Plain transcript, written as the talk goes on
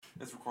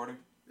It's recording.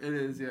 It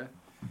is, yeah.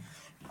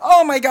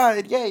 Oh my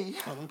god, yay.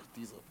 Oh, let me put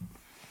these up.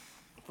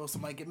 Before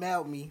somebody get mad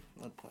with me.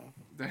 Not playing.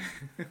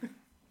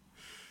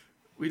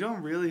 We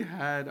don't really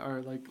had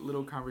our like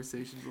little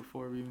conversations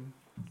before we even...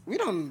 We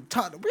don't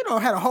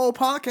had a whole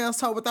podcast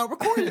talk without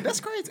recording. That's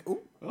crazy. Ooh.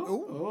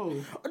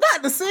 Oh.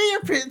 Not the senior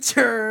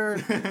picture.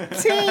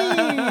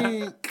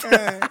 Tink.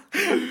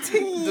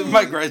 Tink.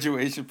 My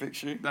graduation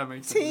picture. That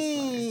makes sense.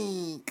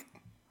 Tink.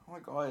 Oh my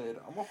god,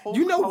 I'm a whole.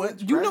 You know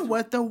what? You know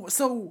what though?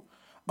 So,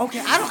 okay,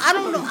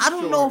 I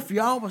don't know if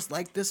y'all was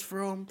like this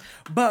from,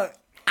 but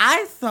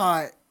I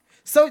thought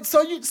so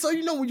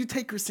you know when you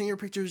take your senior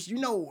pictures, you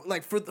know,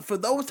 like for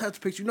those types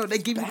of pictures, you know, they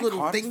give you a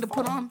little thing to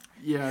put on.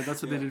 Yeah,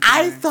 that's what they did.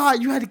 I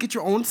thought you had to get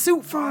your own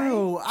suit for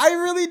real. I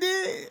really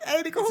did. I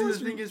had to go. See, the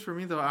thing is, for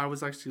me though, I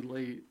was actually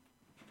late.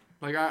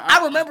 Like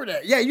I remember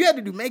that. Yeah, you had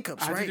to do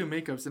makeups, I had right? to do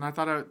makeups, and I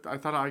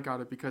thought I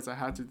got it because I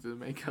had to do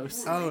the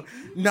makeups. Oh,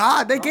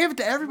 nah, they gave it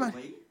to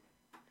everybody.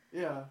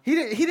 Yeah. He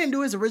didn't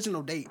do his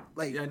original date.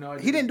 Like, Yeah, no, I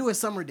he didn't do his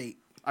summer date.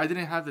 I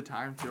didn't have the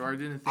time to, or I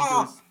didn't think it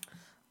was.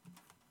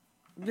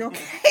 You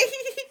okay?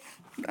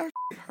 That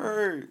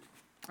hurt.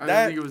 I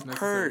didn't think it was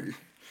necessary.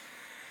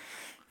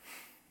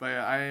 But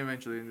yeah, I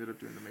eventually ended up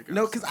doing the makeup.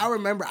 No, because I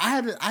remember I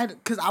had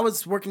because I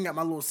was working at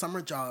my little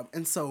summer job,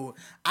 and so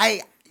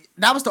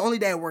that was the only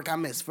day at work I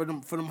missed for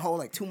them whole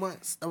like 2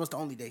 months. That was the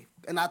only day,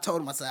 and I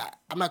told them, I said,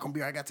 I'm not gonna be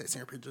here. I got to take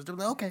senior pictures. They were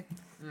like, okay,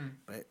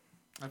 but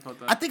I felt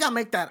that. I think I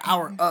make that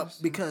hour up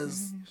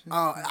because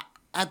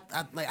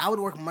I would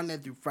work Monday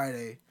through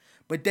Friday,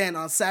 but then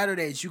on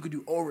Saturdays you could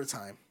do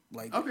overtime.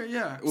 Like, Okay,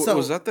 yeah. So-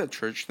 was that the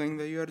church thing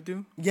that you had to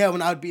do? yeah,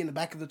 when I would be in the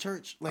back of the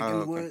church, like in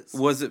the woods.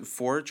 Was it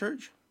for a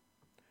church?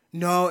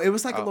 No, it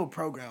was like a little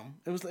program.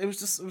 It was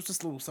just a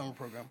little summer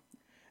program.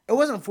 It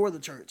wasn't for the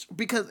church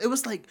because it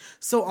was like,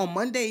 so on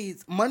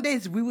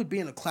Mondays we would be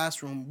in a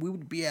classroom. We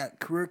would be at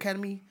Career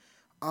Academy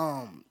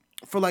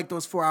for like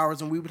those 4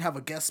 hours, and we would have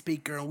a guest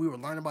speaker and we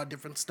would learn about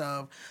different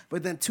stuff.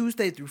 But then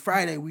Tuesday through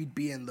Friday we'd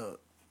be in the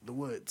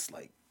woods,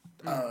 like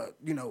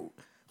you know,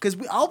 because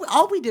we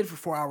all we did for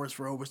 4 hours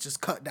for real was just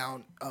cut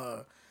down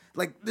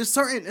like there's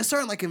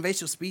certain like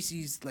invasive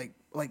species like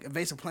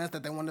invasive plants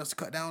that they wanted us to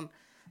cut down.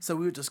 So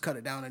we would just cut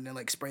it down and then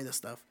like spray the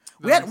stuff.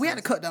 We had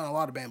to cut down a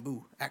lot of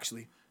bamboo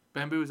actually.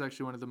 Bamboo is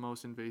actually one of the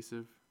most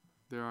invasive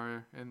there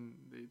are, and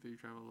they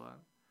travel a lot.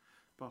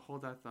 But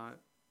hold that thought.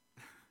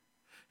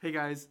 Hey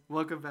guys,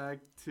 welcome back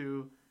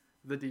to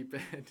The Deep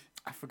End.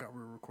 I forgot we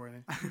were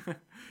recording.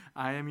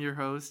 I am your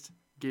host,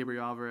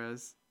 Gabriel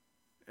Alvarez,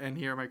 and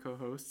here are my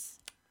co-hosts.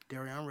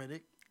 Darian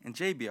Riddick. And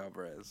JB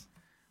Alvarez.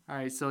 All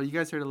right, so you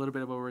guys heard a little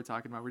bit of what we were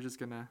talking about. We're just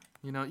gonna,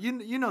 you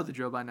know the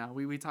drill by now.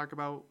 We talk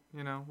about,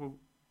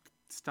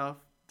 stuff,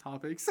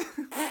 topics.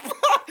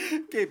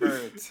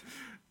 Gabriel.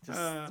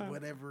 Just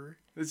whatever.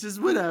 It's just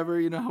whatever,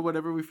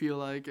 whatever we feel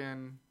like,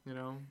 and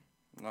No,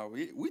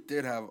 we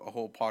did have a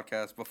whole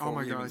podcast before Oh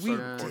my we even gosh, We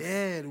started recording.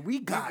 did. We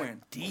got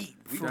went deep.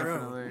 We For real.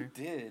 definitely-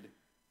 We did.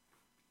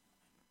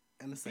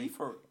 And the same.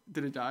 For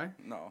Did it die?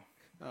 no,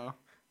 Oh,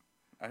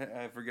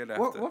 I forget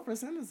after. What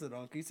percent is it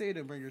on? Can you say you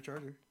didn't bring your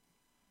charger?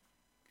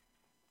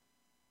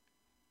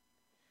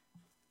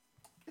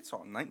 It's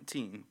on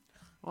 19.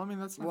 well, I mean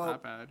that's not Well,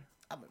 that bad.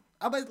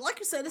 But like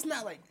you said, it's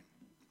not like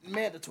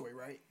mandatory,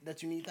 right?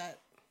 That you need that.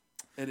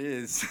 It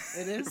is.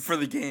 It is? For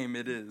the game,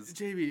 it is.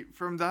 JB,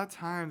 from that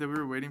time that we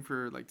were waiting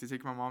for to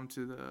take my mom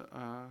to the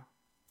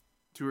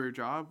to her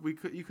job,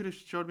 you could have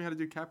showed me how to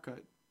do CapCut.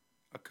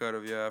 I could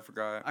have, yeah, I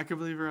forgot. I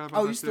completely forgot about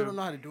Oh, that you still too. don't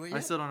know how to do it yet? I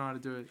still don't know how to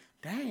do it.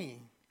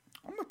 Dang.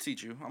 I'm gonna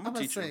teach you. I'm I'm gonna about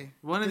to teach you. say.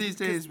 One of these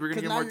days, we're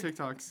gonna get more now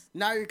TikToks.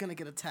 Now you're gonna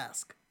get a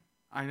task.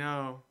 I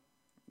know.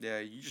 Yeah,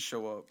 you just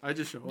show up. I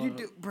just show You up.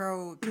 do,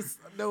 bro, because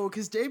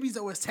JB's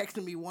always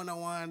texting me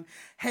one-on-one.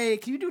 Hey,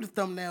 can you do the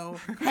thumbnail?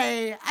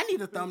 Hey, I need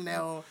a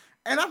thumbnail.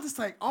 And I'm just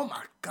like, oh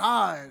my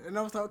god. And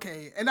I was like,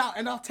 okay. And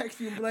I'll text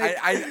you and be like,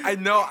 I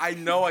know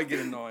I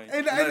get annoying.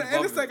 and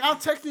it's like I'll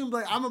text you and be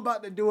like, I'm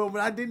about to do it,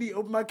 but I didn't even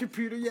open my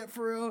computer yet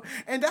for real.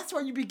 And that's why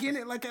you begin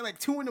it like at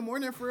 2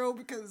 a.m. for real,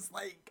 because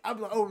like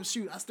I'm like, oh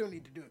shoot, I still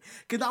need to do it.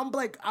 Cause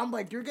I'm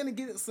like, you're gonna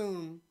get it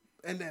soon.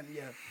 And then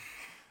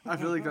I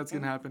feel like that's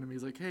gonna happen to me.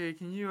 He's like, hey,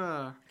 can you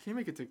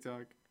make a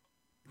TikTok?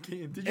 Did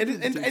you do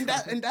the and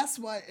TikTok?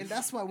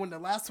 that's why when the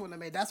last one I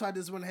made, that's why I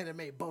just went ahead and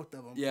made both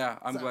of them. Yeah,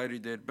 I'm glad you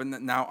did. But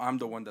now I'm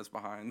the one that's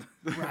behind.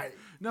 Right.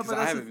 No, Because but I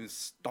that's haven't even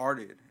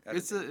started.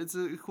 it's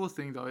a cool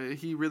thing though.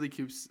 He really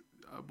keeps.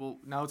 Well,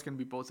 now it's gonna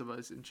be both of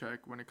us in check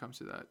when it comes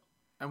to that,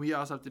 and we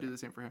also have to do the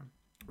same for him.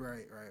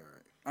 Right.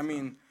 I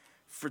mean,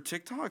 for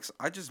TikToks,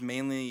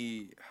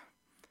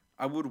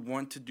 I would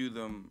want to do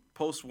them,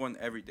 post one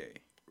every day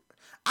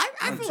I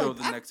feel until like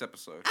the next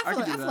episode. I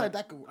could do feel that. like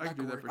that could I could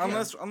do that work. for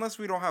Yeah. sure. Unless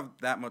we don't have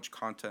that much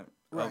content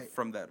Right.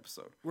 from that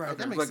episode. Right. Okay.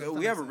 That makes Like sense.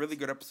 we have a really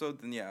good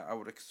episode, then yeah, I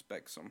would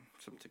expect some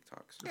TikToks. Of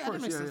Yeah, that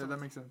course, makes sense. that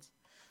makes sense.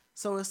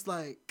 So it's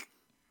like,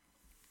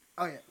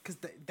 oh yeah, because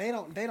they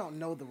don't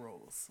know the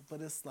roles,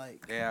 but it's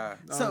like Yeah.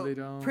 No, so they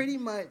don't. pretty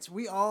much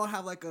we all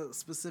have like a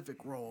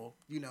specific role,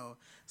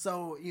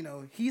 So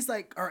he's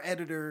like our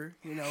editor,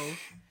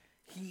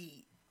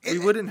 he We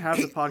wouldn't have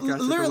the podcast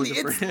Literally, if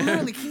it wasn't it's for him.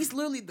 literally he's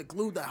literally the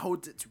glue that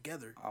holds it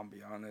together. I'll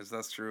be honest,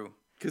 that's true.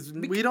 Because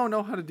we don't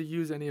know how to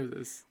use any of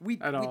this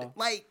at all.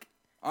 Like,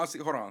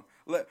 Honestly, hold on.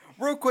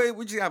 Real quick,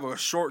 we just have a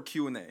short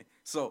Q&A.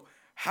 So,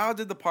 how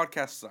did the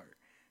podcast start?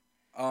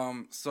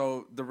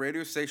 So the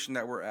radio station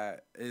that we're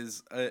at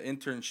is an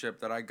internship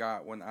that I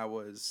got when I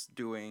was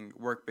doing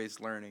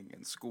work-based learning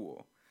in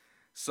school.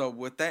 So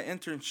with that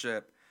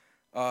internship,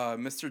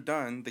 Mr.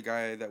 Dunn, the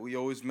guy that we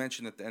always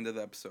mention at the end of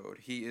the episode,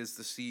 he is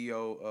the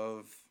CEO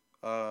of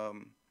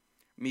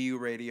MIU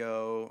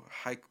Radio,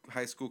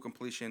 High School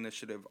Completion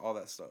Initiative, all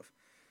that stuff.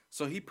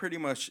 So he pretty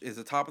much is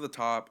the top of the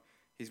top.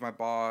 He's my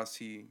boss.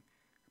 He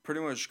pretty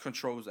much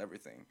controls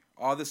everything.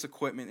 All this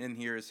equipment in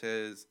here is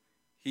his.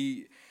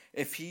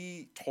 If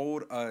he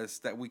told us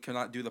that we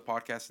cannot do the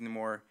podcast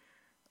anymore,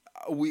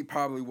 we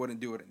probably wouldn't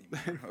do it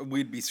anymore.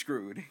 We'd be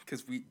screwed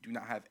because we do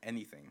not have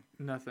anything.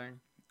 Nothing.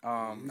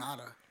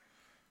 nada.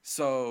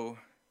 So,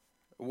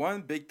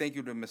 one big thank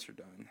you to Mr.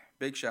 Dunn.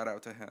 Big shout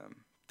out to him.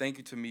 Thank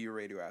you to MIU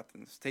Radio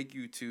Athens. Thank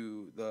you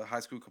to the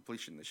High School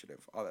Completion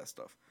Initiative. All that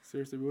stuff.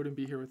 Seriously, we wouldn't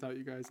be here without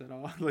you guys at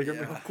all. Like, I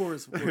mean, Of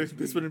course.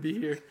 this wouldn't be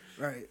here.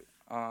 Right.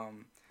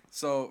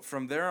 So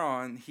from there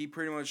on, he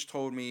pretty much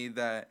told me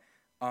that,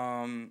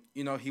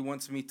 he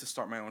wants me to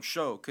start my own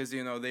show because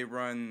they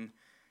run,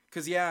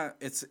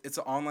 it's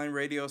an online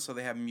radio, so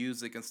they have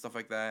music and stuff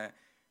like that.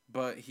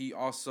 But he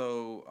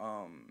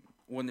also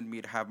wanted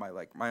me to have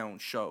my own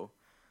show.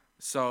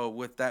 So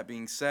with that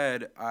being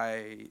said,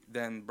 I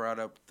then brought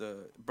it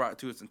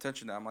to his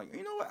attention that I'm like,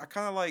 you know what, I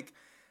kind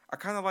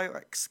of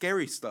like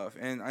scary stuff,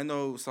 and I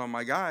know some of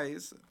my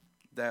guys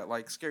that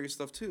like scary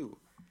stuff too.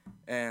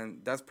 And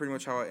that's pretty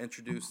much how I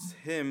introduced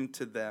him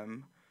to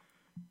them.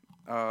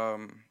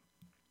 And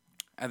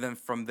then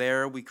from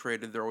there, we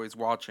created They're Always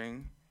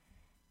Watching.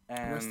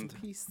 And Rest in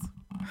peace.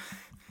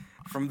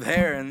 from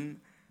there, and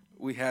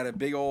we had a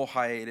big old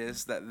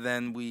hiatus that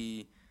then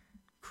we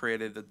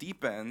created The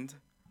Deep End,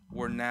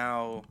 where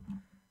now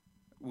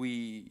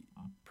we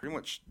pretty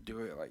much do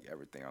it like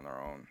everything on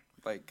our own.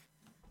 Like,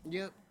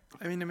 Yep.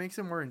 I mean, it makes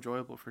it more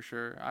enjoyable for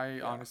sure. I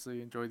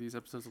honestly enjoy these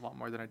episodes a lot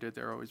more than I did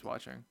They're Always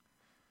Watching.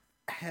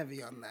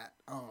 Heavy on that.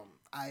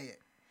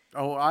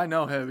 I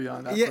know heavy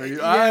on that Yeah, for you.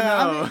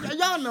 yeah. I know.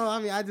 Y'all know.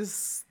 I mean,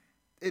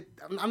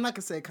 I'm not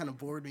gonna say it kind of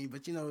bored me,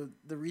 but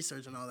the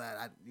research and all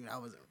that. I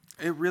wasn't.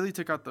 It really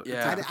took out the.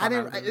 Yeah.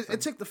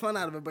 It took the fun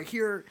out of it. But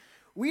here,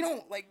 we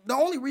don't like the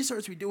only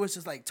research we do is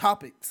just like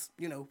topics.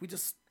 We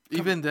just.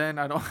 Even then,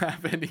 I don't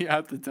have any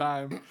at the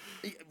time.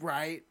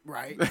 Right.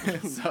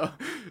 So.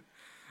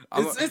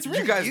 It's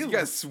really you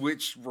guys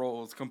switched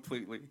roles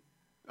completely.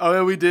 Oh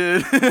yeah, we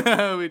did.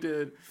 We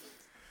did.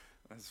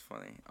 That's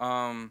funny.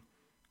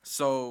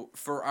 So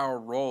for our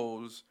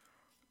roles,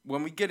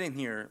 when we get in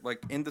here,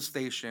 like in the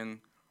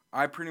station,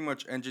 I pretty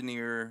much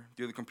engineer,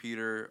 do the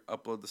computer,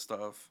 upload the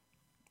stuff.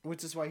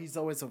 Which is why he's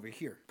always over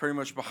here. Pretty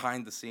much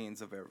behind the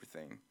scenes of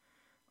everything.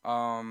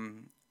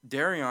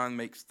 Darion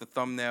makes the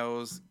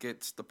thumbnails,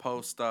 gets the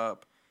post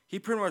up. He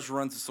pretty much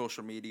runs the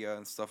social media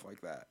and stuff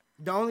like that.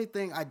 The only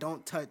thing I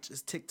don't touch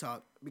is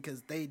TikTok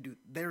because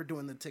they're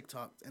doing the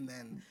TikToks, and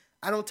then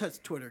I don't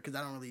touch Twitter because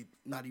I don't really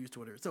know how to use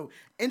Twitter. So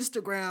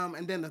Instagram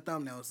and then the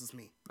thumbnails is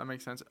me. That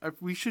makes sense.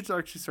 We should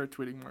actually start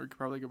tweeting more. We could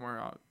probably get more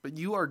out. But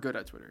you are good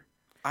at Twitter.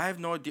 I have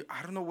no idea.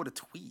 I don't know what to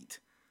tweet.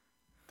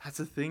 That's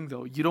the thing,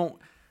 though.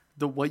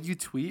 What you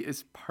tweet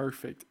is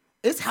perfect.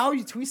 It's how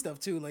you tweet stuff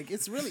too. Like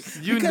it's really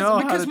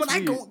because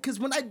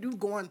when I do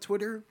go on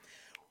Twitter,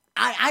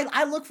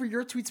 I look for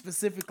your tweet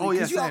specifically. Oh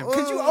yeah,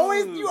 because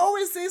you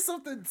always say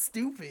something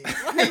stupid.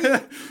 Like,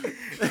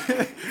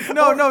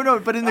 no,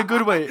 but in a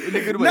good way.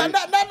 Not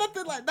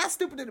nothing like not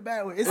stupid in a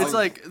bad way. It's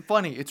like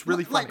funny. It's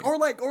really funny.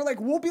 Like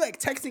we'll be like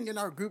texting in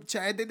our group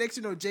chat, and then next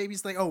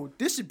JB's like, oh,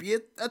 this should be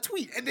a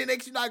tweet, and then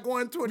next I go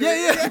on Twitter.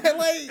 Yeah.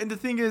 Like, and the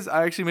thing is,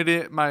 I actually made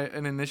it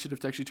an initiative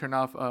to actually turn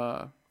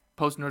off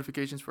post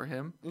notifications for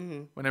him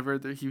whenever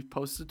he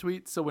posts a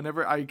tweet. So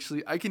whenever I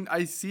see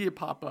it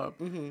pop up,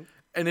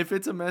 and if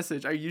it's a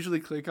message, I usually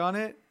click on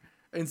it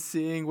and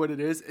seeing what it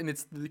is, and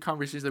it's the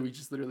conversations that we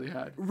just literally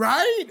had.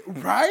 Right.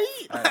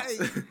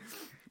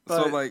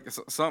 So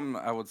something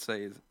I would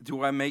say is,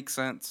 do I make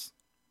sense?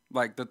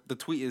 Like the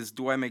tweet is,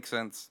 do I make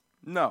sense?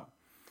 No.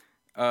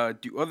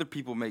 Do other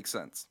people make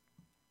sense?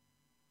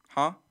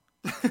 Huh?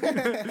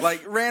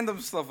 Like random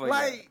stuff like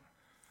that.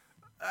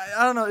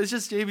 I don't know. It's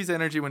just JB's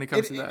energy when it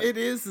comes to that. It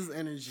is his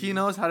energy. He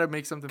knows how to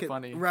make something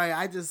funny. Right.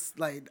 I just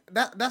like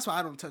that. That's why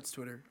I don't touch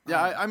Twitter.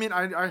 Yeah. I mean,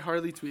 I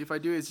hardly tweet. If I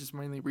do, it's just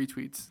mainly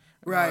retweets.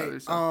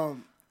 Right.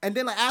 And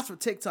then as for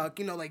TikTok,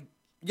 like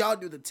y'all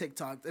do the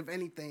TikTok. If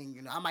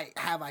anything, I might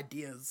have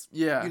ideas.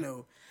 Yeah.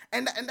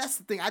 And that's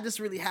the thing. I just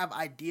really have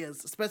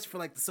ideas, especially for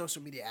like the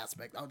social media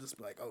aspect. I'll just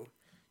be like, oh,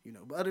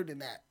 But other than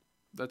that,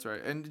 that's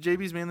right. And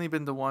JB's mainly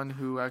been the one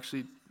who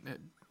actually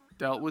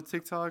dealt with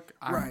TikTok.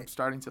 I'm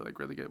starting to like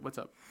really get what's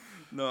up.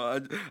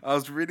 No, I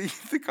was reading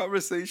the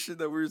conversation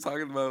that we were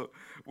talking about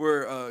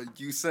where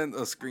you sent a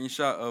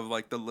screenshot of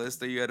like the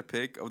list that you had to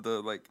pick of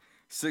the like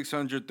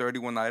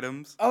 631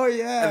 items. Oh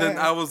yeah. And then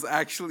I was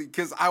actually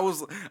because I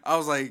was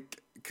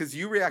like because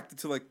you reacted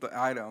to like the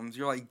items.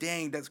 You're like,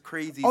 dang, that's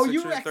crazy. Oh,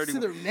 you reacted to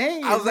their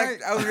name. I was right?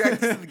 I was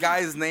reacting to the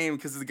guy's name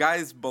because the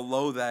guy's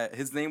below that.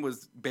 His name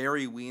was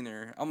Barry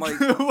Wiener. I'm like,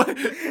 No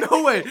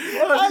way.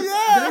 Oh,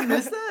 yeah. Did I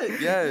miss that?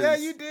 yes. Yeah,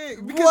 you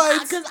did.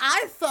 What? Because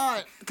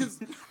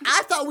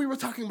I thought we were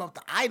talking about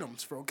the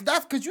items, bro.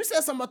 Because you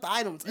said something about the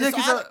items. And Yeah, so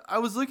because I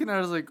was looking at it,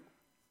 I was like,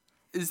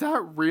 is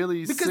that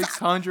really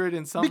 600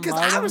 and something because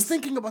items? I was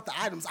thinking about the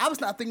items. I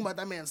was not thinking about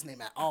that man's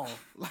name at all.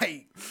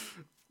 Like,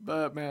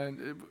 But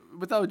man,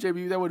 without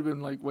JB, that would have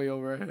been like way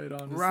over our head,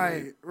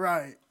 honestly.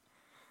 right.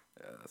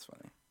 Yeah, that's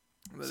funny.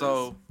 But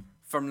So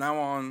from now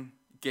on,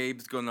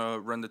 Gabe's gonna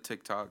run the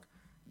TikTok.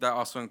 That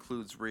also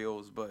includes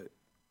Reels, but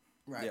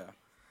Right. yeah.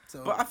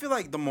 So, But I feel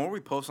like the more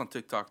we post on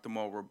TikTok, the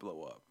more we'll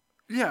blow up.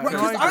 yeah, right, no,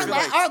 'cause I agree.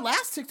 our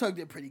last TikTok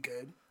did pretty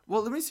good.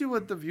 Well, let me see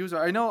what the views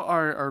are. I know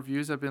our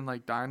views have been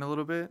like dying a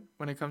little bit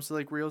when it comes to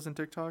like Reels and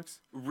TikToks.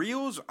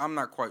 Reels, I'm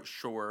not quite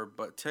sure,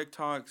 but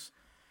TikToks,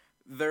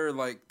 they're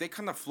like they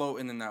kind of float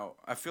in and out.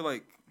 I feel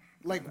like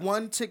Like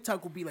one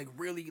TikTok will be like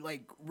really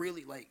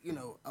you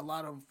know a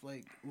lot of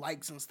like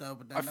likes and stuff,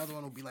 but then another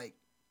one will be like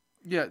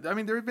Yeah, I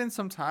mean, there have been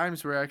some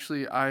times where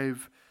actually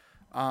I've,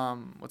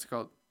 what's it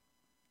called?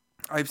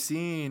 I've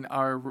seen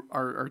our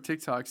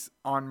TikToks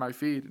on my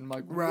feed, and I'm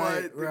like,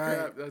 Right, what the right.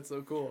 crap? That's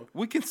so cool.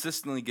 we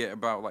consistently get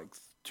about like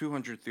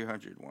 200,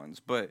 300 ones,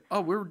 but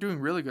Oh, we're doing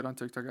really good on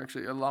TikTok,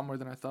 actually, a lot more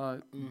than I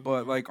thought.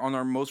 but like on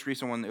our most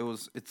recent one,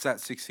 it's at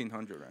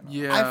 1,600 right now.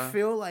 Yeah, I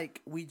feel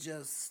like we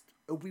just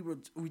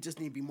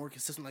need to be more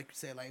consistent, like you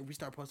said. Like we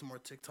start posting more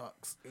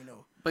TikToks, you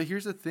know. but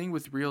here's the thing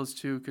with Reels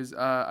too, because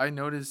I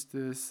noticed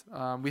this.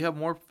 We have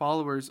more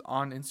followers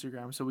on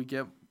Instagram, so we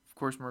get, of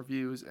course, more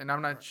views. And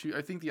I'm not sure.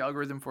 I think the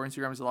algorithm for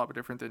Instagram is a lot bit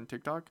different than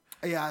TikTok.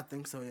 Yeah, I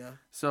think so. Yeah.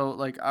 So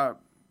like,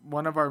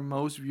 one of our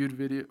most views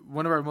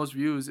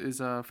is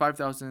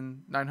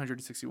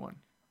 5,961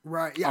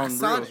 Right. Yeah. I On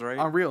saw Reels, it. right?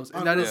 on Reels, and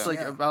On that is Reels, like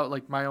yeah. about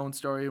like my own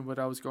story and what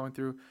I was going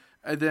through.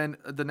 And then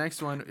the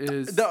next one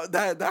is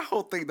That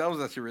whole thing that was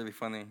actually really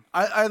funny.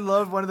 I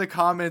love one of the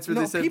comments where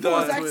No, they said people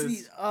was the actually.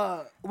 twist.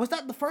 Was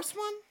that the first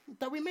one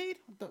that we made?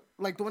 The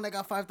one that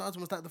got 5,000.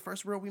 Was that the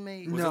first reel we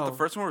made? Was No. that the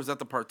first one or was that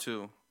the part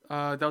 2?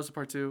 That was the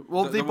part 2.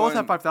 Well, The- they the both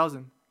have one-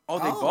 5,000. Oh,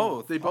 they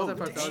both. They both Oh, have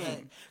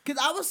 5,000.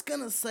 Because I was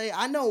gonna say,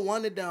 I know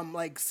one of them.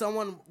 Like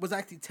someone was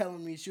actually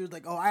telling me, she was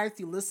like, "Oh, I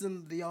actually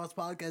listened to y'all's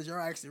podcast. You're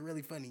actually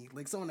really funny."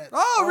 Like someone that.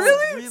 Oh,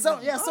 really?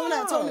 Someone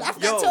that told me. I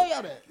forgot Yo, to tell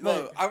y'all that.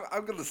 No, Like,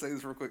 I'm gonna say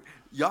this real quick.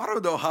 Y'all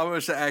don't know how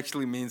much that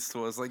actually means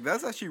to us. Like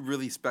that's actually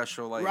really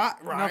special. Like right.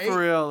 Not for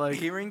real. Like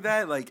hearing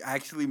that like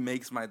actually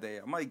makes my day.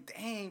 I'm like,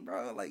 dang,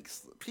 bro. Like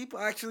people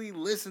actually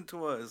listen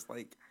to us.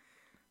 Like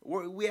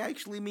we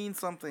actually mean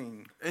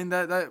something. and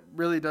that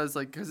really does,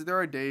 like, because there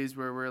are days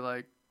where we're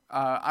like,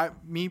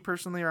 me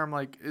personally, or I'm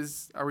like,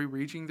 are we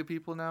reaching the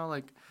people now?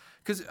 Like,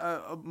 because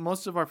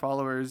most of our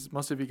followers,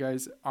 most of you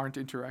guys aren't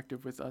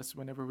interactive with us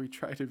whenever we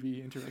try to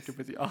be interactive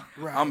with y'all.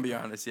 Right. I'm be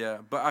honest, yeah.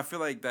 But I feel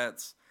like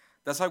that's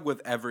like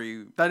with every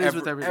with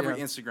every yeah.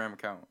 Instagram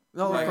account.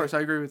 No, Like- of course, I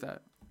agree with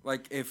that.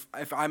 Like if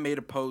I made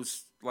a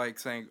post like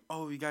saying,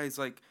 "Oh, you guys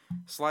like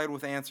slide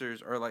with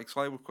answers or like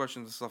slide with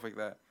questions and stuff like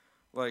that,"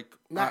 like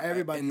Not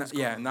everybody's and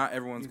gonna- not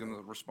everyone's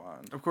gonna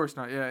respond. Of course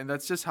not. Yeah, and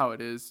that's just how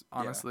it is, Yeah,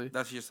 honestly.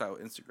 that's just how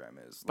Instagram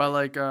is. But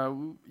like,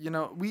 you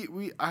know,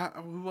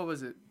 what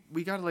was it?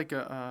 We got like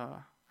I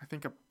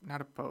think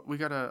not a post. We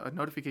got a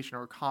notification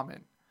or a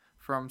comment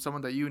from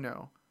someone that you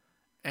know,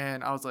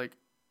 and I was like,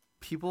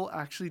 people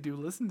actually do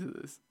listen to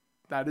this.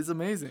 That is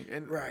amazing,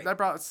 and Right. that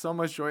brought so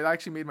much joy. That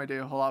actually made my day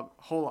a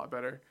whole lot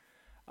better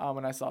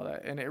when I saw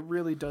that, and it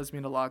really does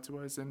mean a lot to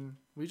us. And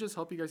we just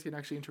hope you guys can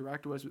actually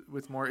interact with us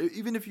with more,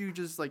 even if you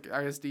just like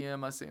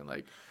ISDM us saying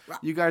like,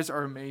 you guys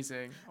are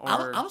amazing.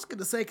 Or I was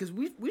gonna say because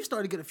we've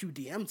started to get a few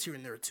DMs here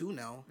and there too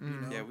now. You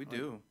know? yeah, we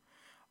do.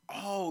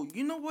 Oh,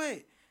 you know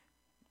what?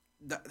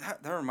 That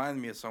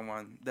reminded me of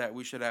someone that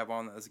we should have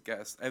on as a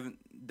guest.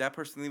 That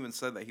person even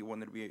said that he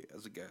wanted to be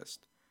as a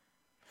guest.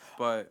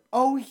 But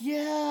Oh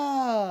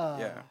yeah.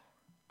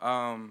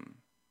 yeah,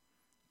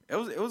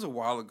 it was a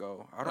while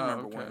ago. I don't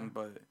remember okay. when,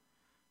 but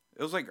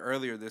it was like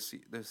earlier this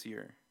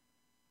year,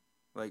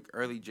 like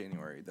early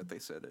January that they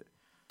said it.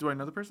 Do I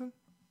know the person?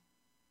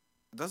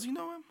 Does he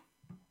know him?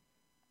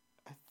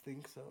 I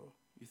think so.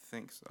 You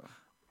think so?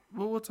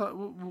 We'll talk.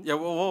 Yeah,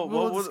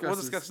 we'll discuss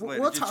discuss this. it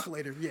later. We'll Just talk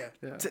later. Yeah.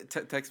 Yeah,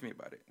 text me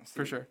about it.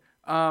 for sure.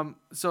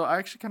 So I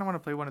actually kind of want to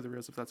play one of the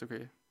reels if that's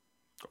okay.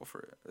 Go for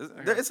it.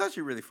 It's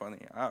actually really funny.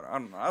 I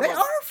don't know. They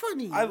are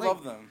funny. I Like,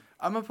 love them.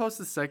 I'm gonna post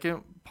the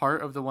second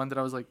part of the one that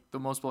I was like the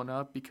most blown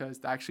up because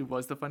that actually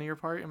was the funnier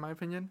part in my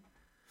opinion.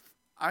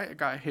 I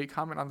got a hate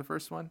comment on the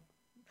first one.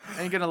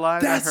 I ain't gonna lie,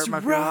 that hurt my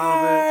feelings a little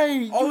bit.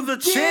 right. Oh, You the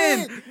did.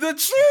 chin! The You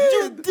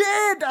chin!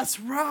 did. That's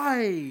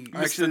right.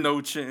 Mr.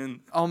 No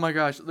Chin. Oh my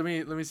gosh, let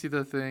me see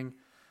the thing.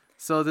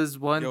 So this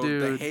one Yo,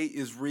 dude. the hate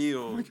is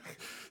real.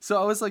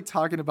 So I was like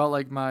talking about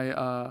like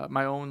my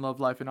my own love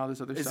life and all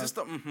this other Is stuff. this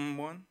the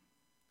one?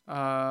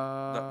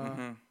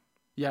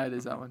 Yeah, it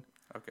is that one.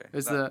 Okay.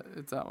 It's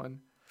that one.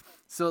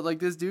 So like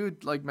this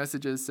dude like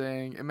messages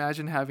saying,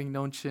 "Imagine having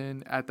no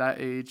chin at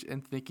that age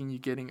and thinking you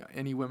getting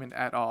any women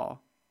at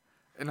all."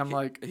 And I'm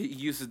like, he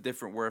used a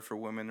different word for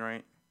women,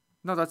 right?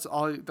 no, that's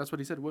all. That's what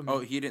he said. Women. Oh,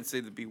 he didn't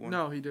say the B one.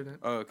 No, he didn't.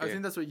 Oh, okay. I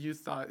think that's what you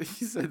thought.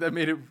 He said that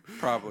made it.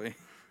 Probably.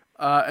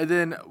 And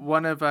then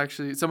one of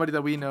actually somebody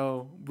that we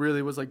know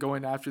really was like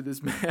going after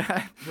this man,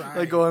 Right.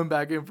 like going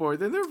back and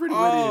forth, and they're pretty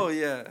Oh witty.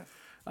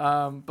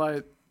 yeah.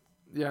 But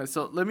yeah.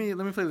 So let me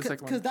play the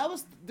second Because one.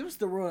 that was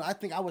the rule. I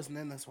think I wasn't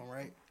in this one,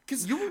 right?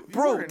 Cause You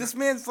bro, were in this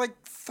man's like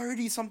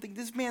 30 something.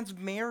 This man's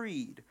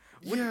married.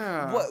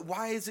 Yeah. What?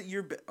 Why is it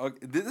your?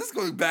 This is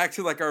going back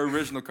to like our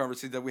original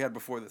conversation that we had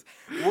before this.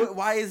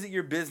 Why is it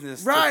your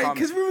business? Right,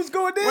 Because because we was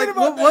going in Like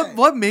about what that.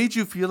 what made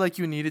you feel like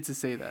you needed to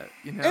say that?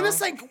 You know. And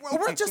it's like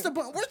we're just a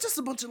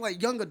bunch of like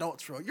young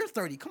adults, bro. You're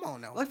 30. Come on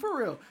now. Like for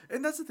real,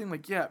 and that's the thing.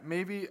 Like, yeah,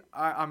 maybe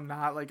I'm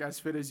not like as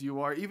fit as you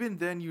are. Even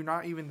then, you're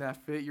not even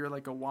that fit. You're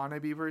like a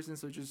wannabe person.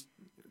 So just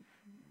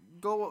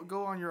go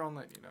on your own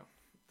lane. You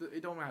know,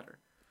 it don't matter.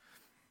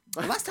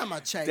 Last time I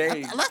checked,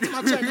 Dang. huh?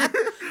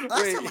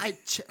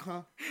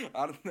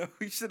 I don't know.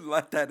 We should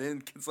let that in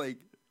because like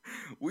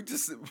we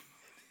just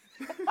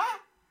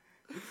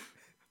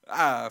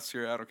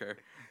sure. I don't care.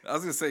 I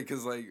was gonna say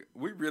because like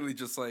we really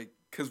just like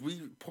because we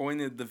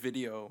pointed the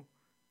video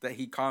that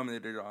he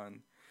commented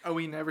on. Oh,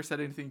 we never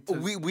said anything. To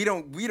We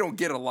don't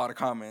get a lot of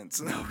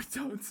comments. No, we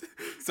don't.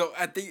 So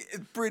I think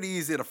it's pretty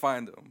easy to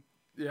find them.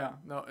 Yeah,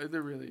 no,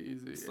 they're really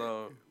easy.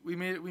 So we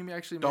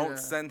actually made don't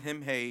send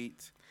him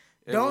hate.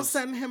 Don't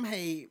send him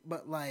hate,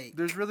 but like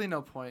There's really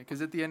no point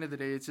because at the end of the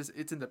day, it's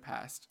in the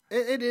past.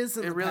 it is.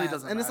 In It the really past.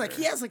 doesn't And it's like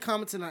matter. he hasn't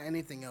commented on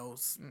anything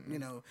else. You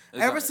know,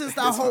 It's ever not- since it's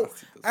that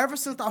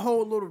whole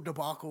not- little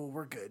debacle,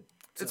 we're good.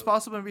 It's So,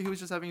 possible maybe he was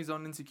just having his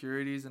own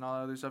insecurities and all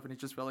that other stuff, and he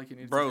just felt like he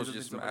needed. Bro's to say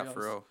just something to mad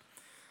somebody for else.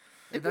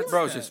 real. it that's- be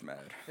Bro's like just that.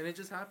 mad. And it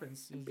just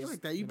happens. It be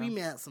like that. You be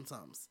mad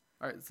sometimes.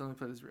 All right, so let me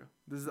play this real.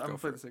 I'm gonna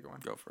play the second one.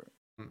 Go for it.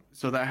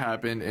 So that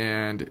happened,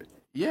 and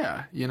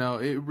yeah, you know,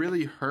 it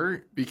really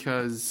hurt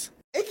because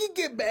It can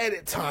get bad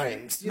at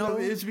times. You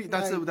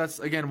know? that's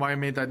again why I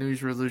made that New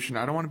Year's resolution.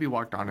 I don't want to be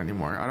walked on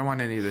anymore. I don't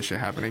want any of this shit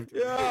happening.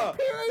 Yeah.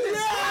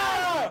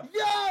 Yeah!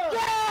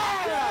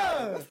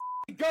 Yeah!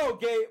 Go,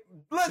 Gabe.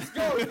 Let's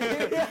go.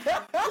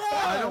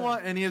 I don't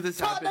want any of this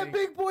Talk that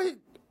happening. big boy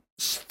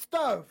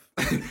stuff.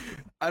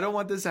 I don't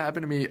want this to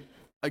happen to me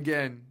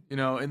again, you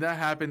know, and that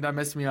happened, that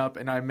messed me up,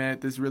 and I met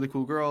this really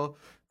cool girl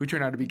who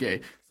turned out to be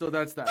gay. So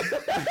that's that.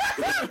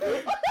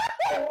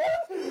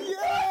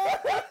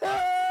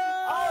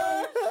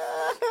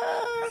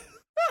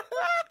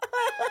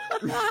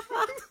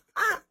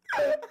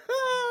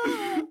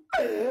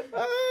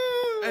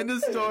 End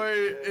of story,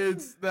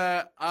 it's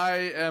that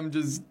I am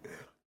just,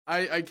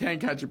 I can't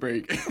catch a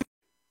break.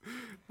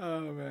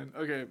 Oh, man.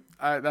 Okay,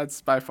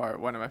 that's by far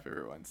one of my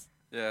favorite ones.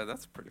 Yeah,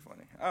 that's pretty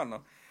funny. I don't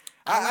know.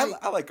 I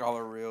I like all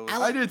the reels.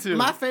 I do too.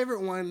 My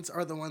favorite ones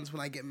are the ones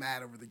when I get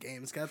mad over the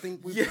games. 'Cause I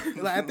think we've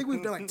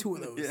done like 2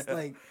 of those. Yeah.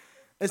 Like,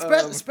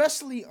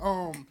 especially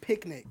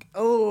picnic.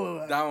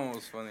 Oh, That one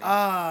was funny.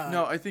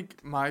 No, I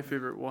think my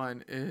favorite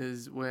one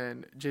is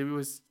when JB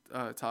was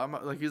talking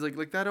about, like, he's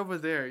like that over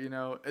there, you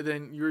know, and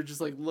then you were just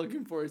like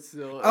looking for it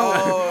still.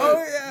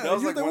 Oh yeah. that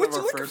was You're like one what of you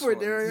our looking first for,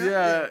 ones. Dario?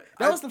 Yeah,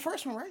 That was the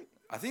first one, right?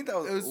 I think that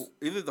was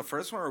either the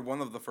first one or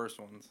one of the first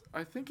ones.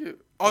 I think it.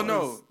 Oh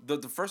was- no,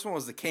 the first one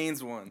was the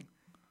Canes one.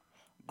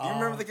 Do you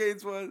remember the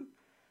Canes one?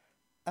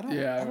 I don't.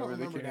 Yeah, I I don't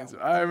remember the that Canes.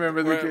 one. I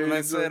remember the When I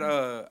Canes. said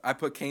one. I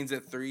put Canes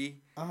at 3,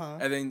 Uh-huh.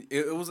 and then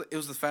it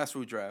was the fast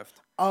food draft.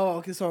 Oh,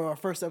 okay. So our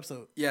first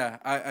episode. Yeah,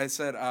 I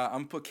said I'm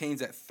gonna put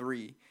Canes at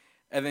 3,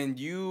 and then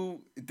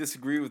you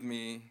disagree with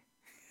me,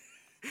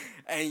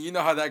 and you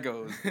know how that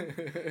goes.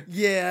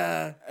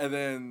 Yeah. And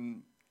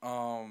then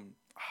I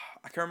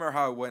can't remember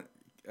how it went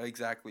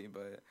exactly,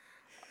 but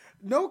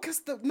No,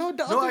 cause the No,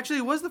 other, actually,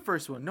 it was the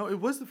first one. No, it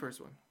was the first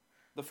one.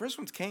 the first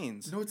one's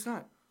Canes. No, it's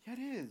not. Yeah, it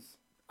is.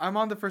 I'm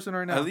on the first one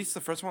right now. At least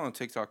the first one on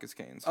TikTok is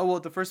Canes. Oh well,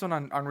 the first one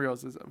on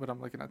Reels is what I'm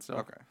looking at still.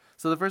 Okay.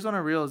 So the first one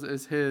on Reels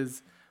is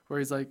his, where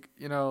he's like,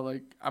 you know,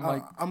 like I'm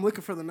like, I'm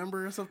looking for the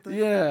number or something.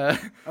 yeah,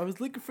 I was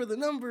looking for the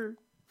number.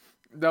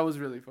 that was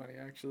really funny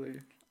actually.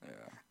 Yeah.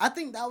 I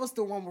think that was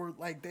the one where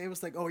like they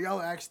was like, oh, y'all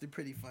are actually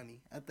pretty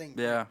funny. I think.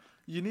 Yeah.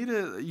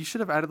 You should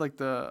have added like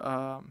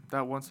the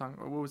that one song.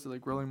 Or what was it,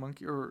 like Rolling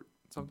Monkey or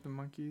something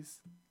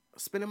monkeys?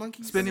 Spinning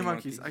monkeys. Spinning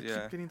Monkeys, monkeys. I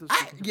yeah. keep getting those. I,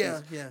 fucking yeah,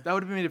 confused. yeah. That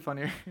would have made it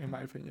funnier in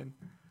my opinion.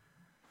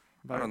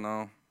 I don't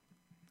know.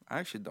 I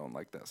actually don't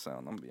like that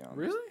sound. I'm gonna be honest.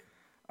 Really?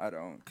 I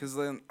don't, cause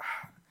then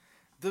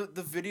the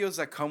videos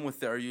that come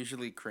with it are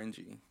usually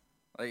cringy.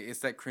 Like it's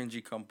that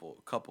cringy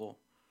couple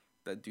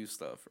that do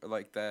stuff or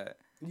like that.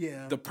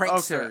 Yeah. The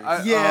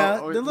pranksters. Yeah,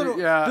 oh, the little-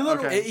 yeah, the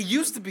little- okay. It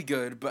used to be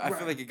good, but I Right.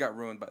 feel like it got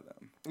ruined by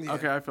them. Yeah.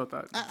 Okay, I felt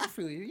that. I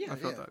feel you. Yeah. I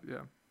felt yeah. that.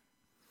 Yeah.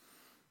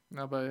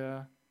 No, but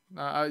yeah.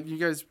 You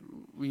guys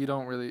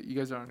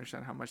don't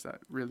understand how much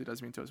that really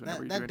does mean to us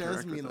whenever That you does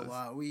interact mean with a us.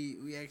 lot.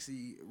 We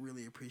actually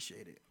really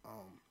appreciate it.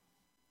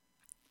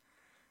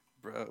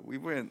 Bro, we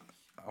went.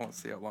 I want to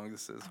see how long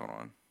this is. Hold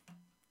on.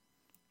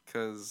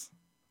 Cause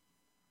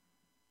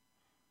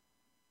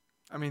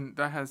I mean,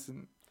 that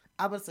hasn't.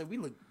 I would say we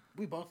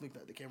both looked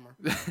at the camera.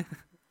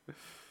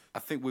 I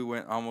think we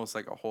went almost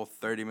like a whole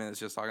 30 minutes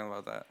just talking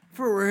about that.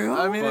 For real?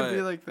 I mean, it'd But,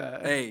 be like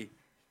that. Hey,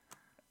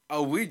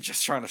 we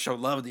just trying to show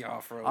love to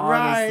y'all for real.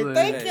 Right. Honestly.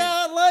 Thank Hey.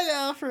 y'all. Love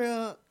y'all for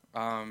real.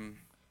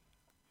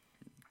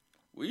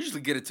 We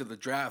usually get into the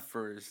draft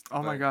first.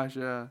 Oh my but gosh,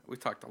 yeah. we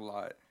talked a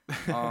lot.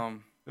 All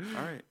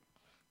right,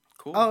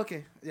 cool. Oh,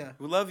 okay. Yeah.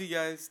 We love you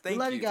guys. Thank we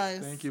love you. you guys.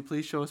 Thank you.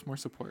 Please show us more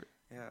support.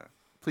 Yeah,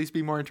 Please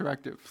be more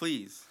interactive.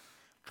 please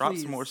drop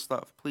Please. some more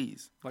stuff.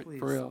 Please Like, Please.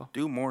 for real.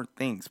 do more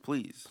things.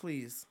 Please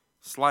Please.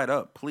 slide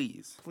up.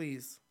 Please,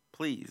 Please.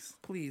 please.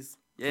 Please.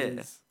 Yeah.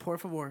 Please. Por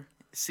favor.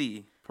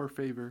 See, For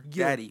favor.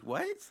 Yeah. Daddy.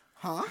 What?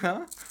 Huh?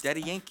 Huh?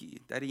 Daddy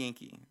Yankee. Daddy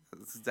Yankee.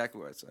 That's exactly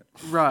what I said.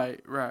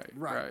 Right. Right.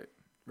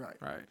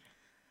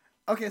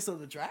 Okay, so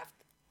the draft?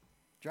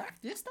 Draft?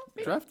 Yes, don't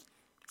be. Draft?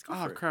 go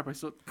Oh, for it. crap.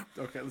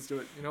 Okay, let's do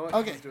it. You know what?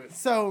 Okay, Let's do it.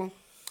 so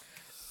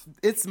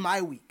it's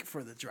my week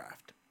for the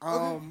draft.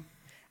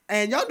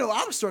 And y'all know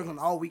I was struggling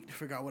all week to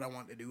figure out what I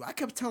wanted to do. I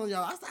kept telling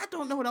y'all I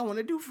don't know what I want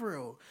to do for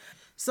real.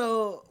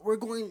 So we're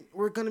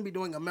gonna be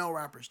doing a male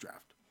rappers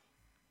draft.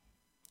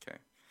 Okay.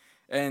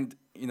 And,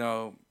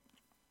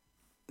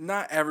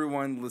 not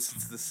everyone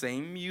listens to the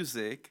same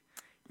music.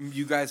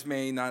 You guys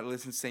may not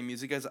listen to the same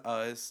music as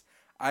us.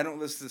 I don't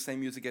listen to the same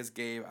music as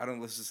Gabe. I don't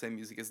listen to the same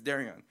music as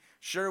Darion.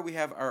 Sure, we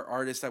have our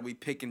artists that we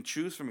pick and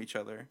choose from each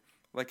other,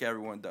 like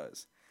everyone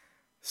does.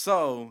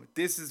 So,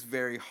 this is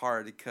very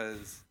hard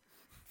because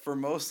for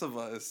most of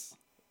us,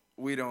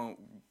 we don't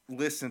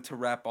listen to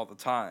rap all the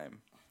time.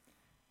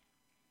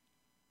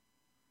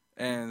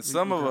 And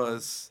some of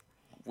us,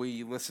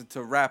 we listen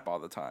to rap all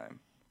the time.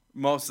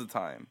 Most of the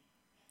time.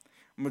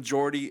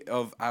 Majority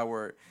of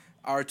our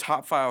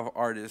top 5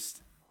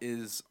 artists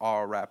is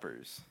all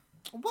rappers.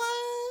 What?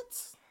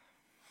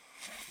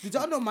 Did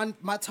y'all know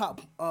my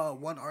top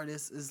one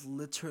artist is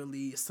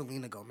literally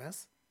Selena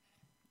Gomez?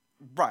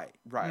 Right.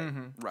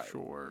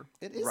 Sure.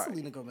 It is Right.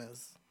 Selena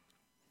Gomez.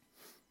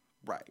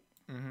 Right.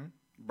 Mm-hmm.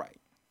 Right.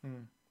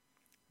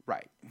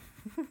 Right.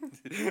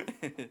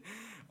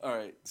 All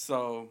right.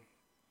 So,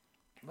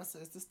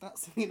 Is this not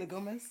Selena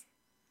Gomez?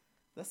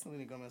 That's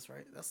Selena Gomez,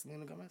 right? That's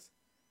Selena Gomez.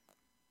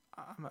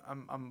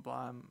 I'm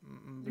blind.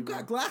 You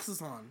got glasses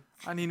on.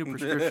 I need new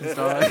prescriptions,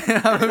 dog.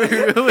 I'm gonna be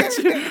real with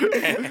you.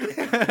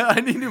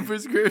 I need new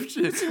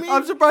prescriptions. you mean?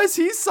 I'm surprised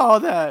he saw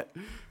that.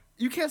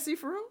 You can't see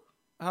for real?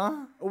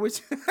 Huh? Or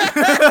which?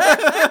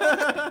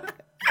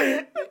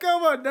 You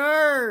got my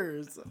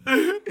nerves.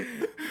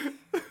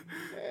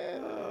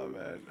 Oh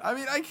man. I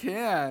mean, I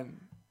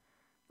can.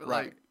 But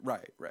right.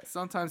 like Right.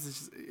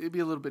 sometimes it'd be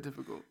a little bit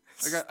difficult.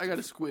 I got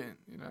to squint,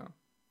 you know.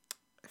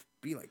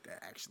 Be like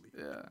that, actually.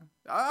 Yeah.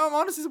 I'm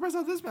honestly surprised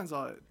how this man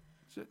saw it.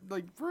 Shit,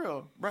 like for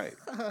real. Right.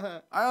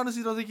 I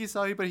honestly don't think he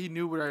saw it, but he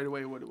knew right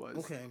away what it was.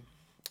 Okay,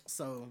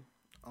 so,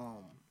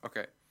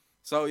 Okay.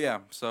 So, yeah.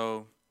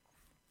 So,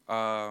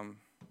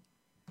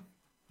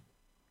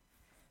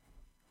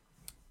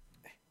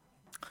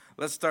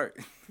 let's start.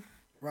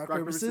 rock, Rock, paper,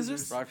 paper, scissors.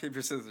 scissors. Rock,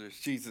 paper, scissors.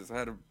 Jesus, I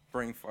had a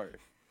brain fart.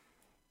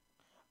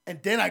 And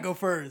then I go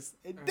first.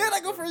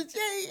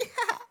 Yay!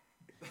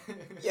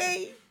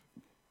 Yay!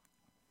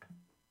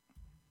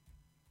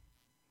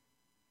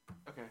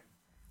 Okay.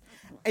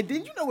 And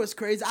then you know what's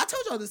crazy? I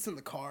told y'all this in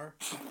the car.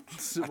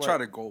 I try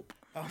to gulp.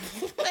 and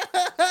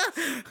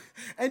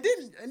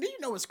then you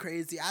know what's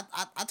crazy?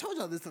 I told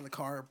y'all this in the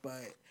car,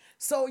 but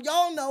so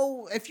y'all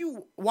know if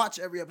you watch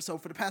every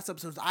episode for the past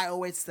episodes, I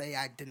always say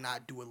I did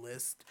not do a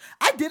list.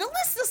 I did a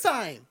list this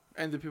time.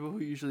 And the people who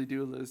usually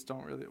do a list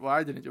don't really. Well,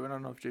 I didn't do it. I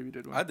don't know if JB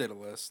did one. I did a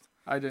list.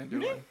 I didn't do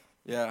one.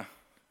 Yeah.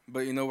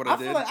 But you know what I I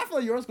did? feel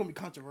like yours gonna be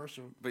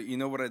controversial. But you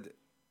know what I did?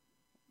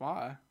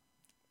 Why?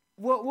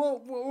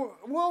 Well.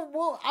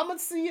 I'm gonna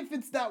see if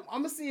it's that.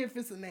 I'm gonna see if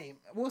it's a name.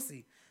 We'll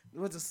see.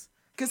 We'll just.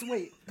 Cause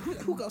wait,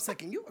 who goes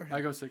second? You or him?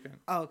 I go second.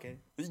 Oh, okay.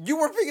 You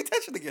weren't paying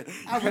attention again.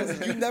 I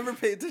wasn't. You never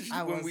pay attention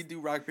I when was. we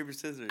do rock, paper,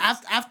 scissors.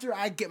 After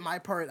I get my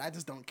part, I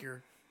just don't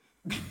care.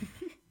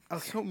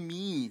 So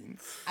mean.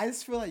 I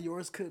just feel like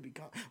yours could be.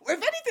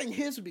 If anything,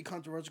 his would be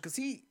controversial because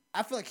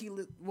I feel like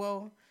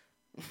well.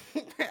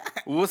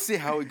 We'll see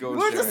how it goes.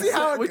 We'll just Jared. see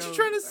how it What goes. you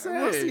trying to say?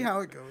 We'll see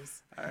how it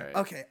goes. All right.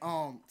 Okay.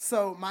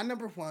 So my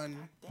number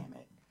one. Damn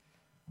it.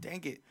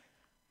 Dang it.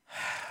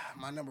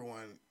 My number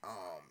one.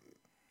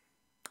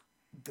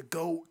 The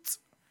GOAT.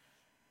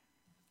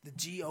 The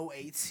GOAT.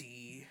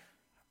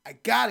 I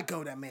gotta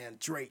go that man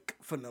Drake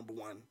for number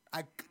one.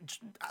 I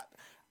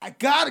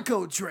gotta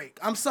go Drake.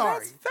 I'm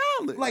sorry. That's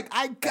valid. Like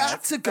I got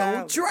That's to go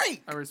valid.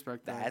 Drake. I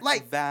respect that. That's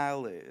Like-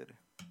 valid.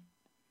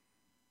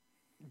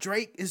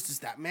 Drake is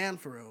just that man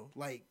for real.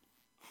 Like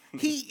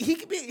he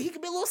could be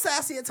a little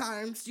sassy at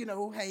times, you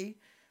know. Hey,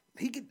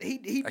 he do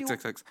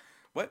XXX.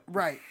 What?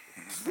 right,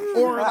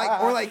 or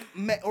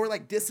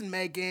like dissing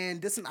Megan,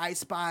 dissing Ice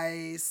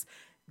Spice,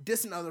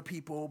 dissing other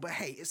people. But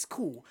hey, it's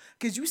cool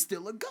because you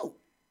still a GOAT.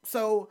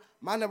 So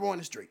my number one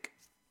is Drake.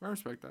 I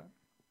respect that.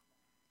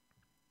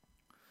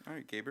 All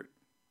right, Gabriel.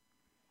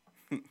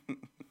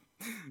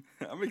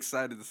 I'm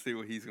excited to see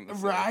what he's gonna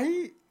say.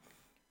 Right?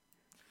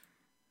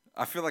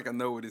 I feel like I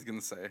know what he's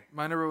gonna say.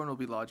 My number one will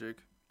be Logic.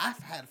 I've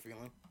had a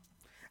feeling.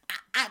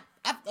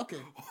 Okay.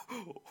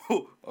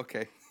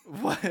 Okay.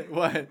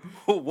 What?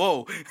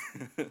 Whoa.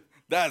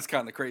 That's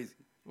kind of crazy.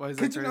 Why is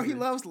that Because crazy? he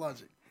loves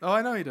Logic. Oh,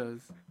 I know he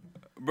does.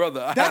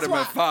 Brother, I had That's him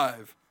why- at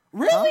 5.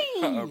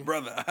 Really?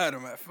 Brother, I had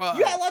him at 5.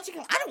 You had Logic?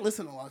 I don't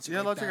listen to Logic. You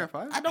had like Logic that. at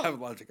 5? I I don't. have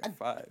Logic at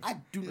 5. I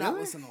do not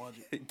listen to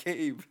Logic.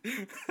 Gabe.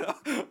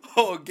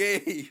 Oh,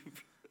 Gabe.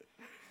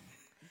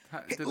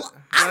 Did I've,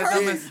 I dumb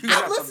heard, mess- You got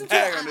I've, some listened to,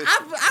 bag on this.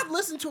 I've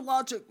listened to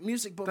Logic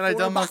music before. I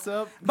dumb but- mess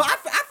up? But I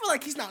feel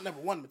like he's not number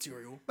one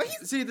material. But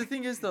he's See, the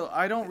thing is, though,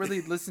 I don't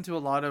really listen to a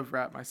lot of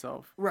rap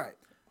myself. right.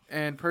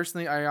 And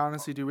personally, I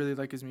honestly do really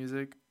like his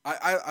music.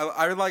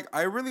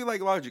 I really like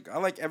Logic. I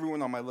like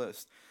everyone on my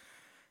list.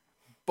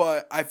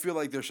 But I feel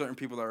like there's certain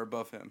people that are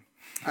above him.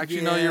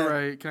 Actually, no, you're Yeah.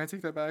 right. Can I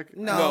take that back?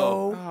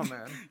 No. Oh,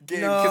 man.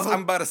 Gabe, No. because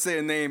I'm about to say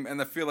a name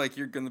and I feel like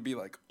you're going to be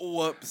like,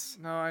 whoops.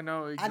 No, I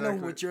know I exactly. know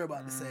what you're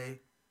about to say.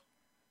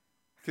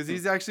 Because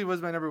he's actually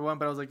was my number one,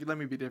 but I was like, let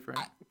me be different.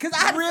 Cause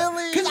I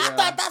Really? Cause I Yeah.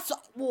 thought that's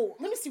well.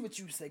 Let me see what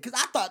you say. Cause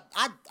I thought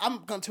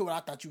I'm gonna tell what I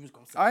thought you was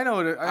gonna say. I know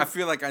what it, I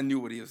feel like I knew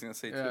what he was going to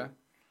say Yeah. too.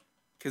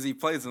 Because he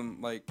plays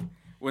them like,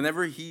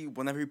 whenever he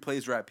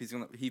plays rap,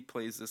 he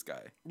plays this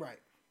guy. Right.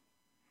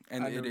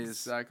 And I know it is,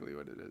 exactly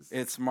what it is.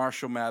 it's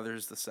Marshall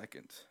Mathers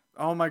II.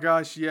 Oh my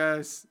gosh,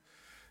 yes.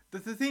 The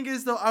thing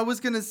is, though, I was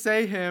going to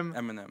say him.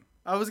 Eminem.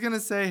 I was going to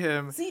say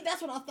him. See,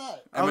 that's what I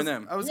thought.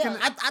 Eminem. I was Yeah, gonna,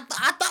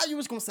 I thought you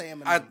was gonna say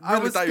Eminem. I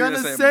really was thought you were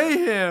gonna going to say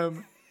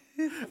Eminem.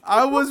 him.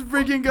 I was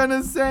freaking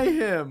gonna say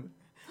him.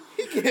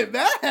 he get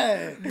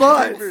mad.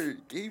 But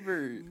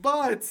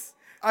Gaber.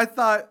 I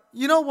thought,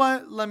 you know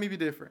what? Let me be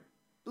different.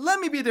 Let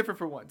me be different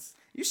for once.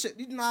 You should.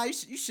 Nah,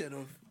 you should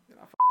have.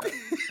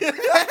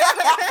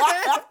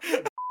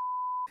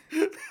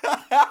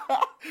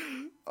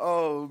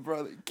 Oh,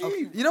 brother.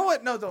 Gabe. You know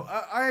what? No, though.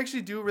 I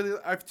actually do really.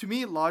 To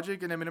me,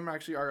 Logic and Eminem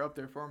actually are up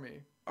there for me.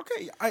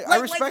 Okay, I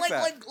respect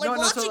that. Like No,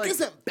 Logic so, like,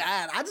 isn't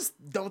bad. I just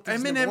don't think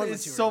he's number Eminem one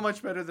is material. so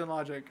much better than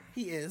Logic.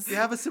 He is. They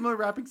have a similar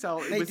rapping style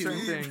They with do.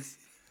 certain things.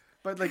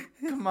 But, like,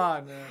 come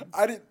on,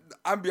 man.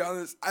 I'll be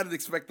honest, I didn't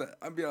expect that.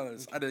 I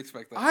didn't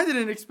expect that. I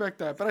didn't expect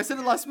that, but I said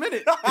it last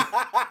minute.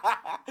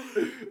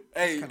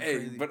 Hey,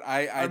 crazy. but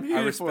I I'm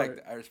here respect for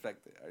it. I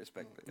respect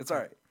it. It's all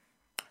right.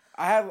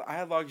 I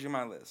had Logic in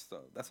my list, so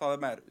that's all that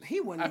matters.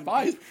 He wouldn't. At Even,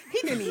 five.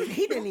 he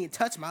didn't even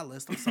touch my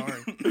list. I'm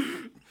sorry.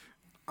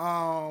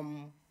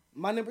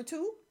 My number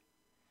 2,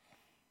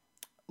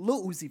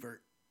 Lil Uzi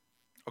Vert.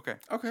 Okay.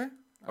 Okay.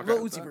 Lil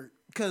Uzi Vert,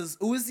 because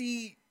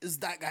Uzi is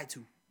that guy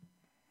too.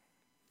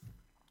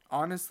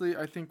 Honestly,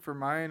 I think for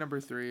my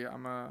number 3,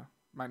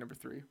 my number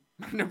 3.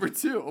 My number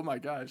 2, oh my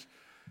gosh.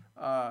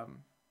 Gosh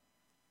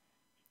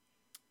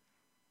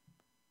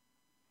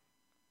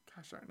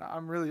darn,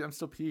 I'm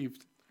still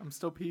peeved.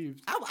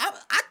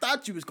 I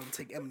thought you was gonna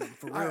take Eminem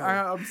for real.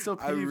 I'm still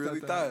peeved. I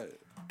really at that.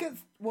 thought. Cause,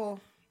 well,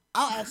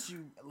 I'll ask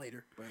you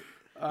later, but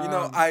You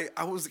know, I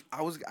was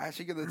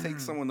actually gonna take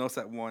someone else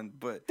at 1,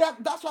 but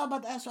that's what I'm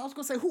about to ask you. I was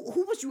gonna say who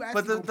was you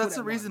actually? But gonna that's put the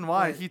at reason one?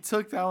 why Right. he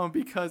took that one,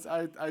 because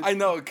I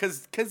know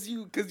cause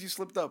you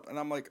slipped up, and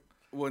I'm like,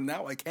 well,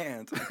 now I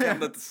can't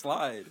let this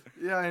slide.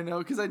 Yeah, I know,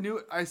 because I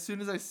knew as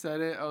soon as I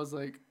said it, I was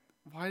like,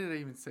 why did I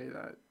even say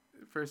that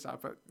first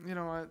off? But you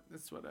know what?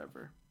 It's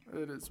whatever.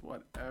 It is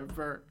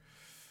whatever.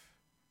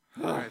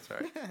 All right,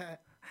 sorry.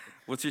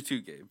 What's your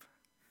 2, Gabe?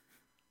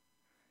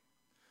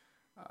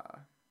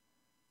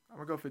 I'm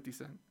gonna go 50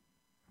 Cent.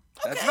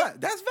 That's Okay.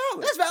 valid. That's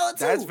valid,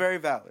 too. That's very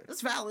valid.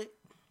 That's valid.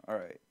 All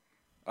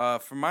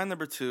right. For my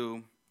number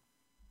 2,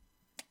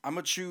 I'm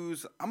gonna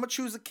choose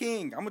a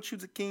king. I'm gonna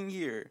choose a king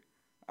here.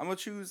 I'm gonna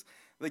choose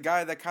the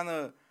guy that kind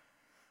of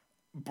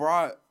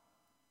brought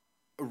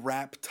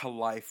rap to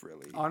life,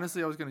 really.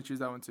 Honestly, I was gonna choose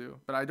that one too,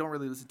 but I don't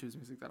really listen to his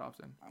music that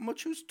often. I'm gonna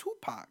choose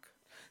Tupac.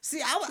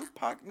 See,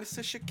 Tupac, Mr.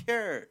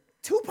 Shakir.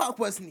 Tupac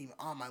wasn't even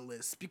on my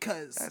list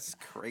because That's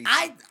crazy.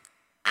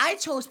 I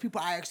chose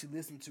people I actually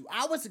listened to.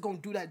 I wasn't gonna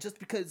do that just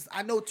because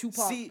I know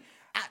Tupac. See,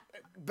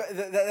 but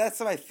that's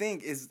what I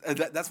think is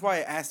that's why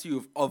I asked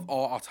you of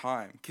all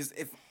time, because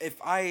if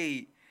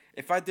I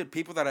did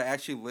people that I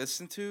actually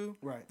listened to,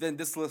 Right. then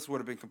this list would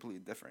have been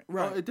completely different.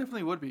 Right. Well, it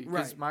definitely would be,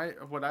 because Right.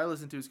 what I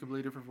listen to is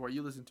completely different from what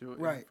you listen to,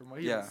 and Right. from what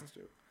he Yeah. listens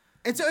to.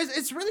 And so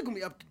it's really gonna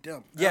be up to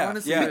them. Yeah,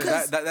 honestly, yeah,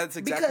 because- that's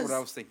exactly what I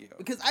was thinking of.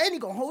 Because I ain't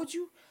gonna hold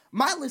you.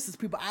 My list is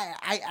people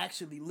I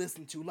actually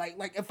listen to. Like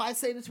if I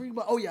say this to you,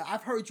 but oh yeah,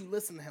 I've heard you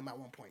listen to him at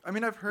one point. I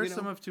mean, I've heard You know?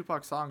 some of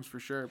Tupac's songs for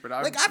sure, but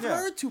Like I've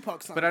heard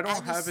Tupac songs, but I don't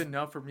just- have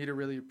enough for me to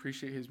really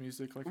appreciate his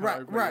music like how Right,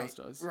 everybody else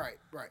right, does. right,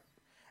 right.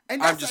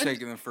 And I'm that's- just and-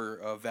 taking them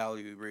for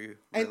value, really.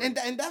 And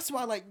that's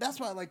why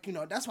you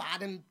know that's why I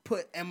didn't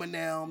put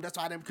Eminem. That's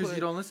why I didn't put Because you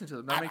don't listen to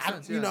them. That makes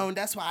sense. You yeah. know, and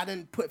that's why I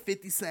didn't put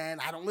 50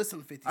 Cent. I don't listen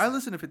to 50 Cent. I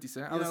listen to 50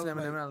 Cent. I You listen to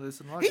know, Eminem. like- I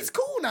listen to Logic. He's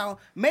cool now.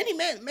 Many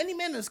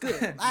men is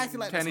good. I actually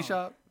like that Candy song.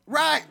 Shop.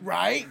 Right.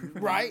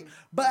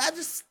 But I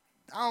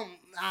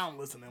don't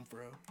listen to him for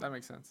real. That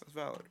makes sense. That's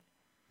valid.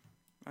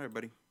 All right,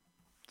 buddy.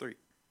 3.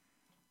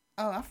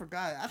 Oh, I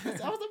forgot. I was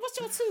like, what's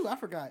your 2? I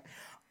forgot.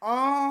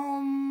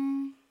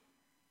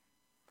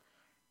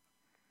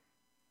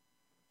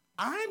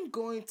 I'm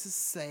going to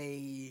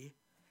say.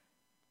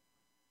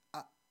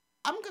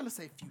 I'm gonna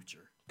say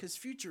Future because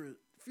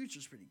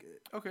Future's pretty good.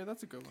 Okay,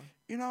 that's a good one.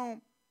 You know,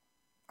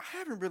 I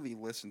haven't really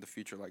listened to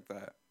Future like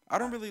that. I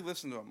don't really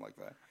listen to him like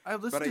that.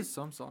 I've listened to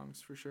some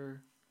songs for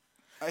sure.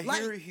 I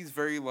hear he's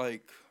very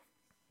like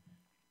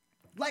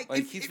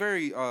he's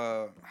very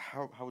how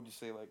would you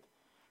say, like,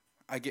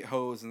 I get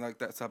hoes and like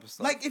that type of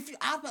stuff. Like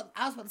I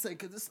was about to say,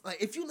 because it's like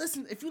if you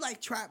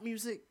like trap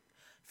music,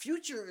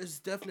 Future is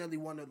definitely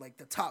one of like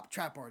the top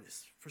trap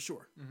artists for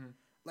sure. Mm-hmm.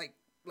 Like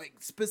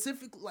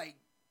specific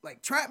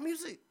like trap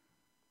music,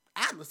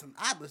 I'd listen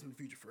to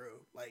Future for real.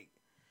 Like,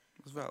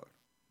 it's valid.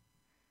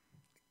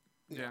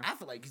 Yeah, I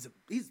feel like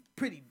he's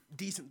pretty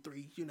decent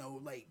 3. You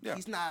know, like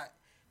he's not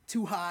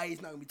too high,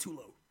 he's not gonna be too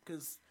low.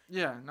 Cause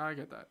I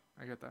get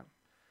that.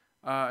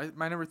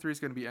 My number 3 is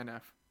gonna be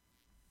NF.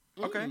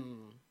 Okay.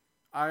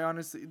 I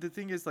honestly, the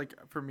thing is, like,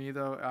 for me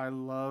though, I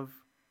love,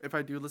 if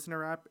I do listen to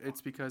rap,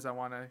 it's because I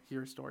want to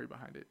hear a story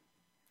behind it.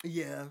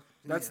 Yeah,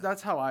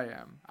 that's how I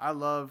am. I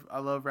love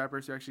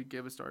rappers who actually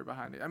give a story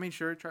behind it. I mean,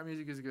 sure, trap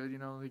music is good, you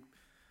know, like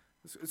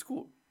it's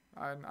cool.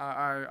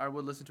 I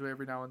would listen to it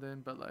every now and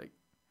then, but like,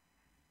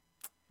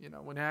 you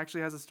know, when it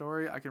actually has a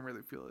story, I can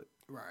really feel it.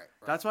 Right.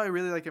 That's why I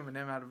really like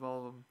Eminem out of all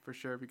of them for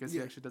sure, because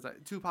he actually does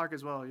that. Tupac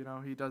as well, you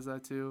know, he does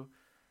that too,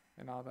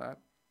 and all that.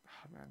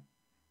 Oh man,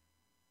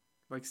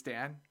 like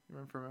Stan, you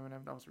remember from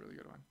Eminem? That was a really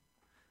good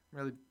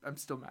one. I'm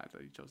still mad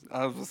that he chose it.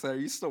 I was gonna say, are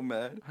you still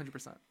mad?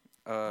 100%.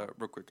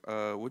 Real quick.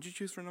 What'd you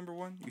choose for number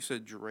 1? You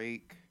said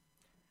Drake.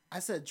 I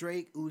said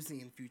Drake,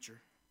 Uzi, and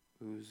Future.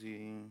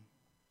 Uzi,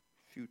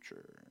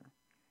 Future.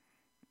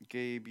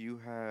 Gabe, you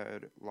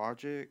had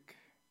Logic.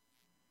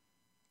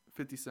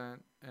 50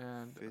 Cent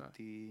and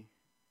 50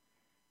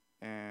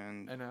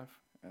 and NF.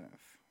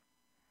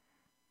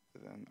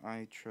 Then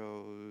I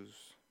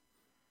chose.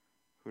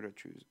 Who did I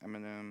choose?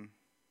 Eminem.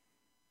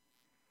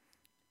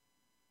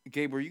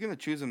 Gabe, were you gonna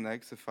choose him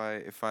next if I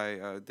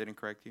didn't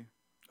correct you?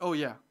 Oh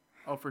yeah.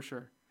 Oh, for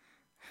sure.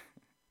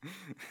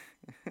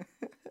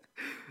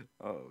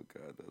 Oh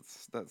god,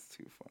 that's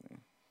too funny.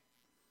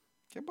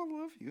 Gabe, I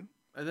love you.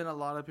 And then a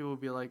lot of people will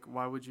be like,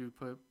 "Why would you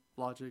put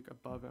Logic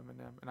above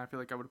Eminem?" And I feel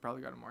like I would have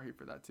probably gotten more hate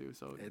for that too.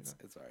 So it's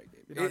alright,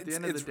 Gabe. You know, at the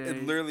end of the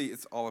day,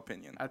 it's all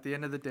opinion. At the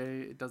end of the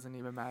day, it doesn't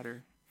even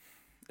matter.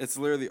 It's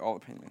literally all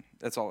opinion.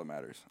 That's all that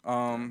matters.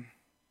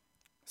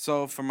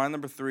 So for my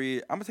number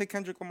 3, I'm gonna take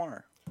Kendrick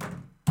Lamar.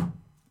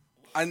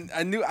 I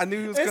knew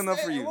he was coming up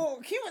for you.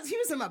 Well, he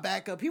was in my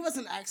backup. He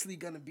wasn't actually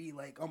gonna be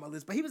like on my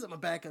list, but he was in my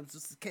backup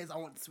just in case I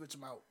wanted to switch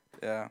him out.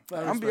 Yeah,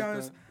 I'm gonna be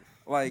honest.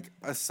 Like,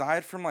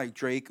 aside from like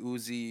Drake,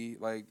 Uzi,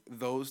 like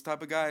those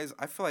type of guys,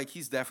 I feel like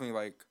he's definitely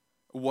like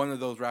one of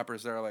those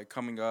rappers that are like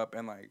coming up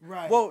and like,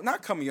 well,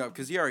 not coming up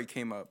because he already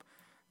came up,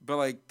 but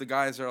like the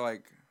guys are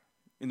like,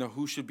 you know,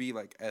 who should be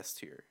like S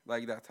tier,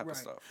 like that type of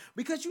stuff.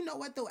 Because you know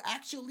what though,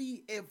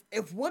 actually,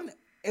 if one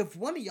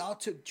of y'all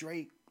took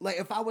Drake, like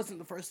if I wasn't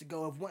the first to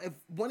go, if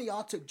one of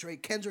y'all took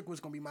Drake, Kendrick was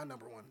gonna be my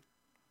number 1.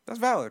 That's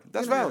valid.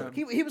 That's valid.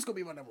 He was gonna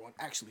be my number 1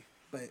 actually,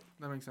 but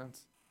that makes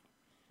sense.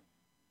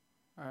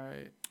 All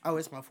right. Oh,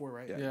 it's my 4,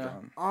 right? Yeah.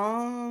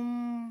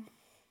 I'm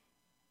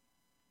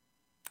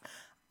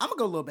gonna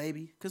go Lil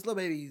Baby because Lil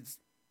Baby's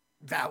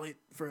valid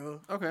for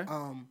real. Okay.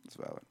 It's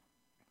valid.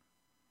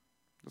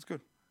 That's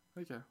good.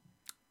 Okay.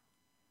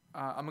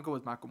 I'm gonna go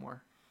with Macklemore.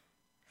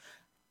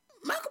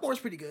 Macklemore's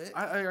pretty good.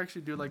 I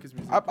actually do like his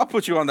music. I'll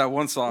put you on that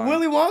one song.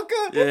 Willy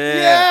Wonka?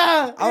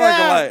 Yeah. I like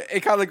a lot.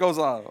 It kind of goes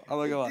off. I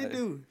like a lot. It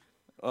do.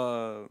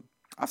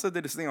 I said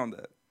did a thing on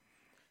that.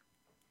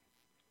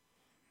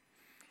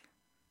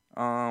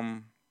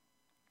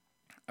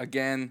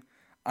 Again,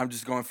 I'm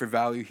just going for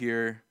value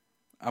here.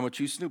 I'm gonna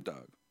choose Snoop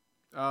Dogg.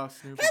 Oh,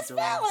 Snoop. That's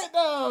valid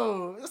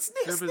though.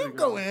 Snoop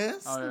go in.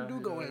 Oh, Snoop do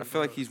go in. I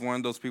feel like he's one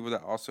of those people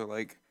that also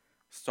like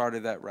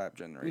started that rap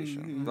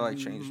generation. That like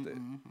changed it.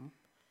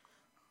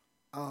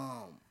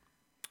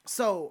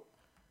 So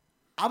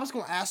I was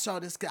gonna ask y'all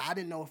this because I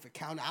didn't know if it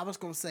counted. I was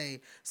gonna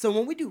say, so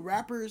when we do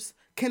rappers,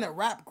 can a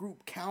rap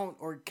group count,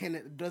 or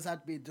does it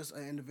have to be just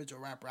an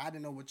individual rapper? I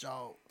didn't know what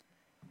y'all.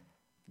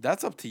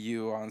 That's up to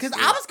you, honestly.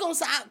 Because I was gonna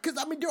say, because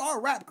I mean there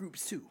are rap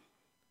groups too.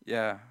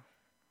 Yeah,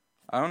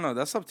 I don't know.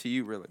 That's up to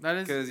you, really. That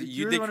is because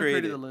you did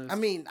create the list. I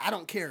mean, I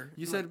don't care.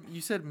 You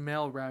said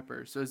male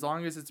rappers, so as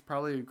long as it's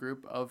probably a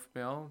group of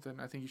male, then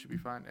I think you should be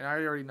fine. And I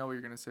already know what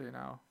you're gonna say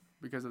now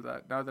because of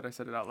that. Now that I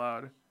said it out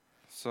loud.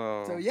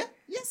 So yeah,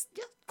 yes.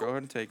 Go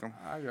ahead and take them.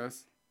 I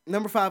guess.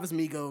 Number 5 is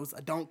Migos.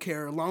 I don't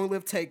care. Long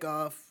Live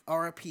Takeoff.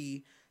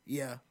 R.I.P.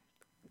 Yeah.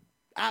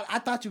 I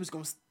thought you was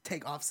gonna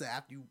take Offset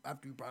after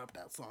you brought up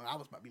that song. I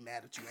was about to be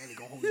mad at you. I ain't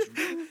gonna hold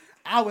you.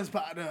 I was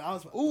about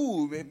to.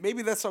 Ooh,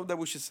 maybe that's something that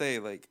we should say.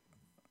 Like,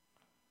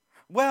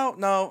 well,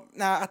 no,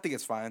 I think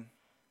it's fine.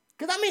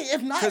 Because I mean,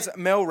 if not, because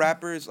male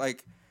rappers,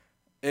 like,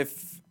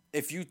 if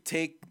you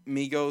take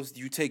Migos,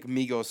 you take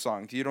Migos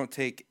songs. You don't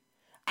take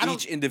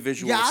each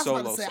individual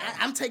solo song.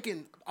 I'm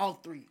taking all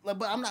 3, like,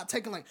 but I'm not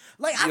taking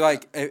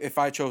like if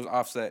I chose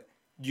Offset,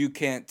 you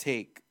can't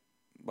take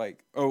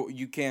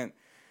you can't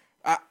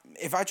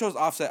If I chose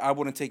Offset, I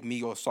wouldn't take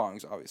Migos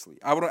songs. Obviously,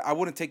 I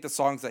wouldn't take the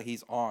songs that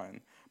he's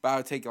on, but I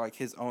would take like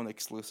his own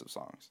exclusive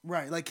songs.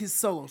 Right, like his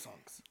solo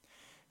songs.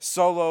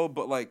 Solo,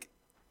 but like,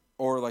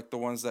 or like the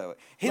ones that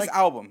his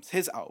albums,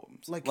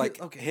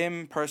 like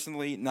him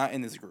personally, not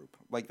in his group,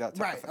 like that.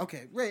 Type of thing.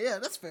 Okay, right, yeah,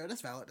 that's fair,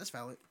 that's valid,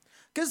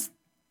 because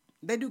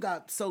they do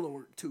got solo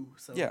work too.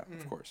 So Yeah,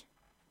 of course.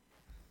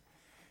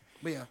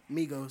 But yeah,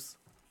 Migos.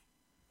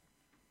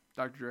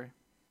 Dr. Dre.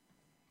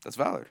 That's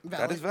valid.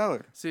 That is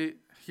valid. See,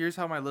 here's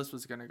how my list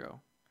was gonna go.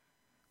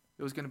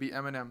 It was gonna be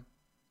Eminem.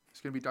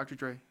 It's gonna be Dr.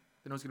 Dre.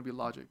 Then it was gonna be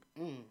Logic.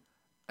 And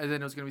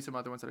then it was gonna be some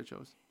other ones that I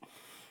chose.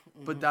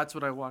 But that's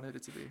what I wanted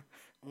it to be.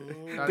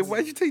 Then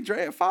why'd you take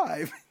Dre at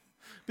 5?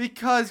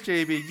 Because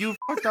JB, you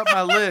fucked up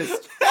my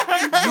list.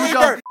 You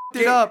done fucked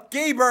it up.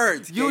 Gay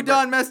birds. You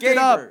done messed it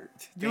up.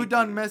 You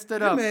done messed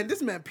it up.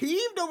 This man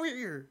peeved over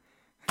here.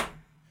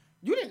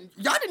 Y'all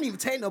didn't even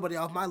take nobody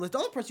off my list. The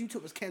only person you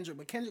took was Kendrick,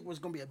 but Kendrick was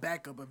gonna be a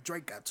backup if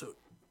Drake got took.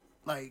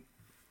 Like,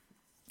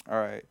 all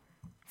right,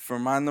 for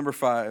my number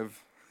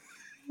 5.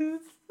 Dang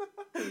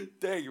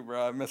it,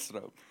 bro, I messed it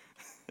up.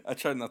 I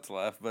tried not to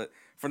laugh, but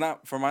for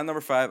my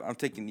number 5, I'm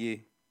taking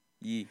Yee.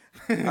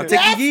 I'm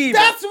taking Yee.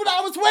 That's what I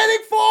was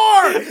waiting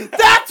for.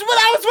 That's what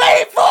I was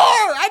waiting for.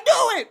 I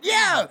knew it.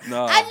 Yeah,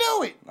 no, I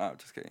knew it. No,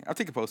 just kidding. I'm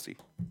taking Posty.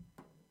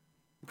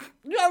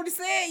 You already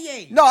said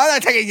Ye. No, I'm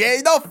not taking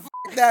Ye. No,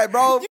 that,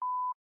 bro.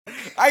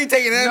 I ain't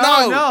taking it.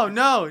 No.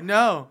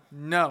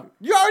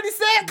 You already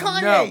said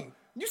Kanye. No.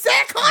 You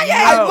said Kanye.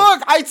 No.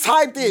 I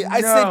typed it.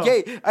 I said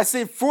Ye. I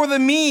said for the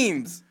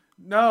memes.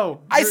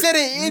 No. I said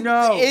it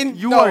in.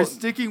 You are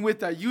sticking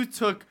with that. You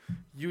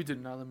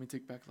did not let me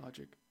take back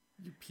Logic.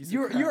 You piece of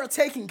crap. You're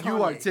taking Kanye.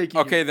 You are taking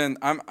Okay, it. then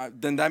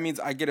then that means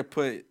I get to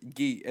put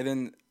Gee, and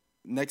then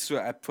next to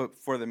it I put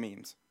for the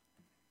memes.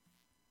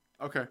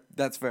 Okay.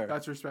 That's fair.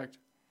 That's respect.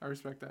 I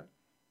respect that.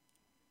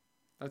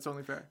 That's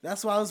only fair.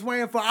 That's what I was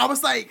waiting for. I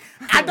was like,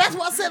 that's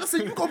what I said. I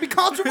said, you're going to be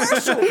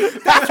controversial.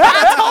 That's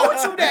why I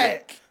told you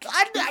that.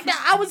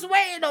 I was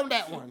waiting on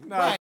that one.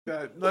 No,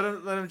 right. let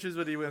him choose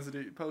what he wants to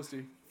do.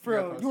 Posty. For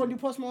real. You want to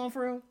do Post Malone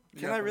for real?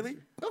 Can I really?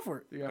 Go for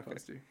it. You got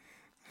Posty.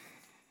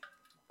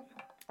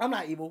 I'm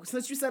not evil.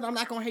 Since you said I'm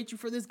not going to hate you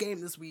for this game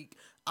this week,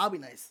 I'll be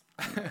nice.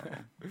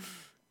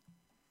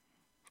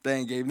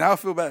 Dang, Gabe. Now I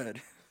feel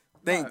bad.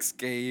 Thanks,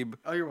 Gabe.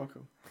 Oh, you're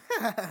welcome.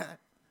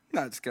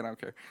 No, just kidding. I don't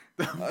care.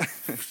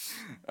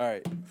 All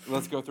right.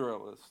 Let's go through our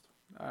list.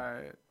 All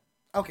right.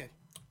 Okay.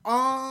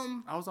 I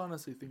was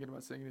honestly thinking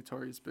about saying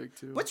Notorious Big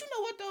too. But you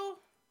know what though?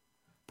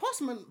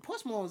 Post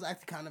Malone was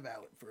actually kind of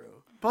valid for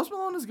real. Post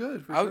Malone is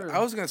good for sure. I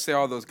was gonna say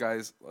all those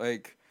guys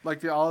like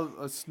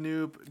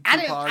Snoop, Tupac,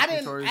 I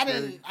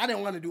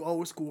didn't want to do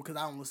old school because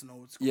I don't listen to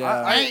old school.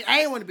 Yeah. I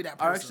ain't want to be that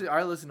person.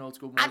 I listen to old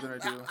school more than I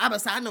do.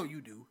 I know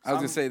you do. I was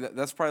gonna say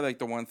that's probably like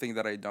the one thing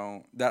that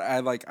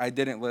I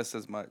didn't list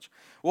as much.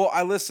 Well,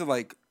 I listed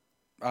like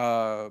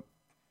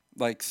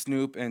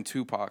Snoop and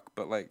Tupac,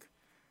 but like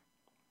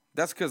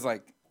that's because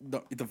like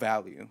the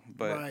value.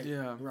 But right,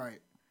 yeah, right.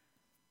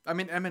 I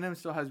mean, Eminem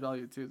still has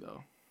value too,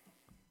 though.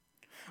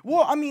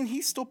 Well, I mean,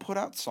 he still put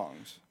out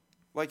songs.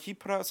 Like he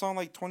put out a song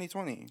like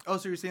 2020. Oh,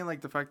 so you're saying like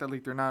the fact that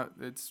like they're not?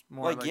 It's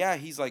more like yeah,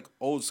 he's like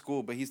old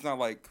school, but he's not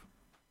like.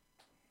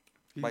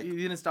 He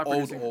didn't stop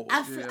old.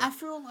 I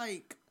feel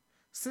like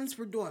since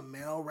we're doing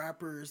male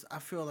rappers, I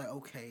feel like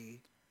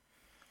okay.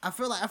 I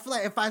feel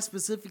like if I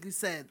specifically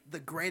said the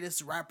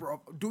greatest rapper,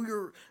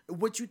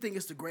 what you think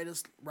is the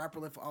greatest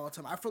rapper of all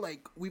time, I feel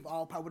like we've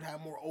all probably would have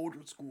more older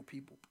school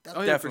people.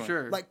 Oh yeah, for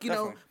sure. Like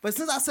know, but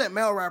since I said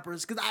male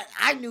rappers, because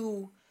I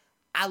knew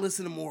I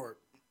listened to more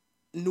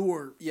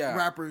newer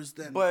rappers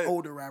than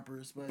older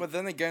rappers. But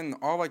then again,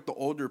 all like the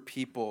older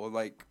people,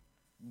 like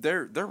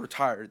they're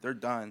retired, they're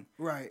done.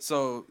 Right.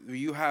 So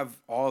you have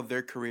all of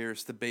their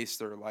careers to base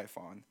their life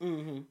on.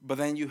 Mm-hmm. But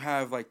then you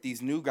have like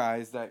these new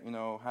guys that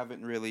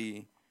haven't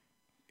really.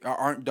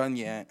 Aren't done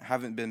yet,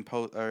 haven't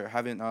retired,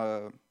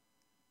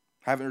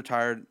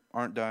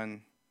 aren't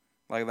done,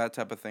 like that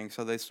type of thing.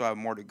 So they still have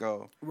more to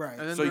go.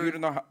 Right. So you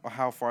don't know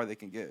how far they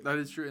can get. That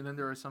is true. And then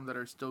there are some that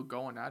are still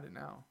going at it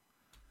now.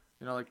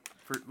 Like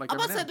for like. I'm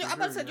about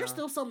to say there's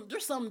still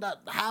some that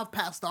have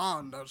passed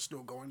on that are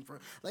still going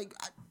for like.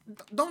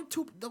 Don't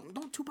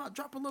Tupac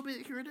drop a little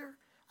bit here and there?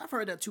 I've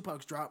heard that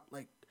Tupac's dropped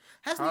like.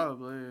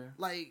 Probably.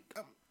 Like.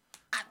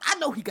 I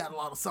know he got a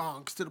lot of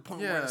songs to the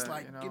point where it's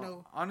like,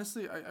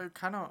 Honestly,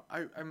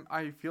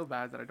 I feel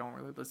bad that I don't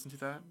really listen to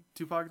that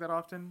Tupac that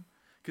often.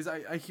 Because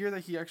I hear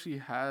that he actually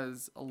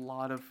has a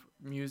lot of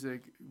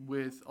music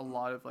with a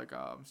lot of like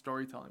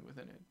storytelling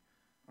within it.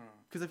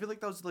 Because I feel like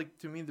that was like,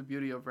 to me, the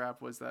beauty of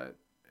rap was that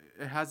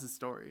it has a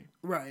story.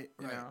 Right.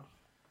 You know?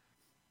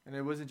 And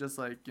it wasn't just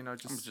like,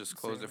 just... I'm just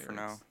close it for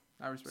now.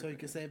 I respect So you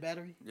can say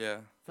battery? Yeah.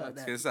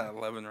 It's at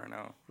 11 right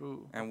now.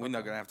 Ooh, and we're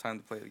not going to have time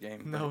to play the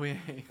game. No, we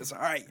ain't. It's all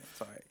right.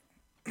 It's all right.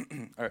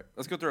 All right.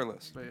 Let's go through our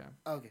list. But yeah.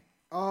 Okay.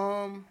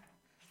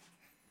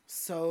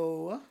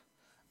 So,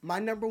 my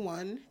number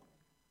 1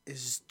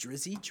 is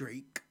Drizzy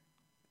Drake.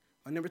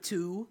 My number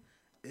 2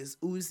 is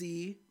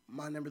Uzi.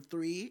 My number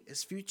 3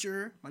 is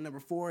Future. My number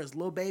 4 is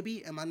Lil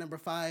Baby, and my number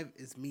 5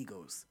 is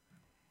Migos.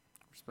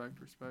 Respect.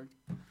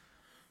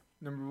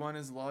 Number 1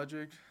 is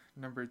Logic.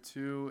 Number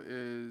 2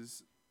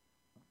 is.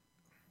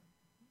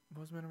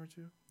 What was my number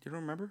 2? You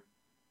don't remember?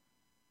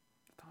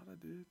 I thought I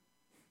did.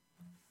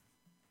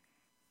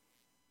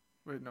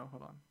 Wait, no,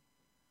 hold on.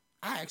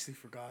 I actually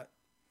forgot.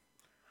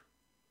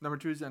 Number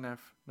 2 is NF.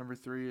 Number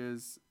 3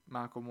 is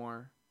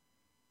Macklemore.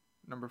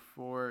 Number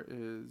 4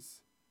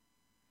 is.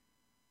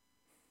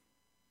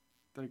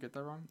 Did I get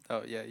that wrong?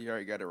 Oh yeah, you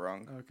already got it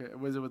wrong. Okay,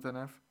 was it with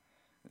NF?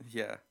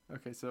 Yeah.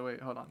 Okay, so wait,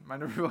 hold on. My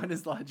number 1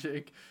 is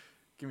Logic.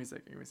 Give me a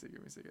second.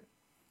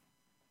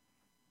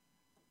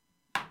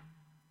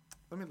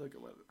 Let me look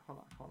at what. Hold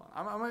on.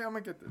 I'm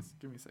gonna get this.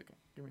 Give me a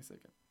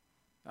second.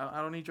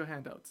 I don't need your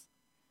handouts.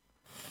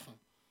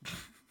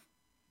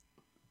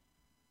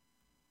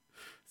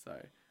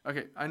 Sorry.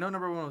 Okay, I know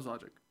number 1 was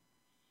Logic.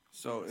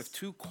 So if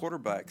two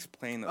quarterbacks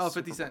playing the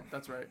 50 Cent.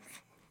 That's right.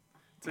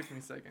 Took me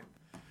a second.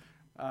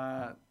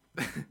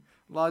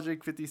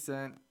 Logic, 50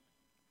 Cent,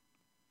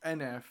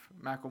 NF,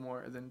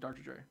 Macklemore, and then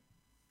Dr. Dre.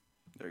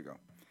 There you go.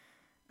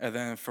 And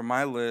then for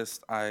my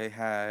list, I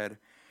had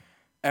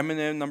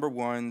Eminem number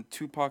 1,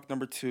 Tupac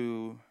number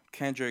 2,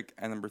 Kendrick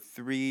at number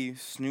 3,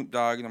 Snoop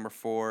Dogg number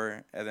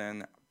 4, and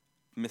then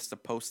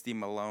Mr. Posty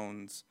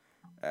Malone's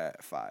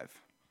at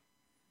 5.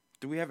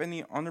 Do we have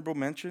any honorable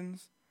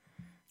mentions?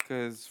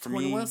 Because for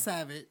 21 me,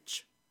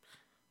 Savage.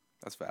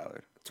 That's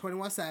valid.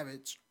 21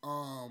 Savage.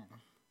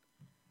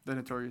 The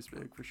Notorious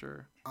Big for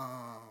sure.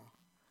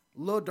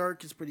 Lil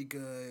Durk is pretty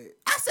good.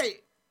 I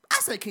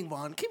say King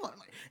Von. King Von,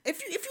 like,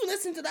 if you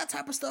listen to that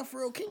type of stuff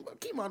for real, King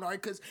Von,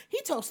 alright, because he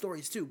tells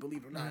stories too.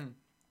 Believe it or not,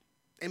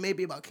 it may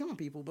be about killing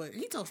people, but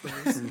he tells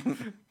stories.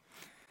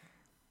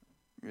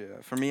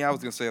 Yeah, for me, I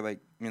was gonna say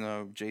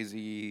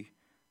Jay-Z,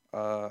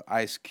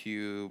 Ice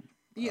Cube.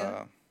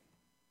 Yeah.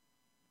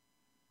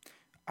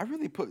 I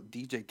really put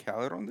DJ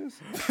Khaled on this.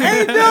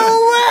 Ain't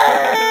no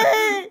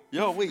way!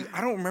 Yo, wait,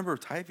 I don't remember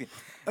typing.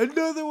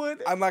 Another one.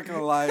 I'm not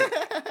gonna lie.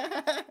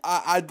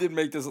 I did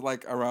make this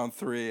like around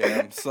 3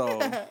 a.m. So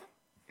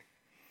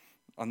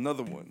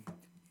another one.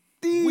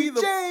 DJ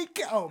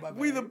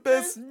We the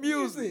best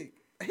music.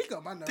 He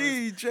got my nerves.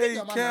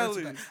 DJ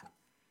Khaled.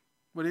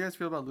 What do you guys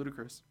feel about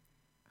Ludacris?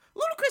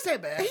 Ludacris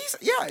ain't bad.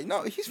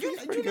 He's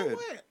pretty good.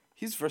 What?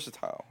 He's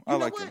versatile. You I know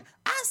like what? him.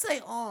 I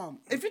say,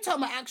 if you're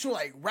talking about actual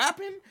like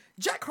rapping,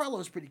 Jack Harlow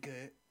is pretty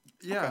good.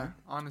 Yeah, Okay.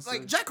 honestly.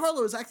 Like Jack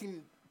Harlow is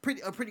acting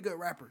a pretty good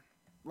rapper.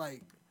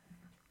 Like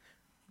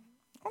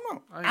I don't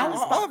know. I agree.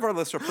 All of our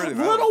lists are pretty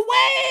valid. Lil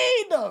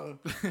Wayne.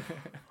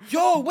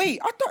 Yo, wait,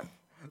 I thought.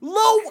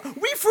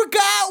 We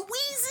forgot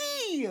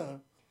Weezy.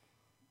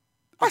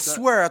 I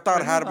swear I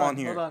thought I had Hold him on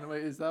here. Hold on,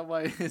 wait. Is that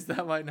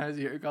why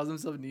Nazi calls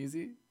himself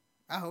Neezy?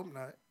 I hope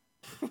not.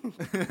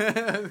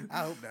 I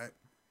hope not.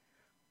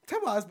 Tell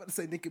me I was about to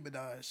say Nicki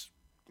Minaj.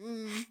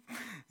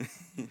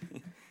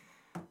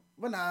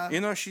 But nah. You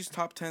know she's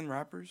top 10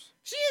 rappers.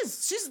 She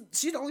is.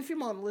 She's the only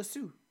female on the list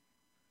too.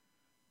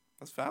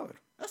 That's valid.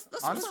 That's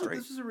Honestly, great.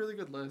 this is a really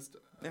good list.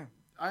 Yeah.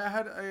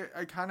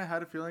 I kind of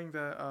had a feeling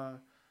that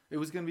it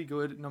was gonna be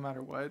good no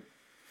matter what.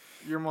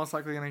 You're most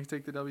likely gonna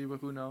take the W, but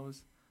who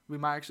knows? We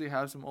might actually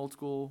have some old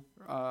school.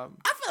 I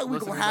feel like we're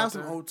gonna listeners have out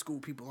some there. old school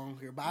people on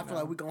here, but I feel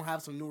like we're gonna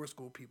have some newer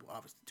school people,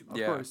 obviously too. Of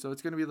Yeah. course, so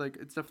it's gonna be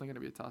it's definitely gonna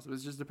be a toss up. It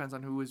just depends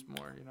on who is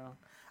more,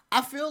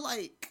 I feel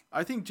like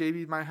I think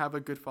JB might have a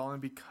good following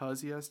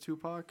because he has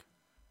Tupac.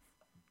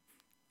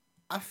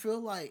 I feel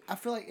like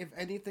if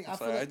anything, I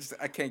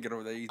can't get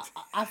over that.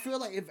 I feel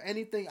like if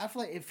anything, I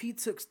feel like if he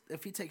takes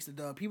the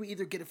dub, he would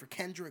either get it for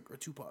Kendrick or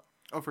Tupac.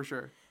 Oh, for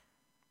sure.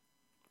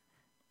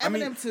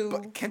 Eminem too.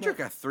 But Kendrick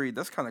at 3,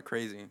 that's kind of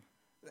crazy.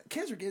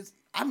 Kendrick is.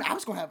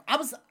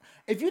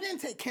 If you didn't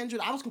take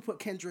Kendrick, I was gonna put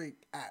Kendrick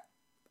at.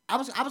 I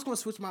was gonna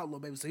switch him out a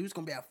little bit, so he was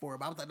gonna be at 4.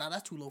 But I was like, nah,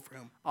 that's too low for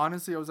him.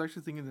 Honestly, I was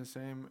actually thinking the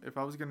same. If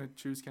I was gonna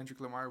choose Kendrick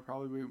Lamar, it would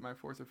probably be my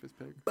 4th or 5th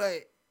pick.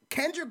 But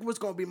Kendrick was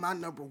gonna be my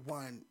number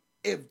 1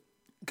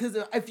 because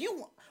if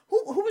you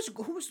who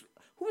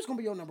was gonna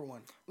be your number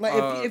 1?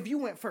 Like if you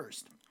went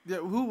first. Yeah,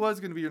 who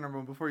was gonna be your number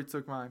 1 before you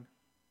took mine?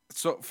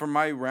 So for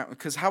my round,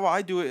 because how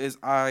I do it is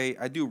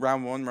I do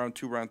round 1, round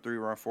 2, round 3,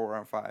 round 4,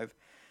 round 5,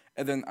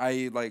 and then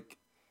I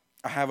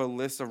have a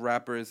list of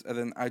rappers, and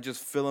then I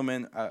just fill them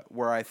in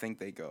where I think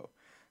they go.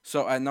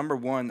 So at number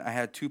 1, I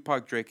had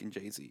Tupac, Drake, and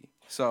Jay-Z.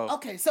 So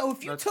Okay, so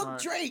if you That's took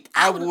smart. Drake,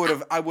 I would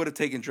have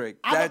taken Drake.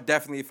 I would-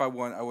 Definitely, if I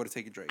won, I would have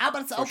taken Drake. I'm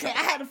about to say, For okay, sure.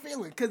 I had a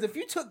feeling because if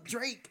you took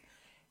Drake,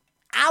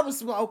 I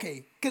was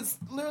okay because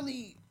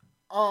literally,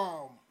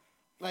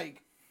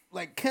 like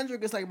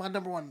Kendrick is like my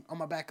number 1 on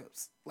my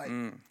backups. Like,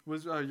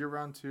 Was your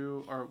round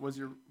 2 or was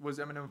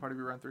Eminem a part of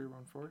your round 3 or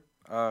round 4?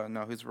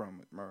 No, he's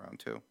round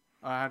 2.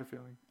 I had a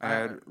feeling. I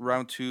had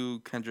round 2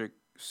 Kendrick,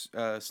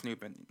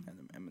 Snoop, and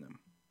Eminem.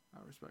 I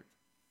respect.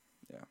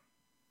 Yeah,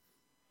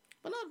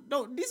 but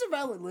no, these are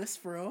valid lists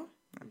for real.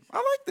 I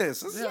like this.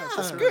 This Yeah,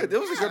 is sure. good. It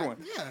was a good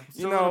one. Yeah.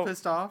 Still a know, little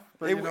pissed off,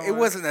 but It, you know it what?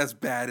 wasn't as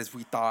bad as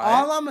we thought.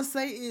 All I'm gonna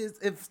say is,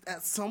 if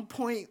at some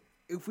point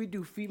if we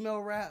do female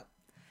rap,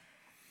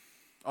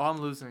 Oh,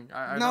 I'm losing.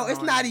 I No, don't it's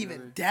know not any even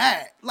really.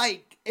 that.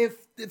 Like if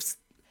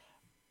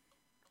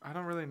I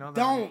don't really know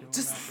that. many don't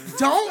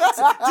female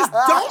rappers.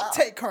 don't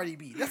take Cardi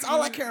B. That's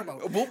all I care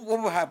about. What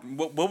would happen?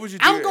 What would you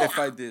do I'm going- if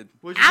I did?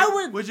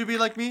 Would you be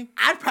like me?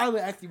 I'd probably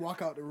actually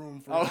walk out the room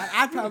for. Oh.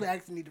 I'd probably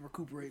actually need to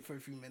recuperate for a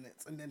few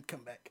minutes and then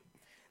come back.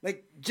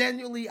 Like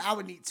genuinely, I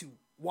would need to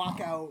walk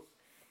out.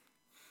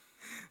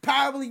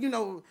 Probably, you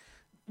know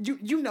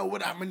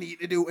what I'm gonna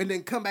need to do, and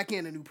then come back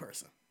in a new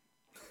person.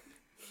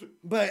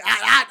 But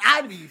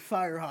I'd be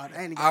fire hot.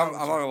 I ain't I'm gonna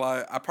not gonna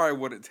lie. I probably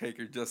wouldn't take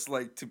her just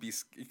like to be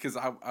because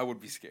I would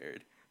be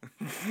scared.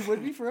 You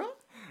would be for real?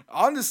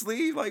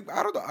 Honestly, like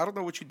I don't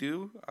know what you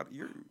do.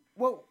 You're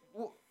Well,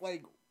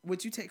 like,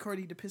 would you take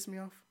Cardi to piss me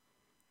off?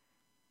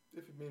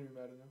 If it made me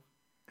mad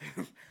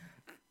enough.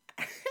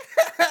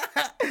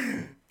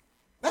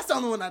 That's the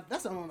only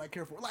one I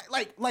care for.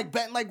 Like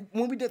Ben, like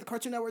when we did the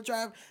Cartoon Network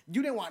drive,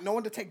 you didn't want no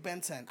one to take Ben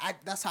 10.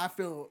 That's how I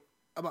feel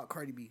about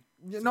Cardi B.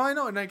 Yeah, no, I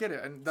know, and I get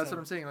it, and that's So- what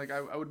I'm saying. Like,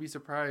 I would be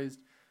surprised.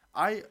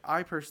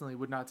 I personally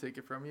would not take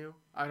it from you.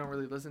 I don't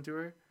really listen to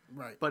her.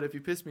 Right. But if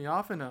you piss me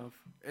off enough,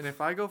 and if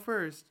I go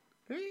first,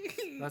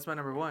 that's my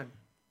number one,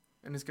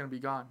 and it's gonna be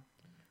gone.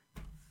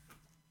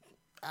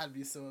 I'd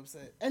be so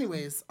upset.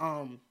 Anyways,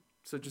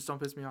 So just don't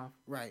piss me off,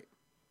 right.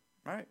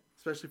 all right.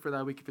 especially for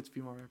that week if it's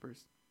female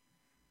rappers.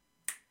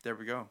 There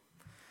we go.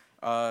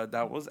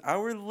 That was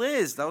our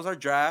list. That was our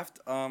draft.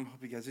 Hope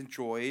you guys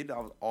enjoyed. That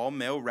was all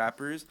male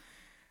rappers.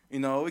 You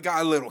know, it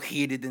got a little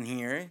heated in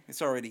here.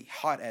 It's already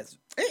hot as.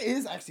 It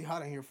is actually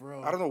hot in here for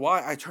real. I don't know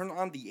why. I turned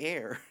on the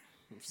air.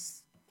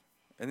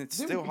 And it's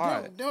still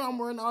hot. Then I'm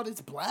wearing all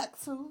this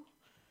black too.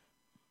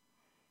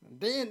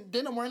 Then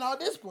I'm wearing all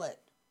this black.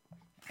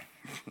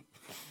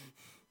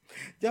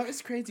 Yo,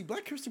 it's crazy.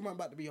 Black History Month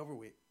about to be over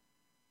with.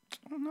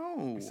 I don't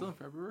know. Still in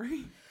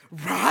February.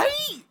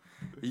 Right?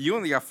 You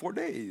only got 4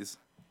 days.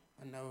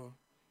 I know.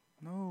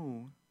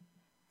 No.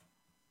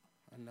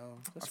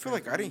 That's I feel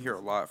like crazy. I didn't hear a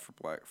lot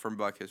from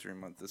Black History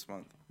Month this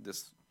month.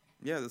 This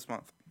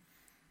month.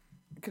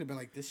 It could have been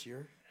like this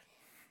year.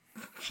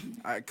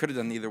 I could have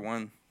done either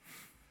one.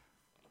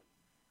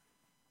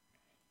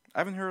 I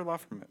haven't heard a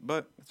lot from it,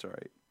 but it's all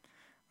right.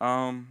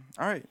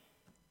 All right.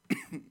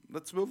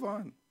 Let's move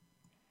on.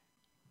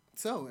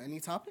 So, any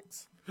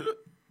topics?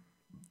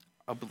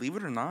 Believe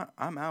it or not,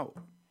 I'm out.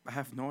 I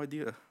have no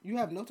idea. You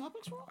have no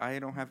topics, bro? I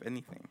don't have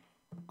anything.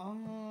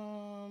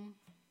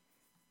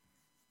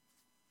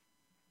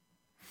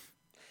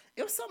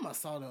 It was something I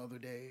saw the other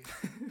day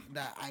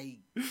that I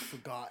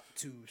forgot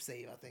to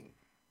save, I think.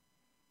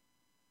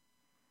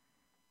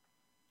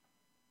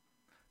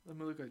 Let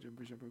me look at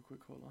Jumper Jumper real quick.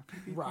 Hold on.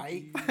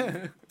 Right?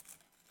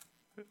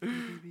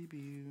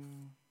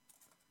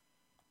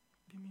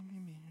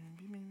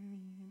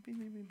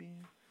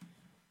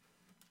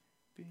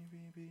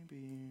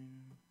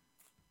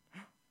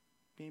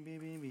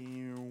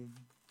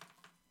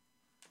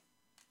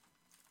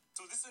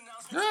 So this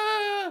announcement.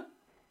 Ah!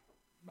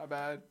 My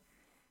bad.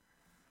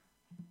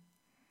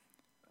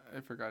 I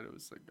forgot it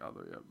was like all the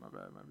way up. My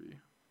bad. Might be.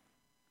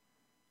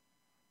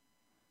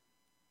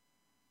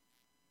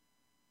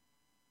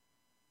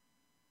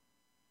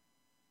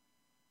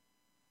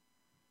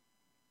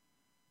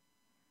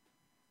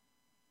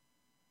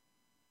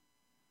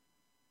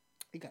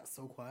 It got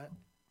so quiet.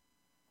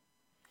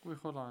 Wait,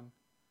 hold on.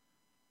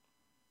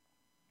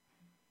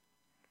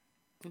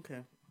 Okay.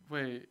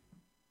 Wait.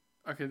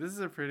 Okay, this is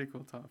a pretty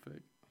cool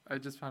topic. I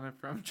just found it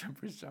from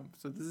Jumper's Jump.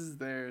 So this is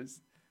theirs.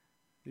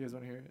 You guys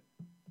want to hear it?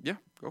 Yeah,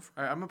 go for it.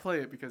 All right, I'm gonna play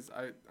it because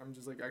I'm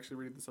just like actually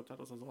reading the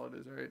subtitles. That's all it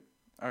is. All right.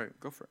 All right,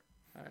 go for it.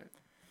 All right.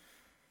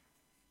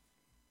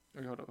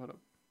 Okay, hold up.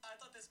 I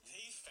thought they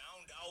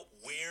found out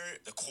where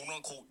the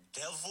quote-unquote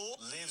devil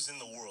lives in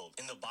the world.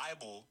 In the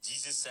Bible,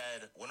 Jesus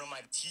said one of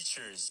my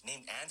teachers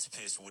named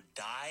Antipas would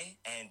die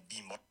and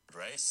be martyred,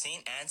 right?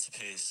 Saint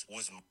Antipas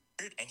was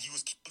martyred and he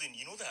was killed in,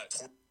 you know that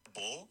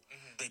bowl?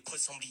 They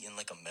put somebody in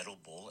like a metal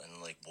bowl and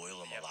like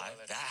boil them alive.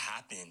 That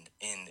happened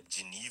in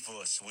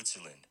Geneva,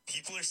 Switzerland.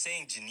 People are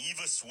saying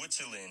Geneva,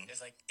 Switzerland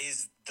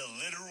is the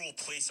literal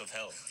place of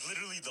hell.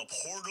 Literally the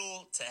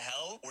portal to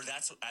hell, or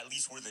that's at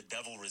least where the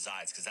devil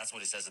resides, because that's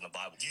what it says in the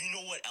Bible. Do you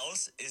know what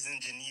else is in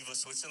Geneva,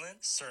 Switzerland?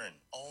 CERN.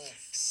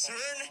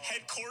 CERN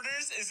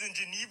headquarters is in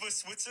Geneva,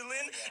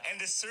 Switzerland, and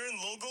the CERN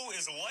logo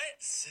is what?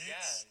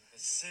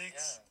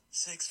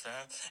 Six,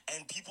 fam.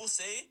 And people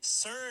say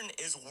CERN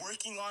is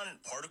working on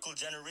particle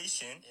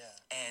generation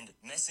and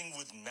messing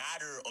with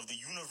matter of the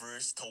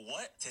universe to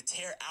what? To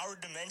tear our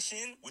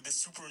dimension with the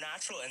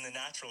supernatural and the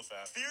natural,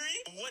 fam.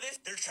 Theory? What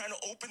if they're trying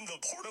to open the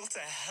portal to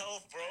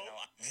hell, bro?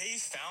 They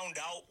found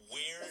out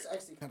where... That's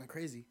actually kind of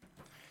crazy.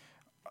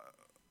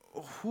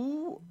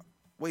 Who?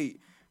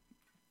 Wait.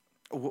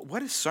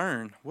 What is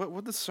CERN?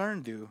 What does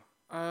CERN do?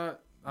 I'm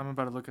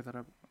about to look at that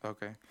up.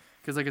 Okay.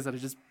 Because like I said, I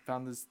just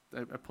found this.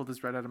 I pulled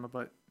this right out of my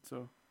butt.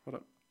 So hold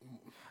up.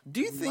 Do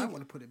you You might think?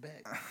 want to put it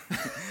back.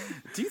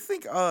 Do you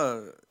think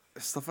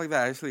stuff like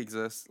that actually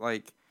exists?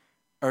 Like,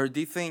 or do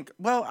you think?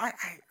 Well,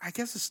 I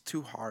guess it's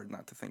too hard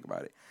not to think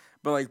about it.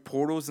 But like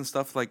portals and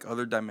stuff, like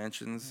other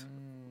dimensions,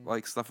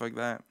 like stuff like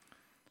that.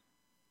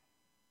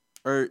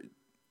 or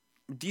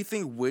do you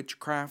think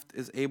witchcraft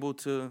is able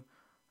to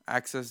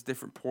access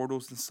different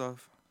portals and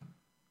stuff?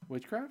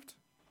 Witchcraft?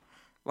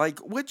 Like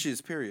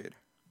witches, period.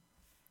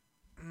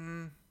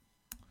 Mm,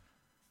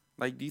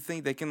 Like, do you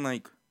think they can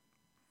like?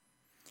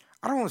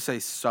 I don't want to say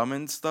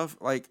summon stuff.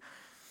 Like,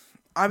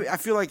 I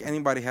feel like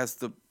anybody has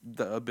the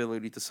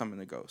ability to summon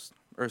a ghost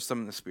or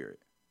summon a spirit.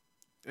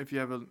 if you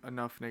have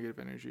enough negative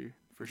energy,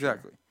 for sure.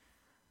 Exactly.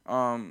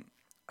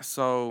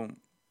 So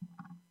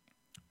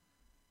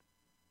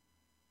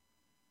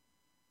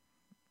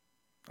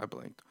I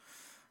blinked.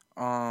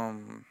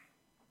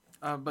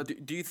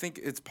 But Do you think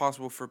it's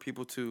possible for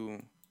people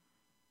to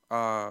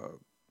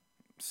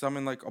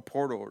summon like a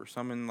portal or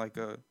summon like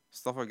a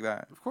stuff like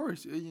that? of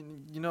course,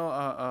 you know,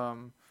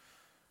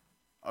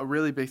 a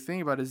really big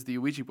thing about it is the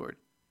Ouija board.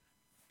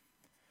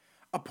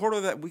 A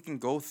portal that we can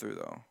go through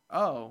though,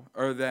 Oh,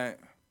 or that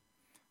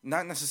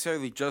not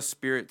necessarily just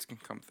spirits can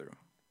come through.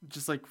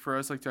 just like for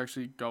us, like to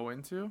actually go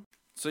into.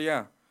 So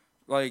yeah,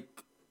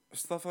 like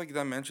stuff like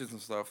dimensions and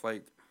stuff.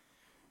 Like,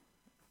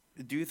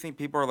 do you think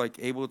people are like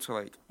able to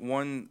like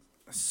one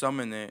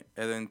summon it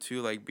and then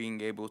two like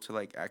being able to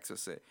like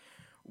access it,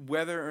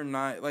 whether or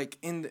not like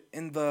in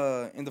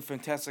the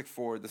Fantastic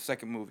Four, the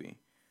second movie,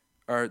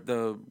 or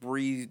the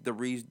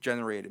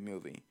regenerated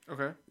movie,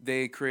 Okay.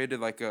 they created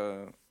like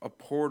a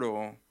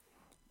portal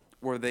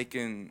where they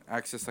can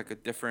access like a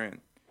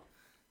different.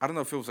 I don't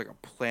know if it was like a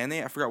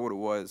planet. I forgot what it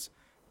was,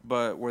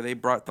 but where they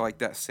brought like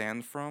that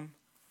sand from.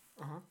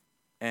 Uh-huh.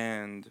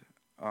 And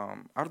I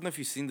don't know if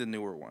you've seen the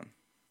newer one.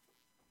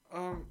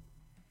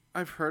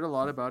 I've heard a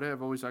lot about it.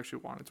 I've always actually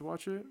wanted to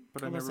watch it,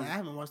 but I I never.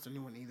 haven't watched the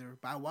new one either,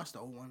 but I watched the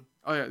old one.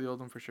 Oh yeah, the old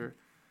one for sure.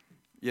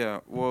 Yeah,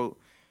 well,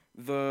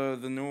 the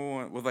newer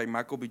one with like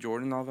Michael B.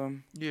 Jordan and all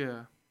them.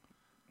 Yeah.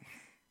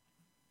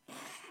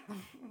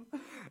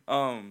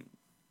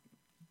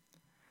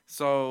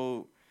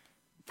 So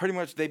pretty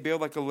much they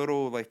build like a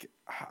little like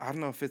I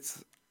don't know if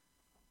it's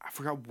I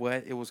forgot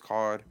what it was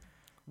called.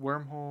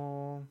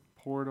 Wormhole,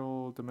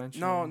 portal,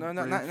 dimension. No, not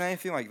rift.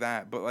 anything like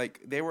that. But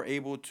like they were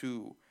able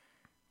to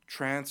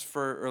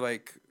transfer or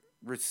like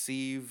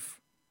receive.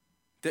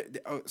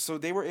 So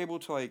they were able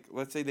to like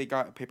let's say they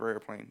got a paper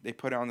airplane. They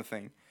put it on the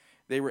thing.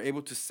 They were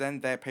able to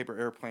send that paper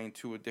airplane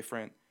to a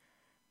different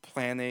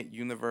planet,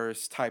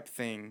 universe type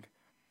thing.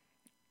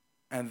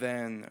 And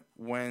then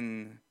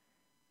when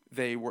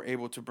they were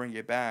able to bring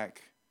it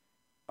back,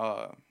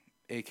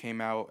 it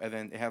came out and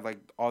then it had like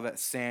all that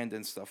sand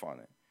and stuff on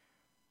it.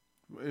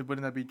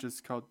 Wouldn't that be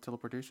just called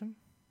teleportation?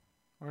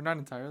 Or not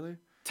entirely?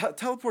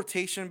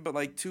 Teleportation, but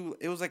like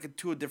it was like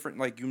to a different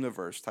like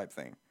universe type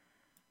thing.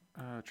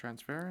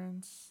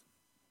 Transference.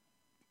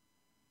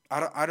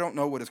 I don't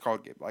know what it's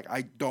called, Gabe. Like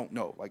I don't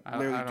know. Like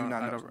literally, do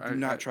not know. Do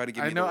not try to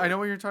give me. I know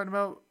what you're talking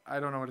about. I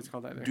don't know what it's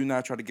called either. Do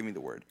not try to give me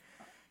the word.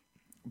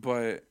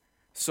 But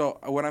so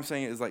what I'm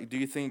saying is like, do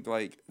you think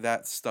like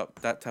that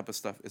type of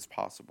stuff is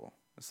possible,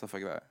 and stuff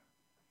like that?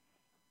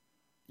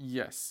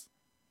 Yes.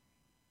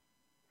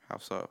 How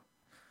so?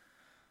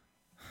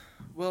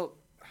 Well,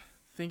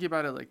 think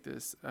about it like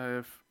this: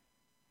 if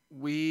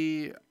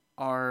we're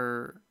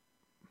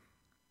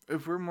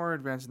more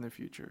advanced in the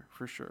future,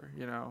 for sure,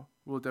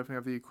 we'll definitely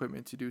have the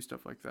equipment to do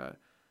stuff like that.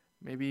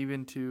 Maybe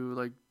even to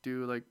like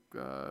do like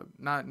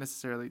not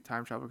necessarily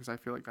time travel, because I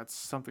feel like that's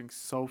something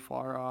so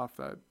far off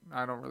that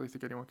I don't really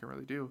think anyone can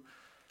really do.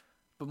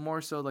 But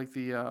more so like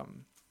the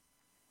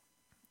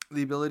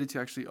ability to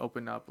actually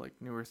open up like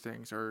newer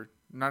things, or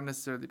not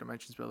necessarily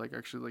dimensions, but like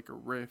actually like a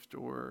rift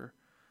or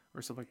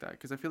stuff like that.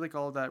 Because I feel like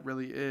all that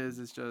really is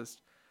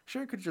just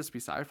sure it could just be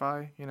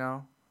sci-fi,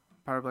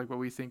 part of like what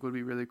we think would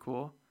be really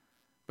cool.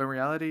 But in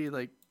reality,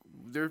 like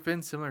there have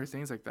been similar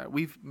things like that.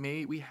 We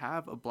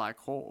have a black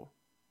hole,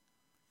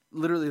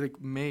 literally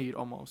like made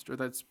almost, or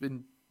that's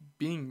been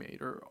being made,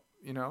 or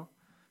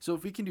So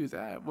if we can do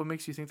that, what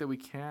makes you think that we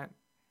can't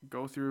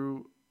go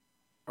through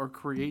or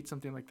create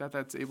something like that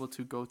that's able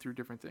to go through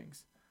different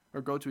things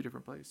or go to a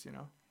different place?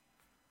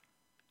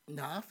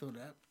 Nah, I feel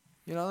that.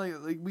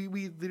 Like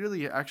we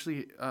literally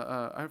actually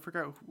I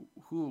forgot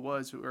who it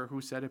was or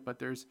who said it, but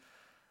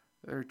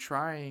they're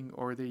trying,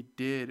 or they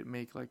did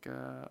make like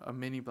a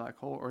mini black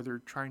hole, or they're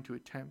trying to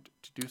attempt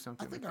to do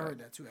something. I think like I that. heard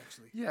that too,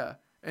 actually. Yeah,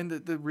 and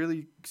the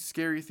really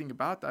scary thing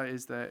about that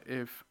is that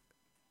if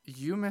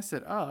you mess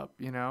it up,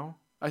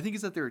 I think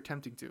it's that they're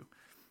attempting to.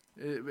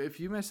 If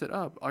you mess it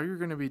up, all you're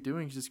gonna be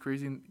doing is just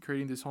creating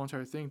this whole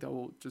entire thing that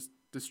will just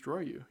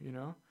destroy you, And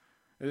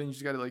then you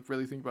just gotta like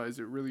really think about, is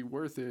it really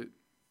worth it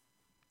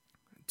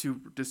to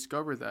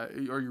discover that?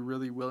 Are you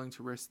really willing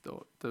to risk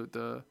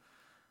the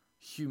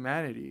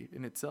humanity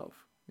in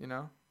itself, I'm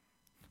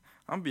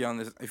gonna be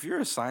honest. If you're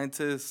a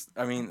scientist,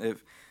 I mean,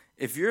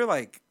 if you're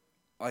like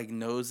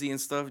nosy and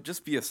stuff,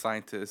 just be a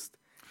scientist.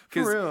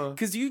 For real.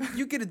 Because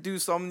you get to do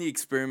so many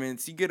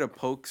experiments. You get to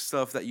poke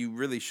stuff that you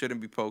really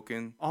shouldn't be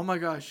poking. Oh my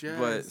gosh, yes.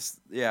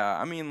 But yeah,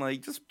 I mean,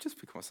 like just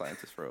become a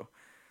scientist, bro.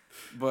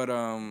 But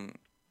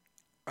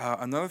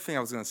another thing I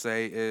was gonna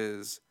say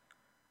is,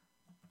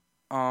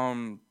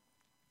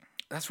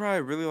 that's why I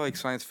really like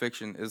science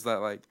fiction. Is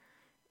that like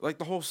like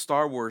the whole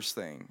Star Wars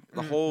thing,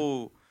 the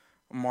whole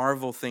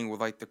Marvel thing with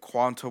like the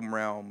quantum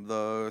realm,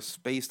 the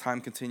space time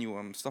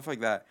continuum, stuff like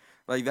that.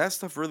 Like that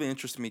stuff really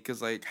interests me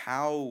because like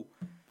how,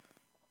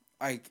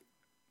 like,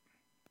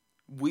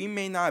 we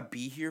may not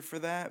be here for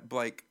that, but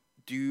like,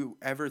 do you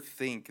ever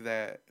think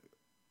that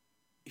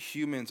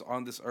humans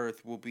on this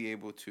earth will be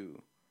able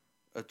to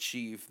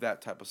achieve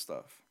that type of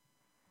stuff?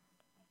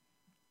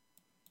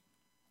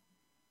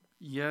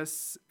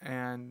 Yes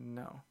and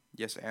no.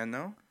 Yes and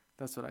no.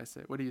 That's what I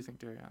say. What do you think,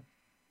 Darian?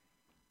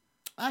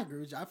 I agree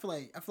with you. I feel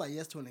like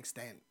yes to an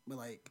extent, but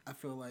like I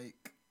feel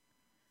like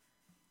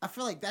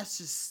that's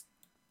just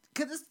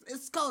because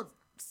it's called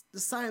the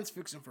science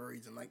fiction for a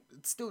reason. Like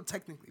it's still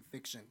technically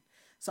fiction,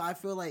 so I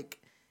feel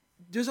like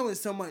there's only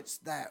so much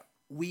that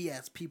we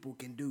as people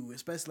can do,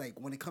 especially like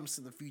when it comes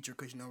to the future,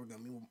 because we're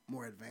gonna be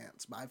more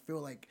advanced. But I feel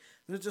like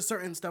there's just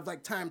certain stuff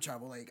like time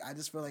travel. Like I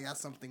just feel like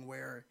that's something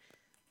where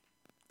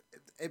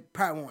it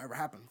probably won't ever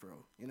happen for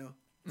real,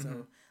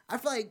 So I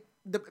feel like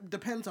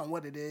depends on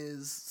what it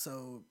is.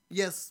 So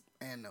yes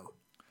and no.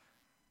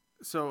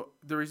 So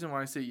the reason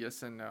why I say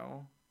yes and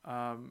no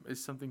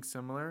is something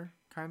similar,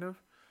 kind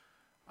of.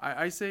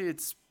 I say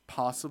it's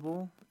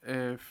possible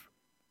if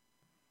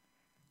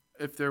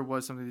there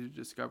was something to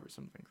discover,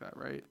 something like that,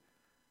 right?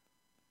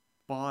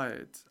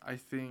 But I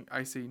think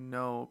I say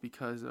no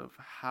because of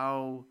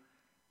how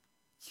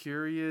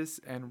curious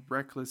and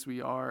reckless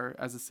we are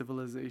as a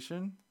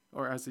civilization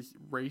or as a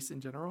race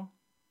in general.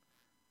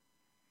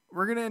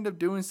 We're going to end up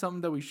doing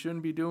something that we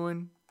shouldn't be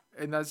doing,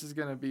 and that's just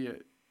going to be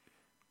it.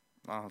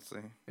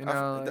 Honestly,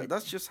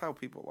 that's just how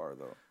people are,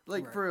 though.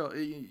 Like Right. for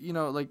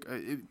real, like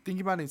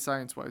thinking about it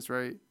science-wise,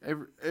 right?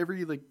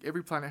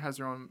 Every planet has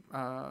their own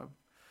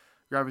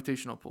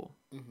gravitational pull,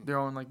 their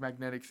own like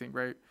magnetic thing,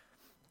 right?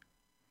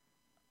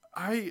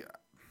 I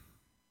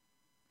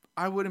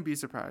wouldn't be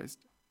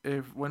surprised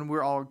if when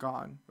we're all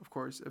gone, of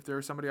course, if there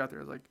was somebody out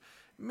there like,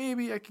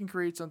 maybe I can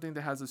create something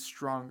that has a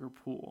stronger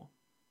pull,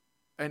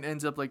 and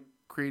ends up like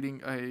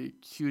creating a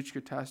huge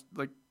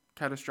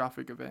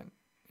catastrophic event,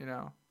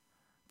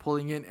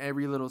 pulling in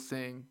every little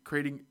thing,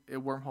 creating a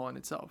wormhole in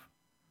itself,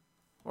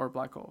 or a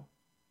black hole.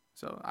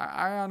 So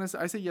I honestly,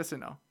 I say yes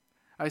and no.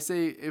 I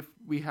say if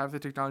we have the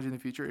technology in the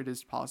future, it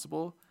is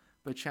possible,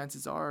 but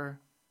chances are,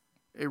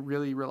 it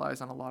really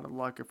relies on a lot of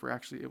luck if we're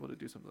actually able to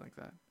do something like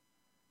that.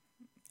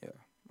 Yeah.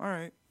 All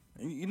right.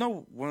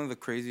 One of the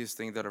craziest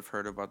things that I've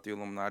heard about the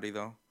Illuminati,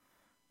 though,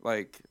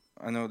 like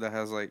I know that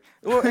has like,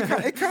 well, it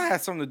kind of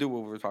has something to do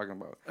with what we're talking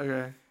about.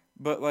 Okay.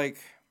 But like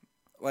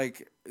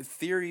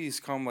theories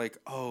come like,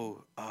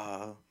 Elon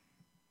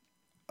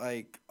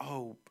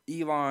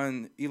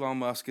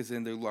Musk is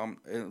in the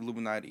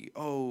Illuminati.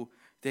 Oh,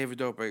 David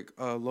Dobrik,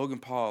 Logan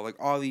Paul, like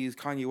all these,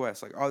 Kanye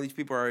West, like all these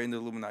people are in the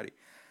Illuminati.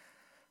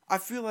 I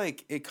feel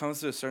like it comes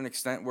to a certain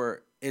extent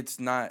where it's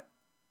not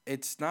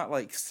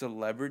like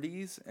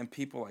celebrities and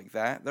people like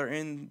that are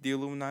in the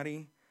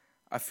Illuminati.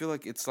 I feel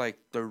like it's like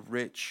the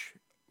rich,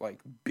 like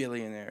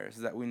billionaires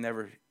that we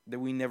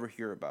never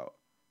hear about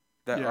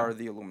that are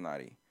the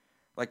Illuminati.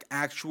 Like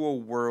actual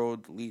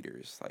world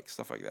leaders, like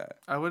stuff like that.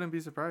 I wouldn't be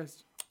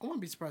surprised. I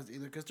wouldn't be surprised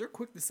either because they're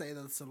quick to say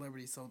that the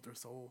celebrities sold their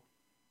soul.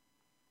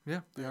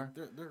 Yeah, they are.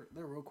 They're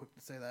real quick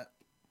to say that.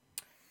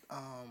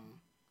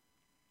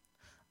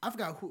 I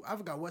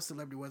forgot what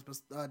celebrity was,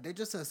 but they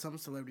just said some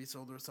celebrity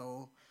sold their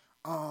soul.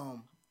 I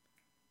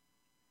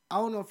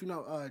don't know if you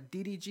know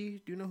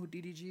DDG. Do you know who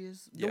DDG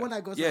is? Yeah. The one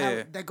that goes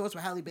that goes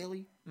with Halle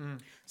Bailey.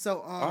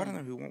 So I don't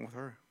know who went with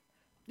her.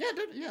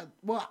 Yeah.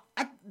 Well,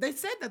 they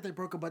said that they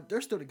broke up, but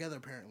they're still together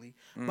apparently.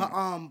 But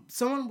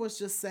someone was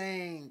just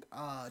saying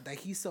that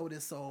he sold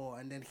his soul,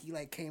 and then he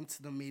like came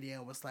to the media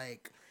and was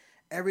like,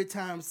 every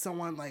time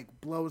someone like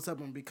blows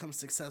up and becomes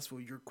successful,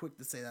 you're quick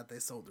to say that they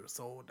sold their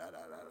soul.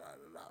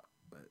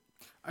 But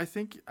I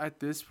think at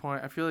this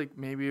point, I feel like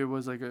maybe it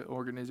was like an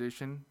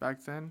organization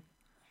back then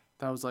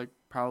that was like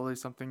probably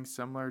something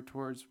similar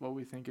towards what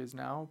we think is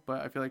now.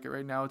 But I feel like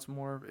right now it's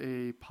more of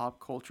a pop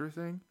culture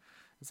thing.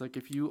 It's like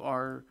if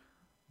you're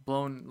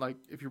blown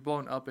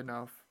up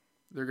enough,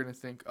 they're gonna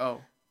think,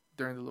 oh,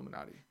 they're in the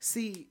Illuminati.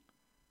 see,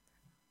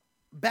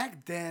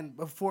 back then,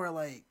 before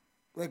like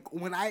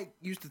when I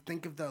used to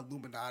think of the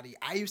Illuminati,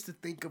 I used to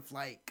think of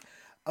like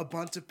a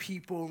bunch of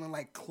people in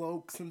like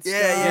cloaks and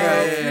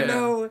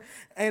stuff,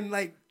 and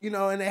like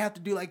and they have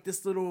to do like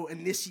this little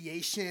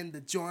initiation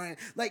to join,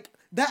 like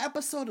that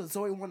episode of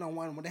Zoe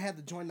 101 when they had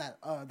to join that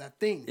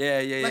thing,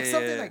 like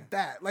something like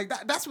that. Like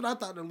that's what I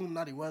thought the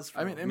Illuminati was.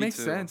 I mean, it makes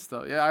sense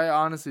though. Yeah, I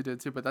honestly did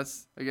too. But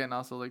that's again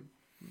also like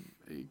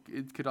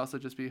it could also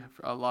just be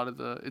a lot of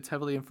it's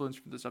heavily influenced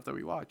from the stuff that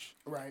we watch.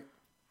 Right.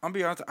 I'll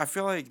be honest. I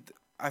feel like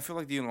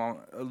the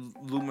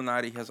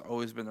Illuminati has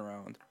always been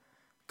around,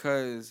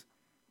 because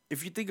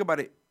if you think about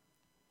it,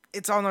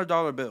 it's on our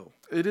dollar bill.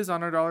 It is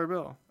on our dollar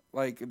bill.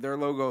 Like their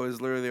logo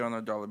is literally on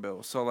our dollar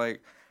bill. So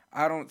like,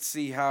 I don't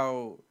see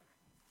how,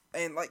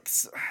 and like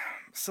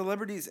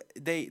celebrities,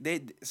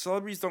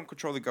 celebrities don't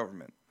control the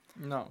government.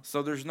 No,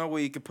 So there's no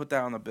way you could put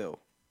that on a bill.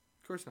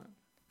 of course not.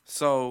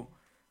 So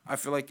I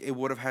feel like it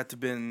would have had to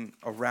been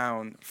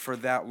around for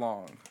that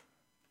long.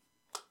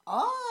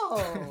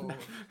 Oh.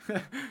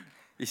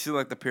 You see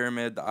like the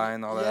pyramid, the eye,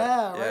 and all that.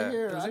 Yeah, right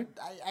here. Does I, he?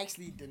 I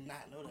actually did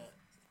not know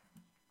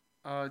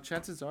that.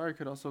 Chances are it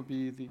could also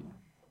be the.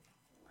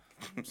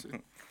 Let's see.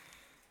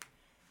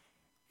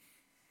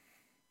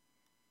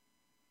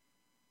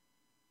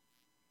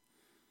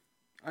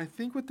 I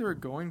think what they were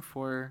going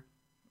for.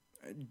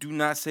 Do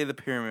not say the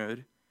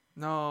pyramid.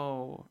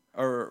 No,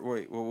 Or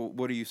wait,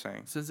 what are you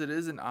saying? since it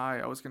is an eye,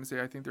 I was gonna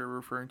say I think they're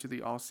referring to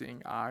the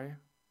all-seeing eye.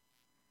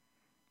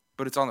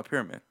 But it's on the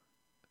pyramid.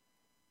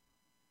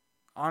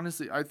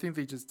 Honestly, I think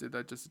they just did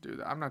that just to do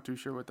that. I'm not too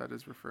sure what that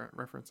is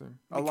referencing.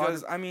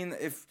 Because I mean,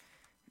 if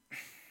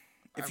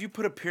you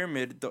put a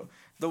pyramid,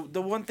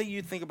 the one thing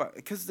you think about,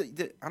 because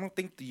I don't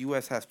think the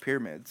U.S. has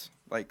pyramids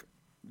like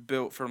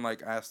built from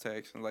like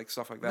Aztecs and like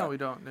stuff like that. No, we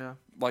don't. Yeah.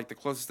 Like the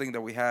closest thing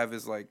that we have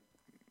is like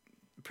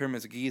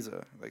pyramids of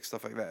Giza, like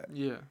stuff like that,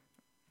 Yeah.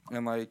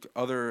 and like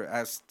other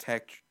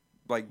Aztec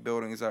like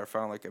buildings that are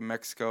found like in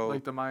Mexico,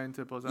 Like the Mayan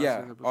temples. yeah,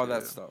 Aztec temples, all yeah,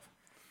 that yeah. stuff,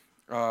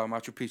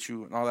 Machu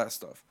Picchu and all that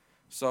stuff.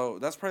 So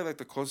that's probably like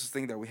the closest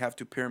thing that we have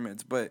to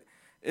pyramids, but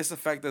it's the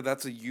fact that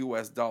that's a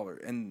U.S. dollar,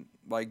 and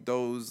like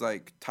those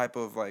like type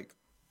of like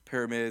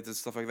pyramids and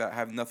stuff like that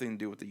have nothing to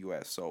do with the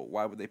U.S. So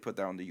why would they put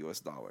that on the U.S.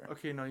 dollar?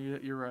 Okay, no,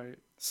 you're right.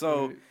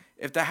 So Right.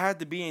 if that had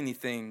to be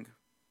anything,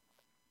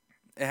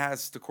 it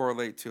has to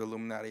correlate to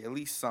Illuminati at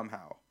least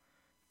somehow,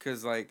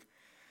 because like,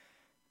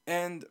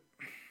 and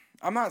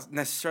I'm not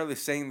necessarily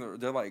saying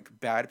they're like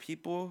bad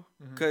people,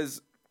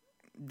 because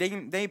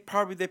they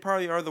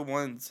probably are the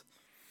ones.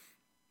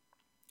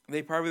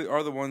 They probably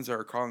are the ones that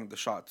are calling the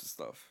shots and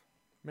stuff.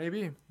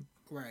 Maybe,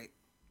 Right.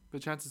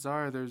 but chances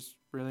are there's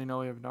really no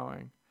way of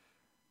knowing.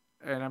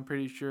 And I'm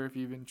pretty sure if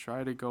you even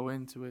try to go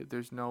into it,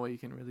 there's no way you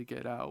can really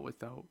get out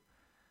without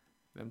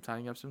them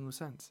tying up some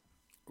loose ends.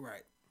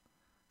 Right.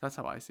 That's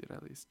how I see it,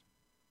 at least.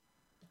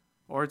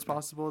 Or it's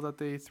possible that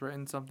they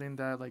threaten something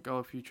that, like, oh,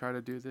 if you try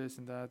to do this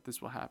and that,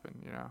 this will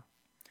happen. You know.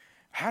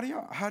 How do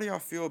y'all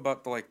feel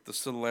about the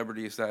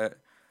celebrities that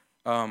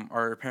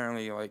are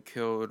apparently like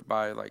killed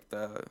by like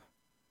the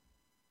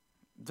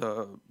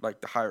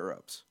higher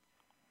ups?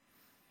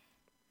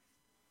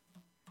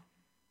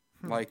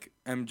 Like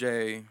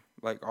MJ,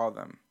 like all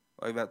them,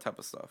 like that type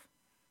of stuff.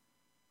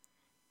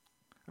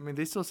 I mean,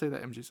 they still say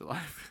that MJ's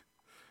alive.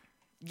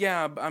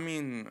 Yeah, but I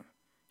mean,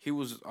 he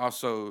was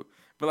also,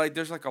 but like,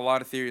 there's like a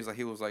lot of theories that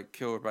he was like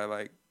killed by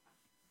like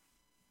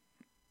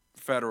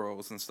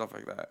federals and stuff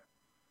like that.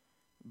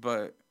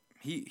 But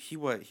he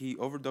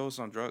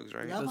overdosed on drugs,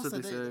 right? Yeah, I That's was what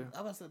about they to say. say.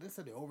 I was about to say they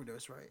said they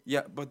overdosed, right?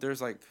 Yeah, but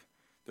there's like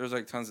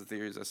tons of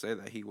theories that say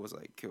that he was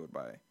like killed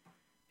by,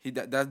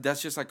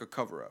 that's just like a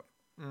cover up.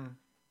 Mm.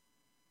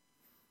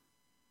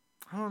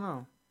 I don't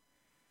know.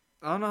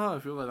 I don't know how I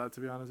feel about that,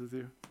 to be honest with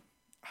you.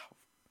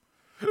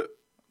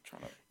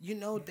 Trying to. You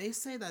know, they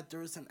say that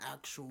there's an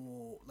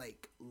actual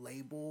like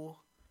label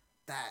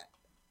that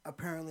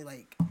apparently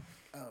like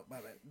my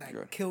bad, that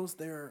Good. kills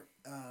their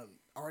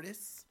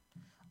artists.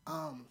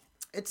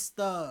 It's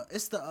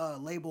the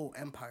label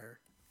Empire.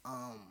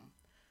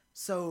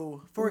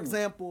 So for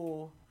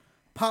example,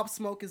 Pop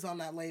Smoke is on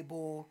that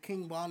label.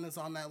 King Von is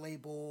on that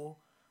label.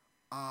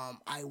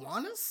 I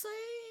wanna say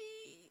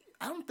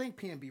I don't think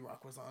PNB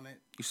Rock was on it.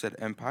 You said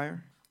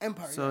Empire?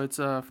 Empire. So yeah. it's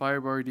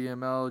Firebar,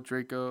 DML,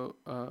 Draco,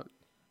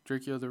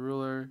 Draco the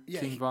Ruler,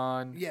 Yeah, King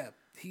Von. Yeah,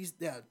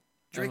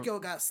 Draco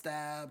got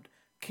stabbed.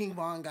 King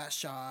Von got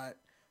shot.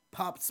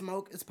 Pop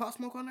Smoke is Pop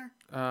Smoke on there?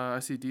 I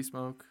see D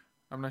Smoke.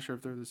 I'm not sure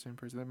if they're the same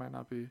person. They might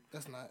not be.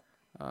 That's not.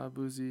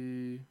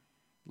 Boozy,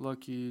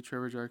 Lucky,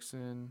 Trevor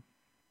Jackson.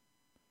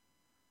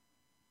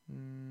 Let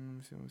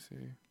me see.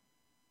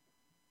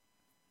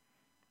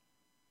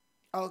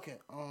 Okay.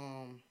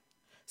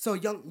 So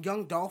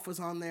Young Dolph was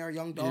on there.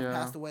 Young Dolph Yeah.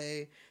 passed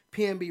away.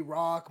 PNB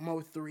Rock,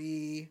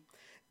 Mo3,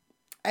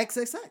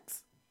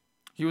 XXX.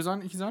 He's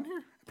on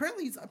here?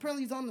 Apparently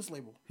he's on this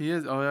label. He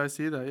is. Oh, yeah, I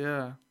see that.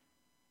 Yeah.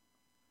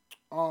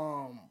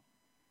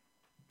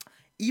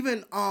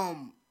 Even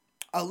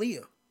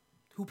Aaliyah,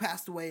 who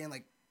passed away in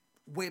like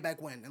way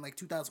back when in like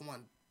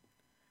 2001.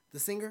 The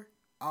singer,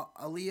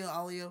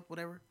 Aaliyah,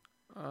 whatever.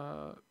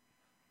 I'm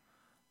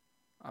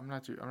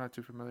not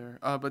too familiar.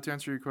 But to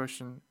answer your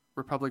question,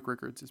 Republic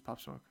Records is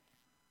Pop Smoke.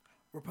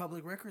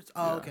 Republic Records.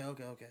 Oh, Yeah.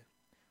 okay.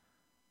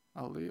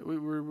 Ali,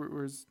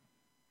 where's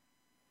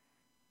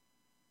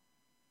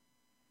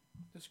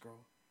This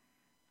girl.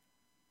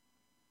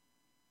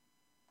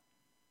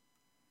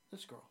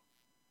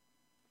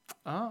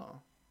 Oh.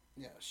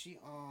 Yeah, she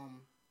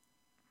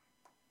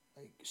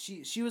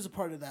was a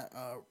part of that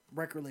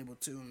record label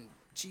too, and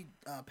she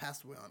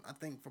passed away on I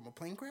think from a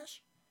plane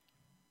crash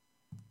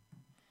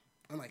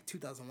in like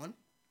 2001.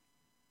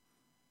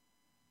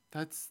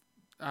 That's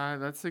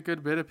a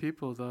good bit of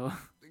people though.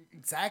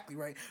 Exactly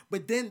right,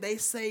 but then they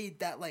say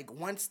that like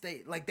once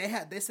they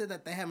said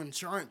that they have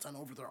insurance on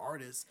over their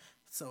artists,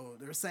 so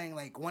they're saying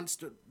like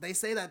they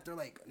say that they're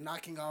like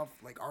knocking off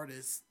like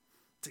artists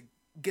to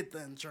get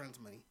the insurance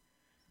money.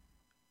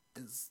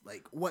 Is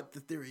like what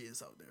the theory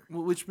is out there.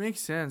 Well, which makes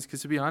sense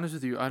because to be honest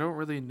with you, I don't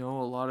really know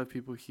a lot of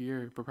people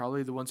here, but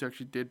probably the ones who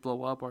actually did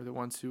blow up are the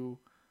ones who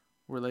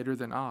were later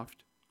than offed.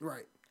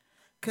 Right.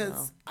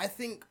 Because I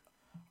think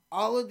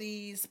all of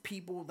these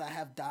people that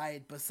have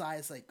died,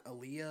 besides like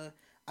Aaliyah,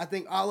 I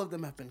think all of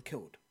them have been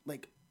killed.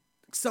 Like,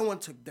 someone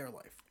took their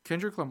life.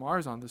 Kendrick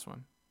Lamar's on this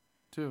one,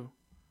 too.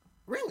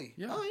 Really?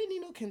 Yeah. Oh, I didn't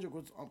even know Kendrick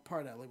was a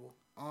part of that label.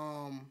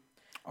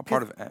 A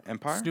part of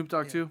Empire? Snoop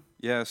Dogg too.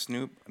 Yeah,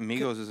 Snoop.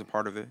 Migos is a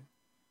part of it.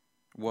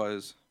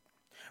 Was.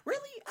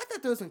 Really? I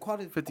thought there was in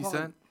quality. 50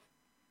 Cent.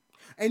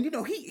 And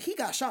he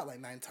got shot like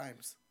 9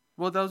 times.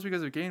 Well, that was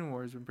because of gang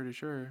wars. I'm pretty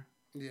sure.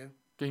 Yeah.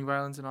 Gang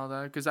violence and all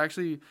that. Because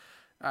actually,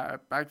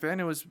 back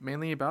then it was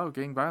mainly about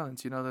gang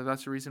violence.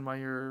 That's the reason why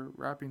you're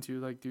rapping, to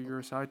like do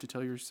your side, to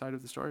tell your side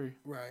of the story.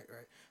 Right.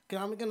 Cause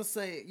I'm gonna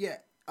say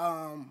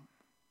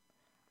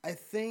I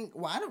think.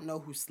 Well, I don't know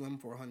who Slim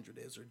 400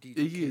 is or DJ.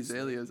 Iggy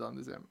Azalea is on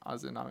this.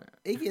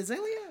 Iggy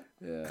Azalea.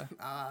 Yeah.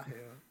 Yeah.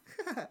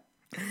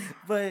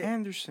 But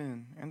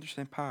Anderson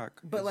 .Paak.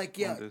 But like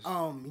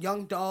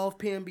Young Dolph,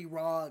 PNB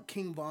Rock,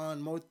 King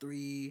Von,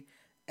 Mo3,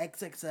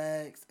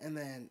 XXX, and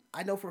then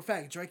I know for a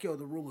fact Drakeo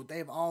the Ruler.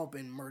 They've all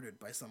been murdered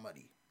by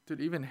somebody.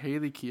 Dude, even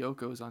Haley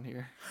Kiyoko's on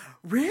here.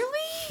 Really?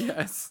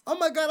 Yes. Oh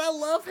my god, I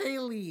love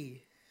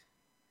Haley.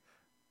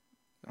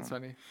 That's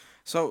funny.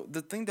 So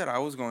the thing that I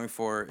was going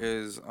for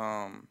is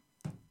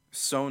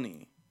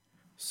Sony.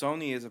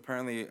 Sony is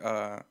apparently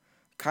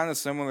kind of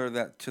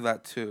similar to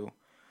that too.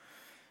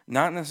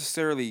 Not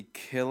necessarily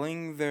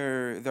killing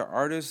their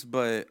artists,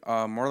 but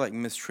more like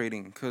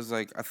mistreating. Because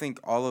like I think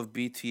all of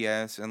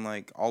BTS and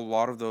like a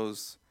lot of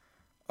those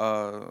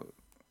South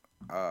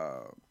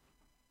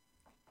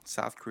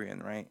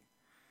Korean, right?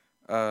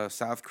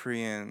 South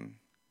Korean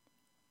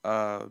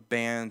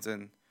bands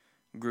and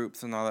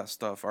groups and all that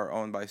stuff are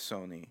owned by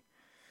Sony.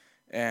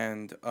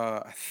 And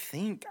I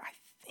think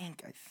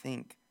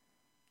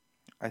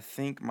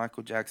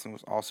Michael Jackson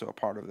was also a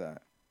part of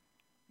that.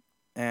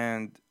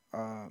 And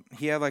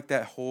he had like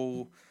that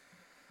whole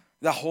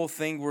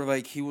thing where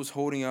like he was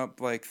holding up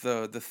like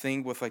the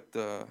thing with like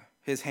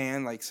his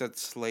hand like said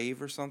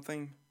slave or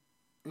something.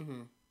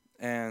 Mm-hmm.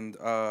 And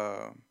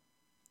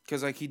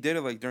cause like he did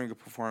it like during a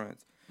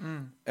performance.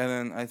 And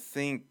then I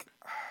think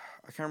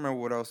I can't remember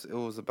what else it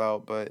was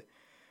about, but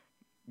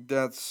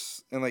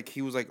and like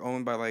he was like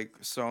owned by like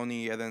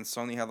Sony, and then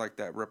Sony had like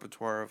that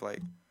repertoire of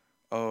like,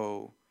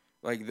 oh,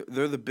 like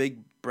they're the big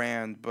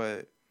brand,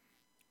 but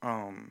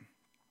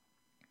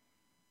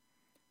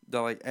the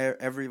like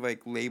every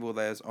like label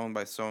that is owned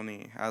by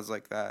Sony has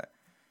like that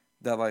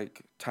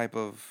like type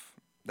of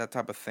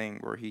thing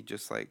where he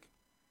just like,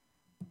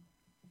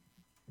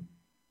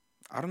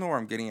 I don't know where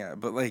I'm getting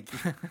at, but like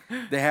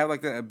they have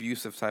like that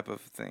abusive type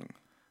of thing.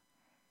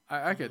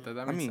 I get that.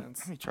 That makes sense.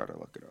 Let me try to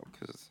look it up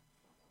because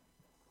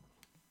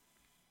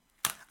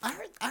I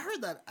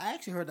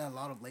actually heard that a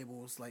lot of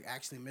labels like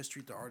actually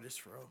mistreat the artists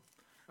for real.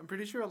 I'm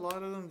pretty sure a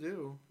lot of them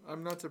do.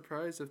 I'm not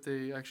surprised if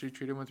they actually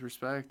treat them with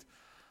respect.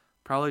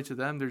 Probably to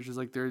them, they're just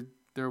like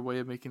their way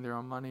of making their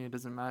own money. It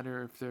doesn't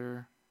matter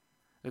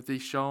if they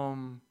show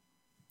them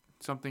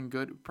something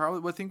good.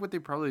 Probably, I think what they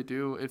probably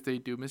do if they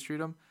do mistreat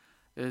them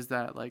is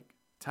that like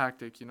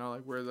tactic,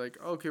 like we're like,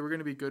 okay, we're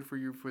gonna be good for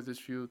you for this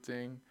few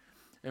thing,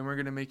 and we're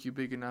gonna make you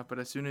big enough. But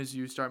as soon as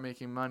you start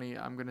making money,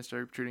 I'm gonna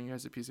start treating you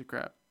as a piece of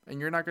crap,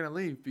 and you're not gonna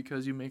leave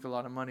because you make a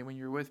lot of money when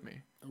you're with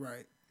me.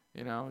 Right.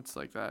 It's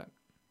like that.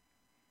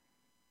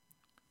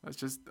 That's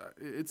just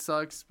it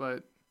sucks,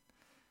 but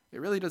it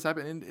really does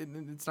happen,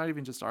 and it's not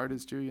even just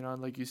artists too.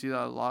 Like you see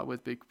that a lot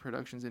with big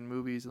productions in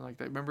movies and like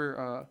that.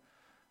 Remember,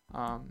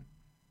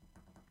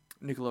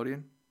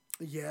 Nickelodeon?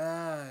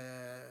 Yeah.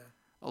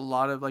 A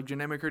lot of like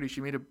Janae McCurdy. She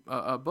made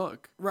a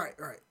book. Right.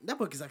 That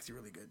book is actually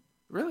really good.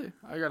 Really,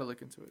 I gotta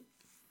look into it.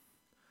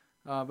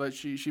 But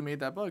she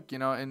made that book,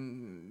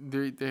 and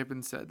they have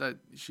been said that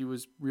she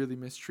was really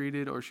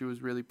mistreated or she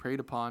was really preyed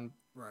upon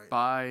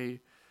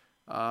by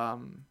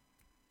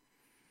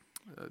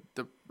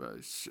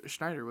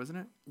Schneider, wasn't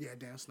it? Yeah,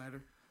 Dan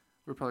Schneider.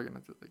 We're probably gonna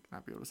have to like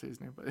not be able to say his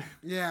name, but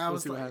yeah, we'll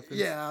see what happens.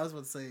 Yeah, I was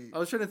about to say. I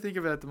was trying to think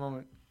of it at the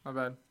moment. My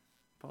bad.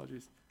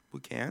 Apologies. we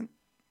can.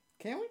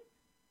 Can we?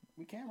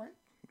 We can, right?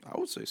 I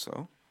would say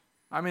so.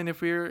 I mean,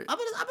 if we're... I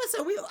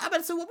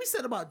better say what we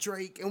said about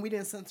Drake, and we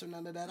didn't censor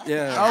none of that.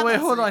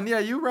 Hold on. Yeah,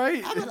 you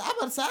right. I'm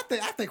about to say,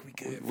 I think we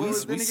could. We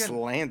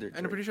slandered.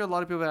 And I'm pretty sure a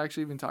lot of people have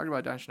actually even talked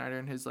about Dan Schneider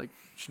and his like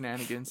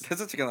shenanigans.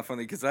 That's actually kind of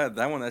funny because that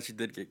one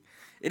actually it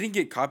didn't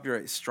get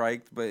copyright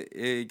striked, but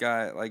it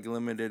got like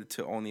limited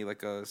to only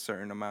like a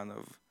certain amount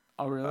of.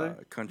 Oh really?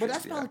 But Countries.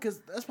 that's probably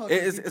because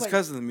it's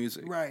because of the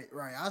music. Right.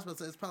 I was about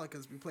to say it's probably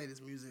because we played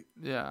his music.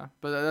 Yeah,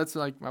 but that's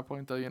like my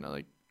point though.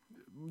 Like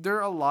there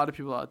are a lot of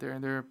people out there,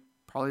 and they're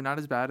probably not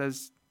as bad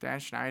as Dan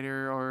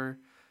Schneider or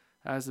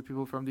as the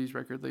people from these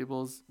record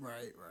labels.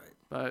 Right.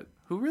 But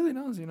who really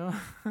knows,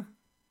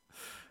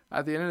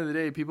 At the end of the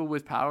day, people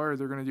with power,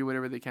 they're going to do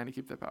whatever they can to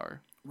keep that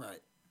power.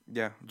 Right.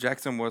 Yeah,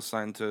 Jackson was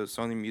signed to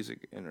Sony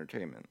Music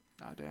Entertainment.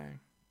 Oh,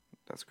 dang.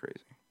 That's crazy.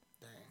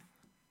 Dang.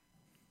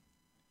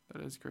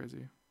 That is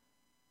crazy.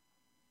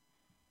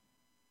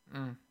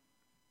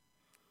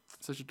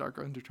 such a dark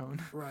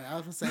undertone. Right. I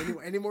was gonna say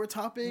any more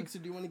topics, or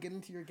do you want to get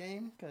into your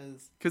game?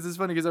 Because it's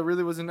funny because I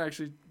really wasn't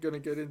actually gonna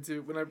get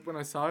into when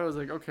I saw it. I was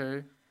like,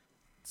 okay,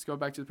 let's go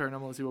back to the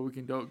paranormal and see what we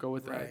can go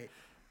with Right.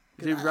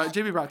 that.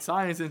 JB brought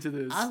science into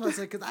this. I was gonna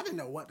say because I didn't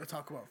know what to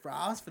talk about.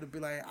 I was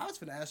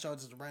gonna ask y'all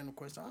just a random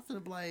question. I was gonna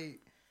be like,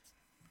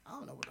 I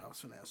don't know what I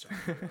was gonna ask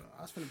y'all.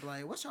 I was gonna be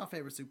like, what's your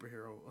favorite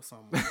superhero or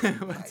something?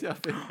 What's your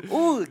favorite?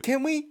 Ooh,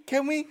 can we?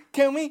 Do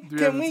we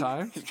have the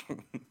time?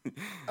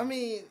 I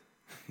mean,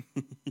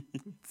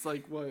 It's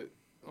like what,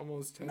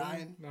 almost 10?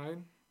 9.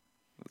 9?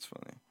 That's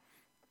funny.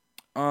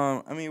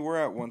 I mean, we're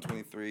at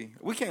 123.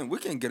 We can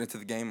get into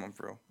the game, I'm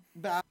for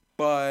real.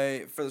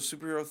 But for the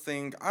superhero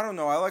thing, I don't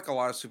know. I like a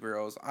lot of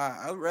superheroes.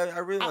 I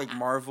really like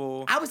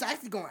Marvel. I was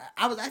actually gonna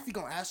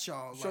ask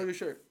y'all. Show your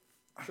shirt.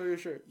 Show your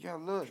shirt. Yeah,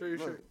 look. Show your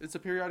look. shirt. It's a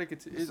periodic.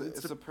 It's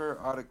a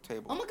periodic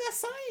table. Oh my god,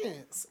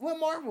 science! What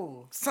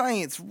Marvel?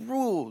 Science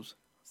rules.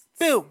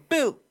 Bill,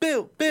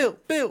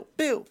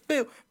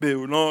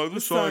 Nye,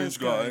 the science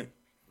guy.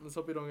 Let's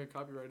hope we don't get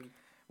copyrighted.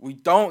 We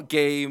don't,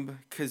 Gabe,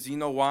 because you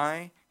know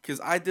why? Because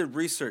I did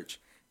research.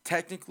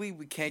 Technically,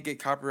 we can't get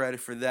copyrighted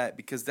for that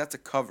because that's a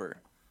cover.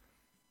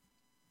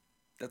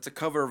 That's a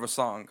cover of a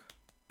song.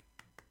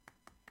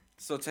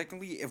 So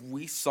technically, if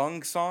we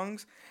sung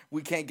songs,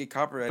 we can't get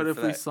copyrighted But if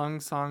for we that. sung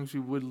songs, we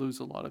would lose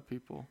a lot of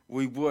people.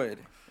 We would.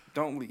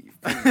 Don't leave.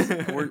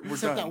 Please. We're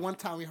Except done. that one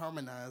time we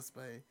harmonized,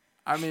 but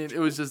I mean, it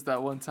was just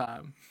that one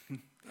time.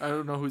 I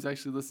don't know who's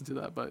actually listened to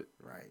that, but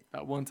right.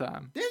 that one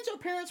time. Didn't your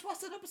parents watch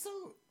that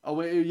episode? Oh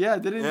wait, yeah,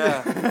 didn't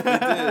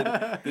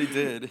Yeah, they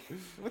did.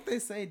 What they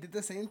say? Did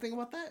they say anything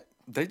about that?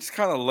 They just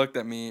kind of looked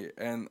at me,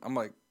 and I'm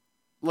like,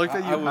 Looked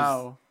at I you was-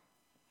 how?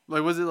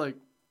 Like, was it like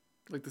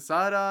the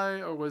side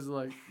eye, or was it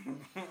like,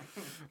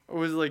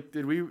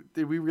 did we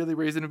really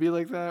raise him to be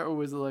like that, or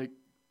was it like,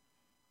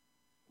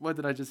 what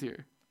did I just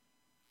hear?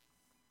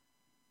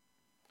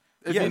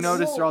 If you Yes.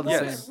 notice, they're all the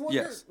Yes. same.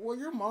 Yes.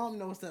 Your mom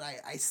knows that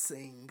I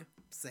sing,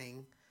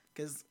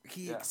 because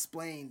he Yeah.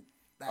 explained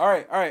that. all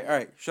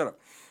right. Shut up.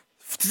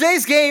 For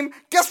today's game,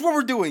 guess what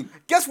we're doing?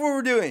 Guess what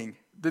we're doing?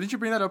 Didn't you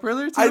bring that up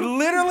earlier too? I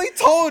literally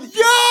told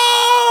you.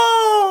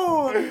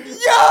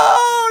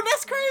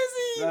 That's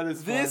crazy. That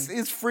is This fun.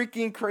 is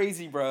freaking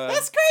crazy, bro.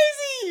 That's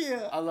crazy.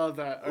 I love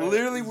that. All right,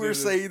 Literally, let's we were do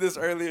this. saying this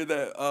earlier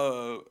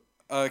that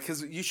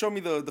because you showed me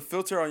the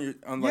filter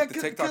on like the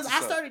TikToks. Because and I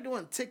stuff. started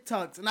doing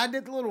TikToks and I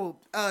did the little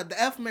the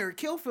F Mary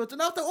Kill filter,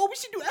 and I was like, oh, we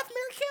should do F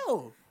Mary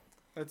Kill.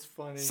 That's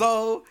funny.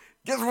 So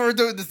guess what we're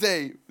doing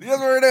today? Guess what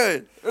we're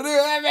doing? We're doing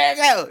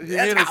Let's he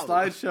made a go.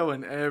 slideshow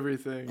and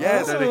everything.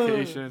 Yes.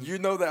 Dedication. You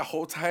know that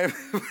whole time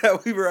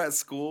that we were at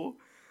school,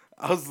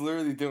 I was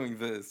literally doing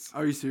this.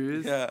 Are you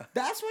serious? Yeah.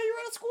 That's why you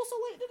were at school so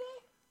late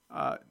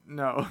today?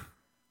 No.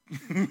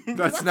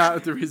 That's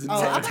not the reason Oh,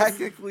 why. I'm-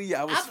 Technically,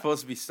 I was I'm-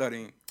 supposed to be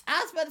studying. I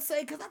was about to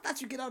say, because I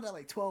thought you get out at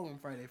like 12 on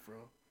Friday, bro.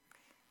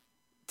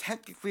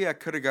 Technically, I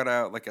could have got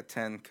out like at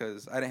 10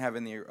 because I didn't have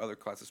any other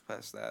classes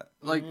past that.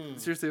 Like,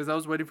 seriously, as I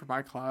was waiting for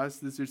my class,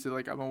 this seriously,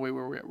 like, I'm away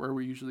where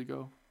we usually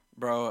go.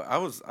 Bro, I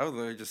was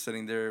literally just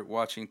sitting there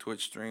watching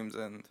Twitch streams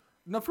and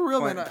No, for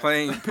real, man.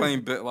 playing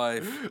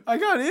BitLife. I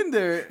got in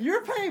there.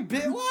 You're playing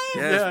BitLife?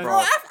 Yes, Yeah. bro.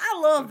 I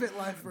love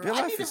BitLife, bro. BitLife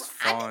I need is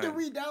I need to fun.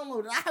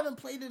 re-download it. I haven't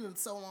played it in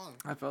so long.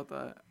 I felt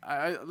that.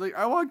 I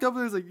walked up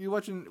and was like, you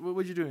watching,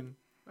 what you doing?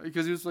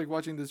 Because he was like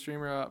watching the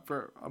streamer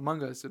for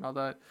Among Us and all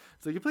that.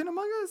 It's like, you playing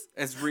Among Us?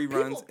 It's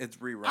reruns. People- It's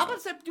I'm reruns. about to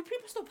say, do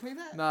people still play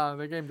that? Nah,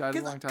 the game died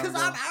a long time Because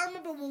ago. I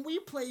remember when we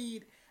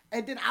played,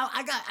 and then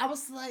I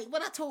was like,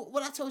 what I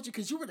told you,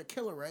 because you were the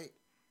killer, right?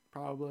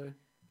 Probably.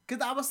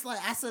 Because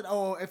I said,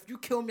 oh, if you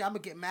kill me, I'm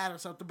going to get mad or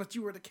something, but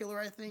you were the killer,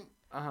 I think.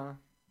 Uh-huh.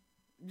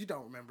 You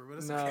don't remember, but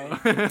it's No. okay.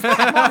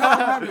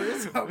 I don't remember,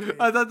 it's okay.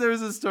 I thought there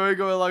was a story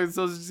going along,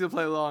 so I was just going to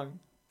play along.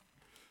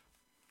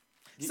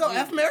 So,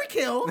 F, Mary,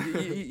 Kill.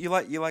 you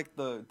like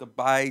the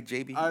bye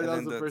JB That and was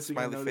then the the first thing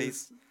I smiley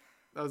noticed. face.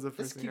 That was the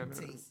first That's thing I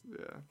cute, noticed.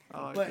 Yeah.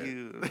 I like But it.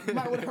 You. You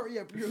might want to hurry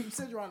up. You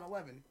said you're on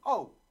 11.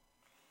 Oh.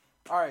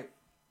 All right.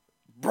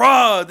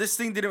 Bruh, this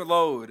thing didn't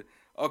load.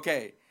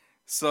 Okay.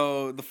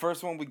 So the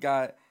first one we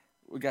got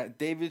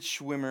David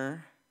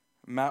Schwimmer,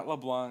 Matt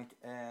LeBlanc,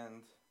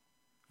 and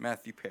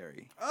Matthew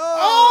Perry.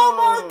 Oh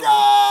my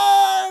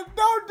God!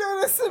 Don't do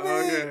this to me.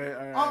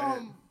 Okay, all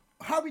right.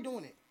 How are we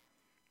doing it?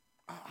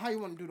 How you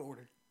want to do the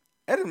order?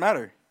 It doesn't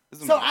matter.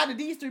 Doesn't So matter. out of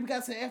these three, we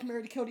got to say F,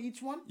 Mary, Kill to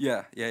each one.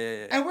 Yeah.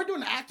 And we're doing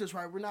the actors,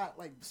 right? We're not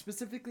like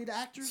specifically the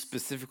actors.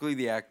 Specifically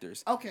the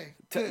actors. Okay.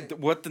 Good.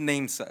 What the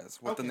name says.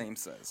 What Okay. the name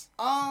says.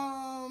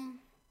 I'm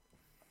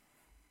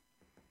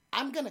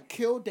gonna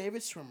kill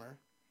David Schwimmer.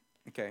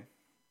 Okay.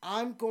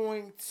 I'm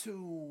going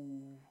to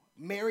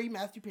marry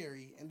Matthew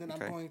Perry, and then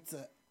Okay. I'm going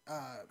to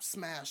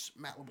smash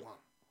Matt LeBlanc.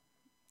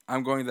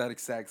 I'm going that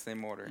exact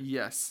same order.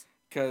 Yes.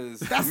 Because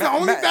That's the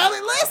only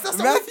valid list. That's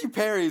the only. Matthew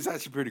Perry is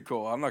actually pretty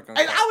cool. I'm not gonna.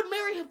 And lie. I would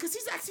marry him because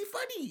he's actually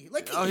funny.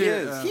 Like Oh, he he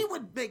is. is. He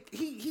would make.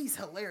 He's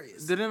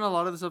hilarious. Didn't a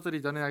lot of the stuff that he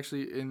done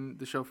actually in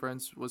the show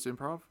Friends was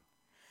improv?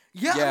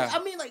 Yeah, Yeah.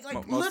 I mean, like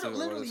Most of it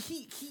literally, was.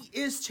 he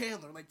is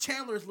Chandler. Like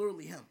Chandler is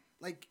literally him.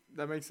 Like,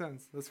 That makes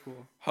sense. That's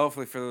cool.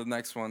 Hopefully for the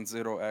next ones,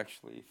 it'll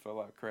actually fill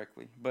out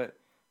correctly. But,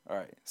 all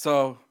right.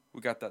 So, we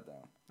got that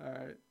down. All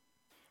right.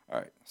 All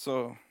right.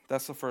 So,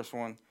 that's the first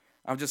one.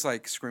 I'm just,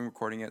 like, screen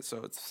recording it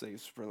so it's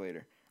safe for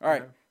later. All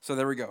right. Okay. So,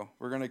 there we go.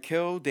 We're going to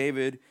kill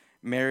David,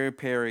 marry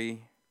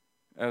Perry,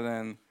 and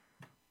then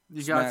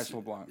You smash got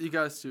LeBlanc. You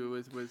guys to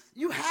with.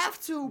 you have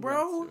to,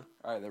 bro. to.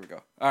 All right. There we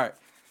go. All right.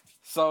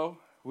 So,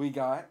 we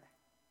got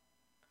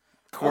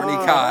Courtney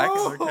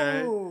Cox,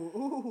 Okay.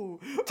 Ooh.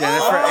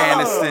 Jennifer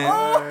Aniston.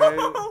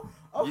 Alright.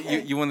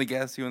 Okay. You want to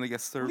guess? You want to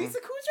guess third one? Lisa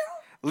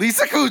Kudrow?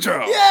 Lisa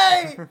Kudrow.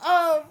 Yay!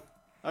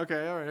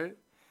 Okay. All right.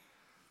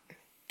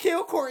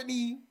 Kill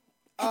Courtney.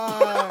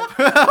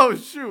 Oh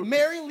shoot.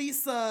 Marry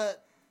Lisa.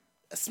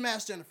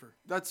 Smash Jennifer.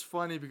 That's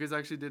funny because it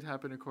actually did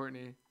happen to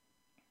Courtney.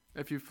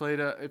 If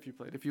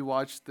you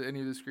watched any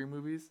of the Scream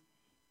movies,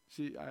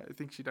 I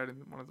think she died in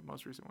one of the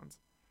most recent ones.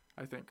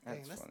 I think.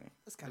 Dang, That's funny.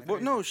 That's kind of. Well,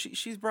 no,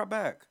 she's brought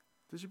back.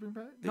 Did she bring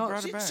back? They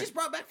brought her back. She's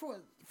brought back for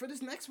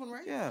this next one,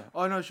 right? Yeah.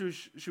 Oh no, she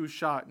was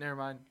shot. Never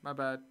mind. My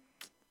bad.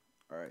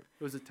 All right.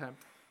 It was attempt.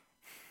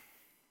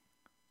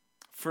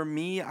 For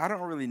me, I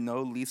don't really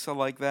know Lisa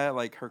like that,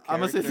 like her I'm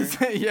character. gonna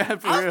say yeah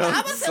for I'm real.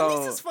 gonna say So-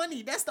 Lisa's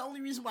funny. That's the only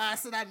reason why I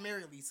said I'd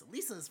marry Lisa.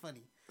 Lisa is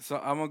funny. So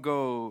I'm gonna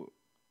go.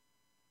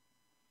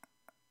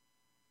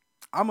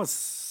 I'm gonna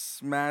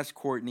smash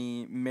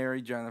Courtney,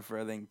 marry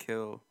Jennifer, then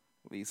kill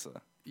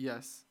Lisa.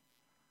 Yes.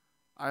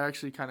 I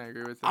actually kind of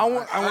agree with that. I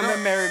want to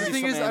marry. The me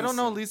thing some is, I don't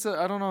know Aniston. Lisa.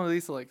 I don't know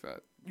Lisa like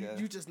that. Yeah.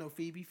 You just know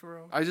Phoebe for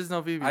real. I just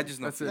know Phoebe. I just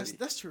know That's Phoebe. it.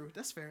 That's true.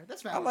 That's fair.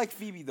 That's I valid. like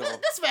Phoebe though.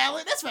 That's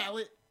valid. That's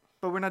valid.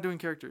 But we're not doing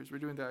characters. We're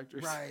doing the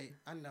actors. Right.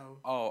 I know.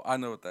 Oh, I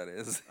know what that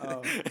is.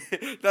 Oh.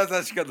 That's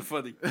actually kind of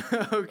funny.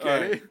 Okay.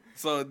 All right.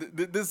 So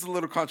this is a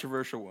little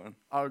controversial one.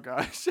 Oh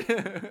gosh.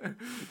 Do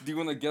you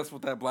want to guess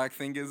what that black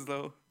thing is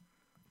though?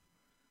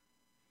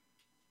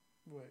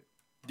 What?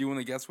 Do you want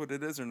to guess what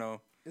it is or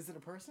no? Is it a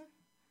person?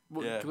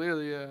 Well, Yeah.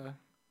 clearly, yeah.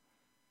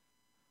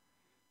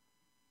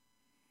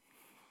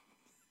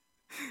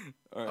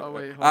 All right. Oh,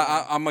 wait, hold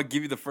I'm gonna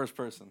give you the first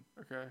person.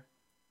 Okay.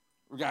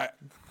 We got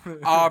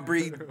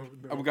Aubrey. Oh,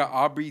 no. We got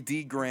Aubrey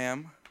D.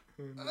 Graham.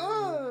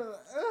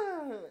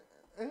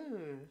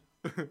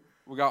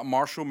 We got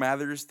Marshall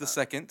Mathers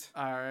II,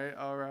 All right.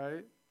 All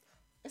right.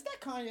 Is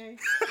that Kanye?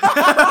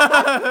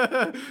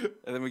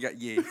 and then we got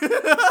Ye.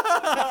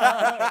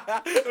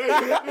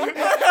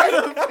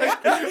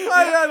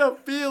 I had a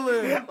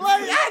feeling. Like, I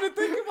had to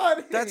think about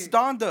it. That's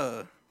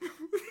Donda.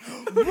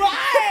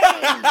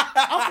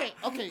 Right.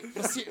 Okay.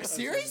 But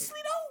seriously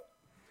though,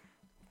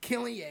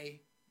 killing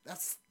Ye.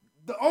 That's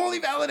the only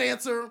valid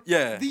answer.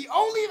 Yeah. The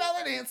only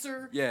valid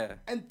answer. Yeah.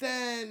 And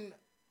then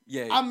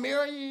Yeah. I'm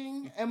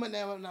marrying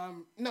Eminem, and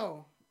I'm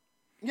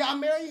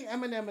marrying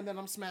Eminem, and then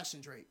I'm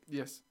smashing Drake.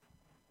 Yes.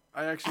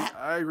 I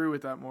agree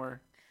with that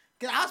more.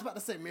 Cause I was about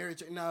to say marry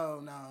Drake.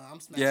 No, I'm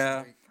smashing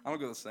Yeah. Drake. I'm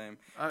gonna go the same.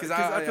 Because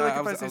I feel like if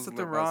I was say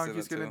something about to wrong, say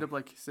he's that gonna end too. up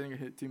like saying a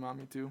hit Team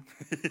Mommy too.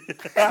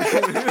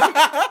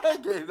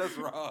 Okay, that's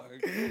wrong.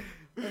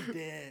 I'm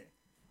dead.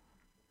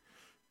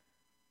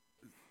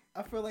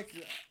 I feel like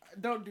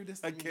don't do this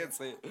to I me. can't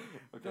say it.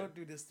 Okay. Don't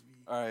do this to me.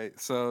 All right.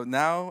 So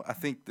now I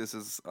think this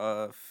is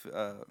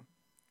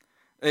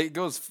it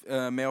goes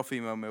male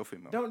female male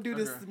female. Don't do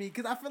this Okay. to me,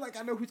 cause I feel like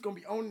I know who's gonna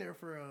be on there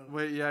for.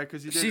 Wait, yeah,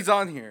 because you did. She's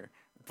on here,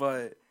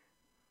 but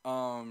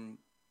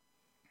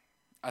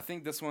I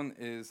think this one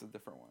is a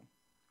different one.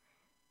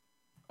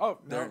 Oh,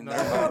 there. No.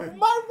 never mind.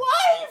 My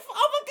wife!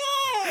 Oh my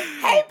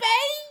god! Hey,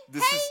 babe!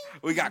 This is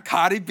we got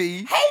Cardi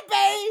B. Hey,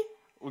 babe!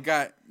 We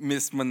got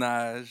Miss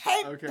Minaj.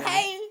 Hey, Okay.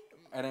 hey!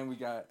 And then we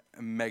got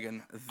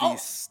Megan the Oh,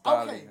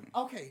 Stallion.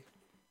 Okay.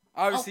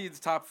 Obviously, it's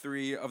top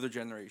 3 of the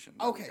generation.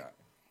 that we Okay. got.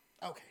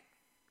 Okay.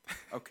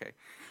 Okay.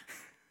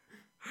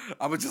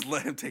 I'm gonna just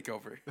let him take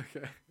over.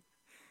 Okay.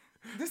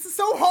 This is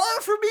so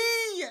hard for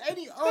me.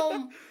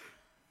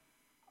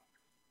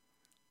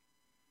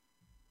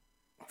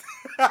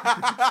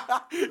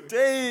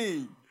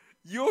 Dang.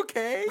 You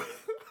okay?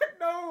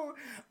 No.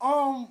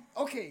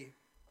 Okay.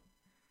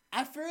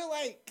 I feel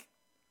like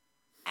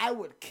I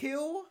would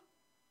kill.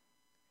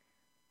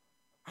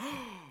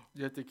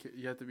 You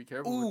have to be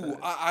careful Ooh,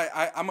 with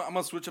that. I'm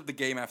gonna switch up the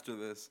game after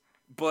this,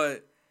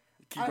 but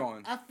keep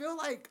going. I feel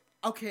like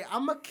I'm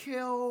gonna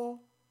kill.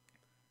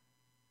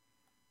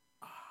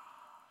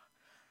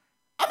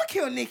 I'm gonna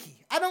kill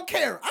Nikki. I don't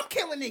care. I'm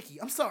killing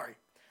Nikki. I'm sorry.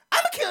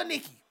 I'm gonna kill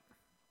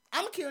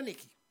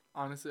Nikki.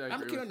 Honestly, I I'm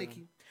agree gonna kill with Nikki.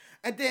 him.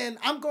 And then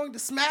I'm going to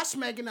smash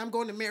Megan. I'm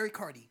going to marry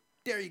Cardi.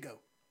 There you go.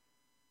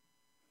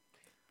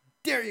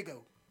 There you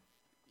go.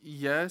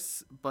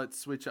 Yes, but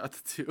switch out the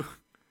two.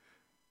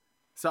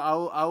 So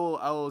I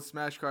will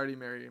smash Cardi,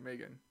 marry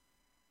Megan.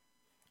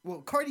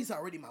 Well, Cardi's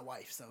already my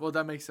wife, so. Well,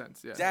 that makes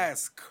sense. Yeah.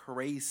 That's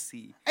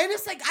crazy. And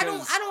it's like I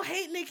 'Cause- don't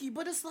hate Nikki,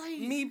 but it's like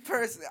Me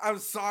personally, I'm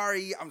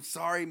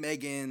sorry,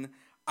 Megan.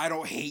 I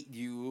don't hate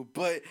you,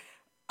 but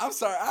I'm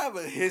sorry. I have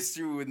a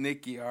history with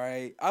Nikki. All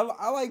right,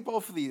 I like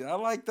both of these. I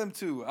like them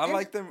too. I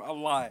like them a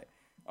lot.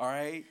 All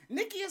right,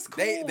 Nikki is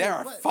cool. they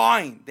are but,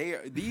 fine. They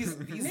are these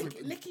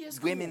Nikki is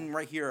cool. women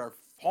right here are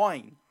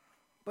fine.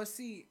 But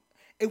see,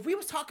 if we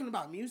was talking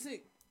about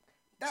music,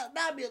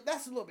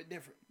 that's a little bit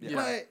different. Yeah.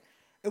 But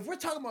if we're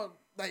talking about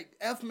like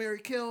F, Marry,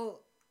 Kill,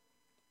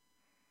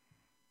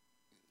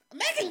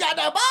 Megan got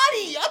that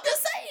body. I'm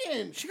just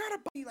saying. She got a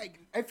body. Like,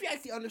 if you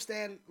actually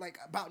understand, like,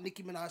 about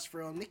Nicki Minaj for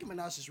real, Nicki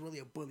Minaj is really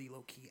a bully,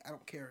 low key. I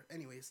don't care.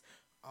 Anyways,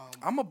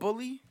 I'm a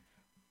bully.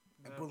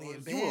 a bully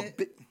in You a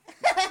bed.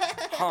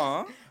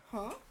 Huh?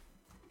 All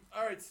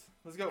right,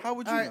 let's go. How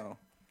would you All right. know?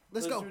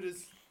 Let's go. do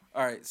this.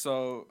 All right,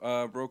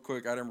 so real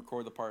quick, I didn't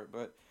record the part,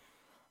 but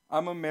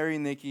I'm gonna marry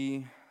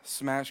Nicki,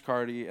 smash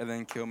Cardi, and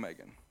then kill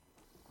Megan.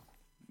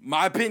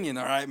 My opinion,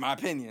 all right? My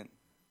opinion.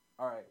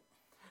 All right.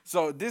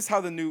 So this is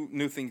how the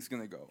new thing's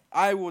gonna go.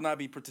 I will not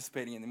be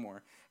participating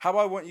anymore. How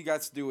I want you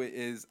guys to do it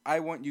is I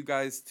want you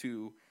guys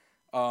to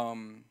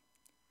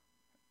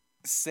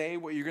say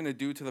what you're gonna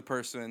do to the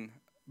person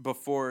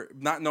before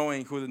not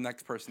knowing who the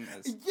next person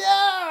is.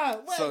 Yeah.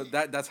 Wait. So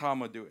that's how I'm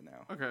gonna do it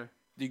now. Okay.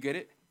 Do you get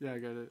it? Yeah, I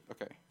got it.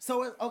 Okay.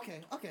 So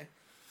okay.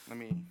 Let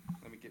me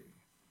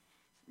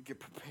get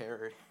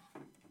prepared.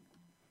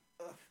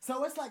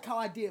 So it's like how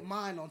I did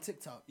mine on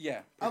TikTok.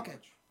 Yeah. pretty Okay.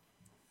 much.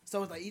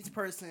 So it's like each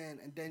person,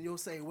 and then you'll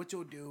say what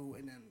you'll do,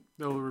 and then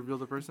They'll reveal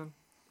the person.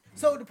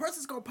 so the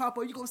person's gonna pop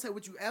up. You're gonna say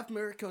what you F,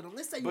 Marry, Kill them.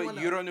 Let's say But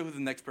you don't know who the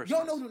next person You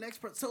don't is. know who the next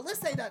person. So let's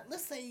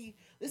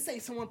say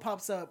someone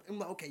pops up and I'm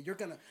like, okay, you're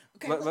gonna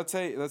okay. Let's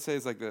say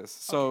it's like this.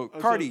 So Okay.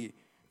 Cardi,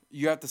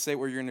 you have to say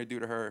what you're gonna do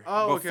to her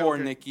Oh, okay, before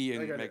okay. Nicki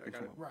and I got it, Megan I got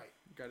come it. up. right.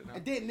 Got it now.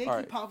 And then Nikki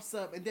Alright. pops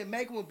up, and then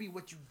Megan will be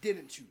what you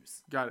didn't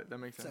choose. Got it. That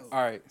makes sense. So-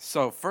 All right.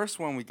 So first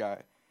one we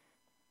got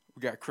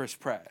Chris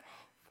Pratt.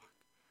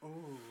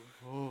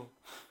 Oh.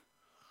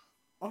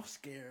 I'm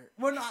scared.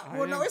 Well, no, I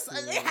no, am it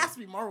too. has to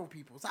be Marvel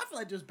people. So I feel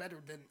like there's better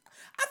than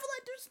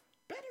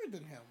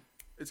him.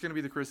 It's gonna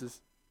be the Chris's.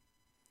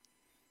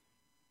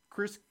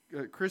 Chris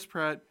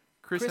Pratt,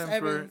 Chris Hemsworth,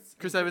 Evans.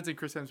 Chris Evans, and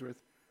Chris Hemsworth.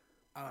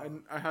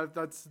 And I have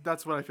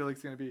that's what I feel like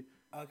it's gonna be.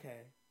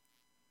 Okay.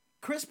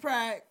 Chris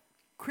Pratt,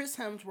 Chris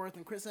Hemsworth,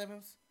 and Chris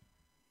Evans.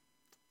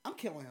 I'm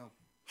killing him.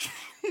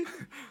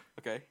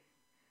 Okay.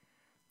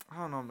 I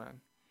don't know, man.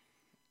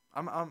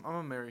 I'm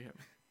gonna marry him.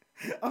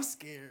 I'm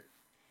scared.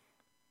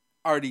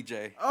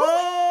 RDJ.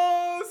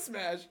 Oh,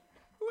 smash!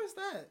 Who is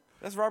that?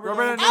 That's Robert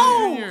Robert Downey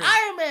Downey Oh, Jr.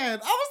 Iron Man.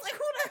 I was like,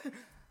 who that?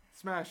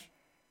 Smash!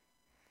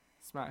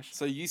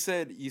 So you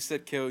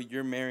said kill.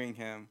 You're marrying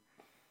him.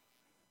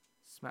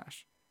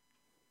 Smash!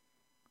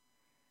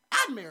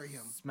 I'd marry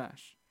him.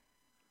 Smash!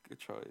 Good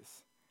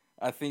choice.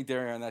 I think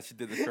Darian actually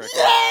did this correctly.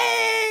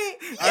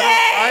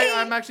 Yay!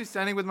 I'm actually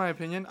standing with my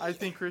opinion. I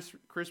think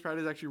Chris Pratt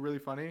is actually really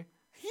funny,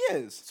 He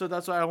is. so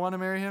that's why I want to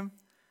marry him.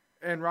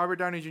 And Robert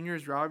Downey Jr.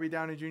 is Robbie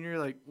Downey Jr.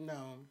 Like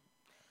No.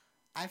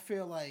 I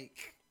feel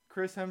like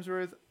Chris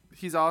Hemsworth,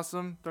 he's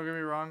awesome. Don't get me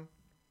wrong,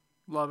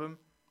 love him.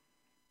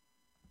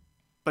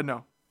 But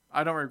no,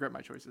 I don't regret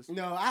my choices.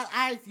 no.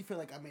 I actually feel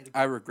like I made a.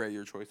 I regret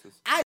your choices.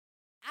 I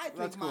think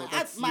That's cool. mine.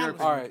 That's mine your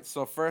was- All right.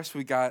 So first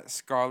we got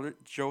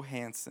Scarlett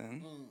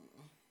Johansson,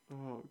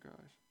 Oh gosh.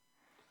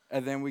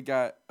 and then we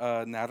got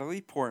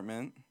Natalie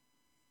Portman,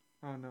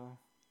 Oh no.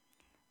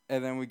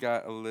 and then we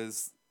got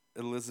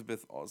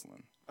Elizabeth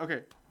Olsen.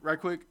 Okay, right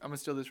quick. I'm gonna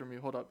steal this from you.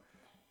 Hold up.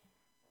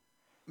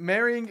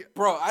 Marrying.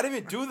 Bro, I didn't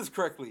even do this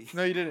correctly.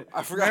 No, you didn't.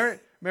 I forgot.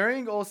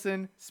 Marrying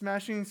Olsen,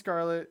 smashing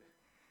Scarlett,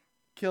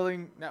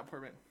 killing Nat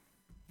Portman.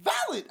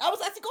 Valid. I was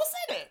actually gonna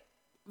say that.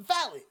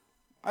 Valid.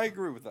 I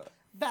agree with that.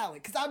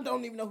 Valid. Because I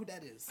don't even know who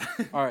that is.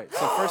 All right.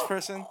 So first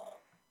person,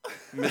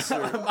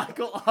 Mr.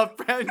 Michael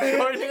Off-Brand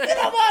Jordan. Get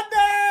on my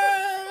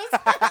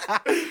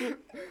nerves.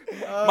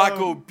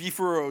 Michael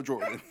Beefero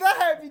Jordan. That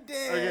had me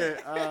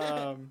dead.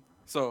 Okay.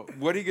 So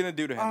what are you gonna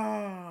do to him?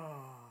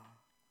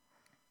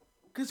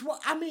 Cause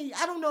I mean,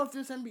 I don't know if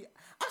there's gonna be.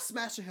 I'm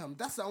smashing him.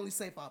 That's the only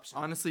safe option.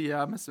 Honestly,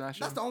 yeah, I'm gonna smash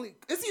him. That's the only.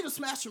 It's either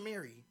smash or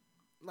marry.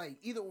 Like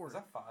either or.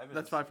 five?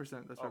 That's 5%.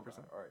 That's 5%.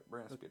 All right, we're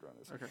gonna speed run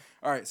this. Okay.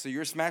 All right, so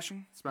you're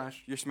smashing.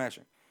 Smash. You're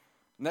smashing.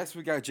 Next,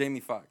 we got Jamie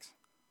Foxx.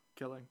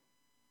 Killing.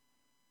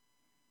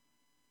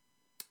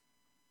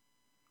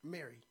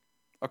 Marry.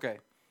 Okay,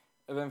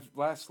 and then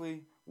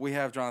lastly, we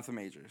have Jonathan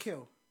Majors.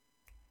 Kill.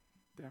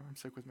 Damn, I'm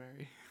sick with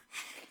Mary.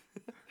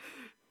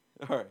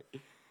 All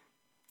right.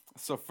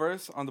 So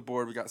first on the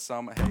board, we got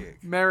Salma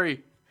Hayek.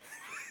 Mary.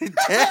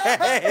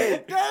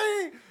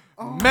 Dang.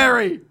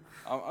 Mary.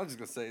 I'm just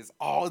gonna say, it's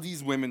all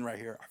these women right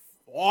here are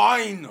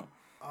fine.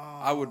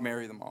 I would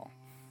marry them all.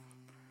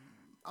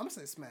 I'm gonna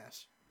say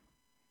smash.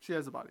 She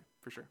has a body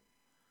for sure.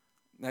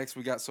 Next,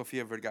 we got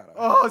Sofia Vergara.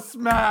 Oh,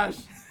 smash.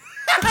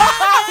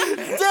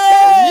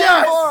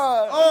 Yes.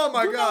 Oh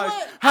my You know gosh.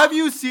 what? Have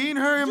you seen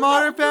her in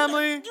Modern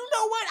Family? You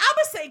know what? I'm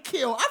gonna say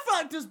kill. I feel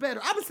like there's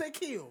better. I'm gonna say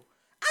kill.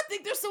 I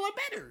think there's someone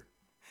better.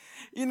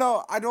 You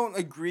know, I don't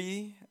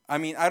agree. I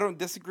mean, I don't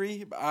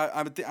disagree. But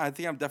I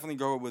think I'm definitely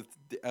going with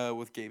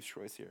Gabe's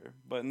choice here.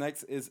 But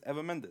next is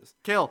Eva Mendes.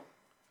 Kill.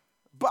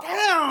 But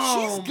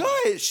she's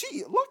good.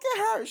 She look at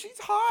her. She's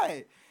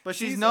hot. But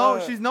she's no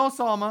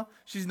Salma.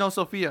 She's no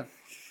Sophia.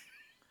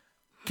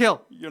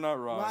 Kill. You're not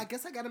wrong. Well, I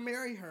guess I gotta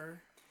marry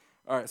her.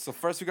 All right. So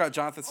first we got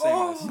Jonathan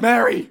Samos.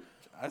 Mary.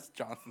 That's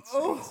Jonathan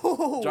Stamos.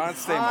 Oh,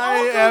 Jonathan Stamos. I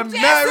am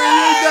marrying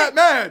that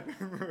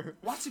man.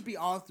 watch it be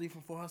all three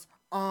from Full House.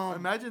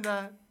 Imagine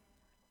that.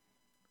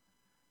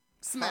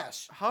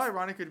 Smash. How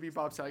ironic would it be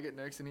Bob Saget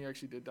next and he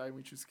actually did die and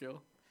we choose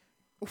Kill?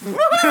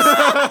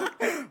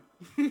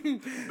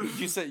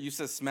 You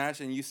said Smash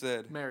and you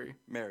said Mary.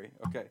 Mary.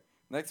 Okay.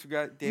 Next we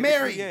got David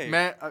Mary. Coulier.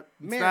 Mary.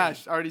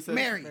 Smash. I already said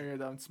Mary. Mary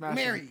down. Smash.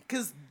 Mary,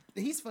 because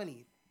he's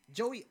funny.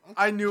 Joey.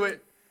 I knew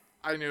it.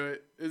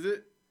 Is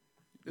it?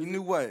 You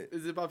knew what?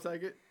 Is it Bob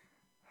Saget?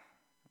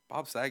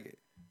 Bob Saget.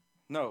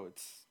 No,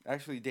 it's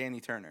actually Danny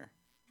Tanner.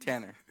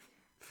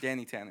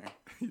 Danny Tanner.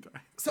 He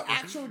died. So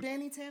actual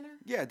Danny Tanner?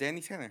 Yeah,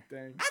 Danny Tanner.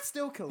 Dang. I'd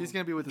still kill him. He's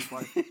gonna be with his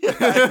wife.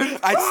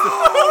 I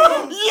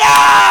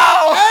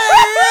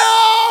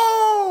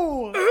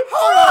Yo!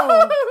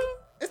 Hold on.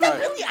 Is that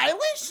Alright. Billie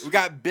Eilish? We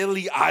got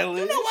Billie Eilish.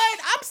 You know what?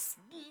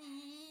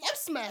 I'm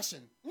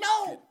smashing.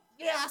 No.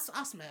 Yeah,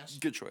 I'll smash.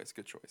 Good choice.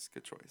 Good choice.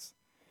 Good choice.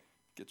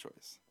 Good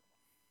choice.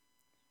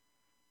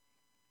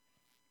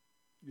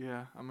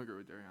 Yeah, I'm gonna go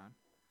with Darion.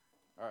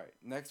 All right.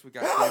 Next we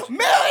got. Doja Cat.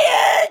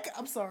 Marrying!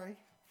 I'm sorry.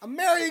 I'm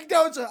marrying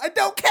Doja. I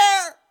don't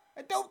care.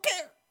 I don't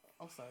care.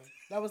 I'm sorry.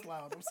 That was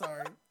loud. I'm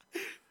sorry.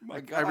 My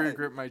I God.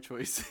 regret my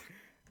choice.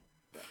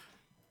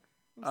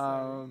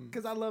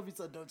 Because I love you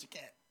so, Doja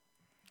Cat.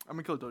 I'm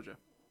gonna kill Doja.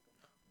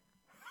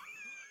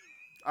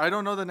 I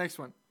don't know the next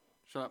one.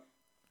 Shut up.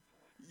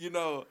 You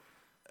know,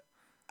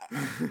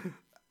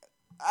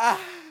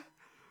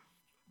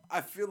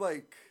 I feel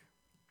like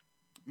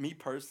me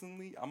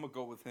personally, I'm gonna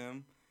go with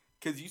him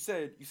because you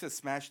said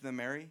Smash then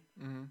Mary.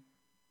 Mm-hmm.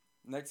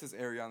 Next is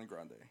Ariana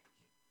Grande.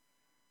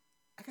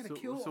 I gotta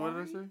kill So what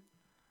Ari. did I say?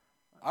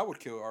 I would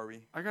kill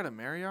Ari. I gotta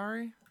marry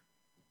Ari.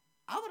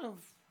 I would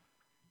have.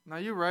 No,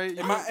 you're right.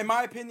 In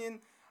my opinion,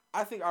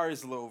 I think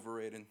Ari's a little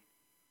overrated.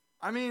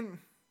 I mean,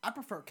 I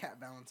prefer Cat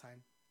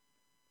Valentine.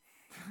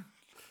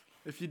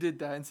 if you did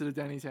that instead of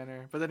Danny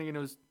Tanner, but then again, it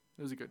was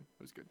good.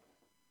 It was good.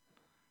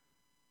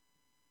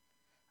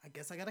 I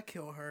guess I gotta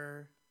kill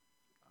her.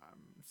 I'm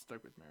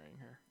stuck with marrying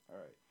her. All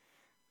right.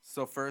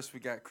 So first we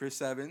got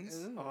Chris Evans.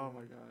 Ooh. Oh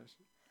my gosh.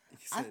 He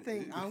I said-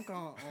 think I'm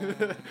gonna.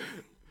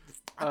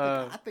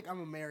 I think I'm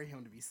gonna marry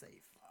him to be safe.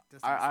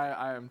 Just to be safe.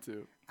 I am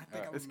too. I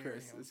think I'm it's gonna marry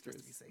Chris, him it's just to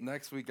be Chris. safe.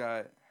 Next we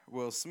got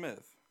Will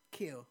Smith.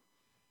 Kill.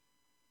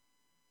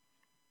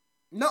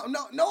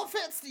 No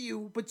offense to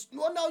you, but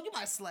no, you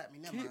might slap me.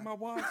 Never Keep mind. my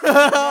wife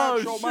Oh,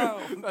 out your shit.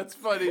 mouth. That's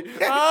funny.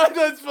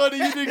 That's funny.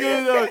 You did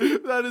good though.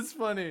 That is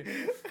funny.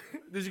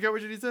 Did you get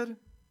what you said?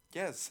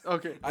 Yes.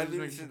 Okay. I just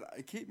literally making said,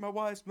 I keep my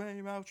wife's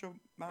name out your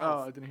mouth. Oh,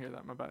 I didn't hear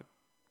that. My bad.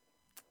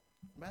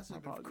 Imagine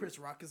if apologies. Chris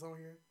Rock is on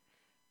here.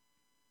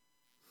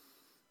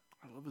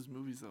 I love his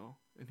movies though,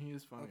 and he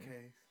is funny.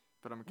 Okay.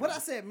 But I'm a kill. What I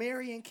said,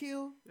 marry and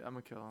kill. Yeah, I'm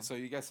gonna kill him. So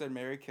you guys said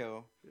Mary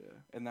Kill, Yeah.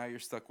 and now you're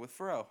stuck with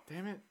Pharrell.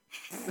 Damn it.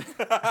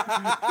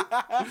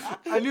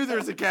 I knew there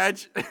was a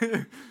catch.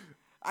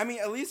 I mean,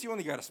 at least you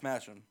only got to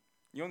smash him.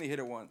 You only hit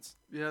it once.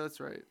 Yeah, that's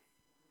right.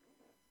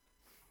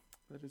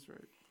 That is right.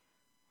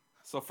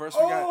 So first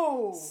we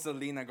Oh! got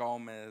Selena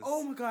Gomez.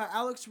 Oh my God,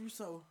 Alex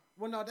Russo.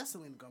 Well, no, that's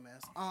Selena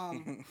Gomez.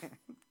 I'm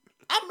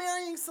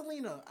marrying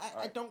Selena.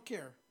 I don't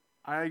care.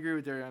 I agree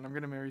with Darian. I'm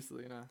gonna marry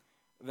Selena.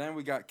 Then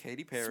we got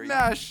Katy Perry.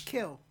 Smash.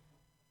 Kill.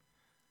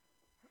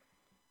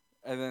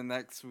 And then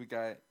next we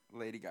got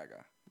Lady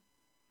Gaga.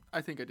 I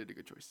think I did a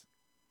good choice.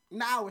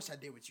 Nah, I wish I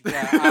did with you.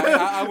 Yeah,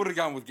 I would have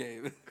gone with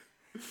Gabe.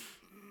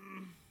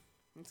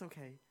 It's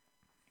okay.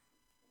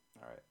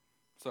 All right.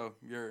 So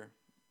you're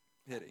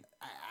hitting.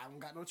 I haven't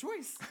got no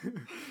choice.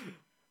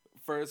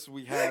 First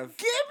we have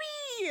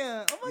Gibby!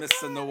 Oh my Miss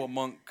God. Sanoa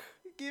Monk.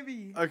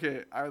 Gibby.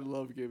 Okay, I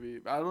love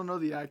Gibby. I don't know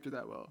the actor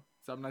that well,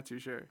 so I'm not too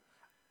sure.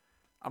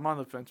 I'm on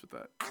the fence with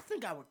that. I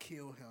think I would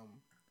kill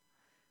him.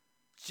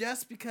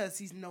 Just because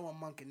he's Noah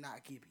Monk and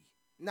not Gibby.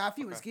 Now, if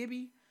he was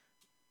Gibby,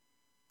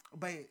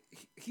 but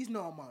he's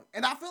Noah Monk,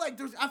 and I feel like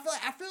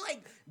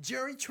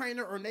Jerry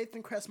Trainer or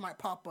Nathan Kress might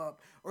pop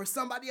up, or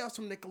somebody else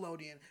from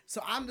Nickelodeon.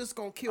 So I'm just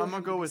gonna kill him. I'm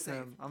gonna go with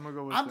him. I'm gonna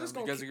go with him.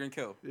 You guys are gonna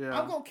kill. Yeah.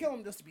 I'm gonna kill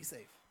him just to be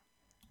safe.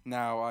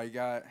 Now I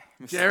got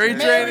Mr. Jerry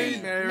Mary.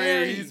 Trainer.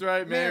 Mary. He's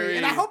right, Mary.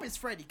 And I hope it's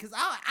Freddie, because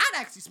I'd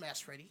actually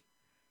smash Freddie.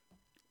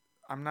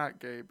 I'm not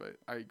gay, but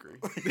I agree.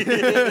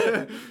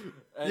 And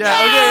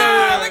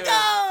Yeah, Let go.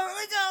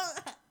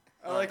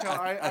 I like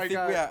how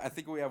I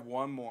think we have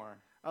one more.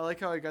 I like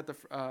how I got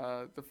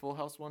the Full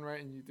House one right,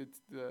 and you did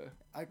the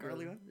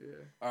iCarly one?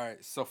 Yeah. All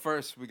right. So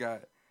first we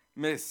got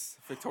Miss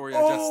Victoria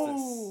Justice.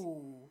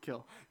 Oh.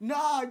 Kill.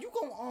 Nah, you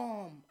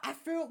gon' I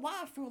feel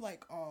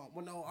like well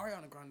no,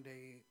 Ariana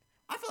Grande.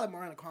 I feel like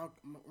Miranda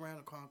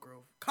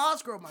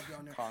Cosgrove might be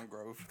on there.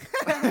 Congrove.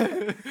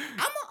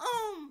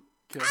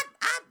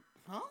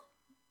 I'm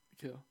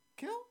Kill.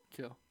 Kill?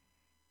 Kill.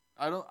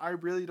 I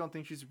really don't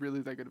think she's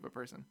really that good of a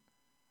person,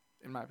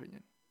 in my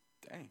opinion.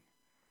 Dang.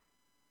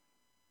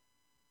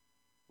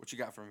 What you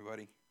got for me,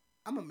 buddy?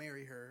 I'm gonna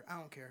marry her. I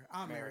don't care.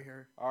 I'll marry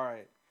her. All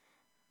right.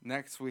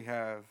 Next we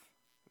have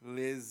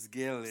Liz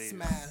Gillies.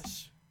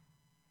 Smash.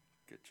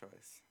 Good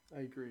choice. I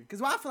agree.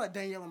 Because I feel like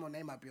Daniela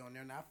Monáe might be on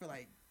there, and I feel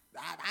like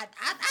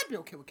I'd be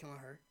okay with killing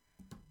her.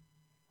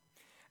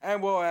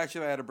 And well,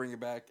 actually, I had to bring it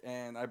back,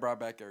 and I brought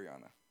back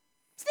Ariana.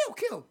 Still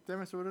kill.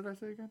 Damn it, so what did I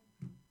say again?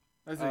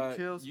 I said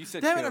kills. You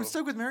said Damn it, kill. I'm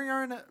stuck with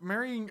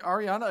marrying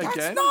Ariana That's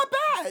again. not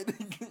bad.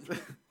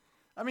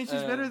 I mean,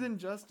 she's better than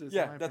Justice. in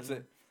Yeah, my that's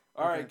opinion. it.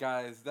 All right, Okay.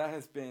 guys, that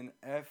has been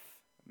F,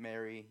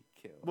 Marry,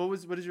 Kill.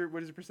 What is your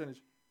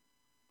percentage?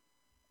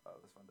 Oh,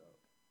 let's find out.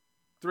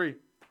 3.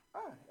 Ah,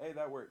 hey,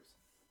 that works.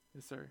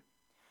 Yes, sir.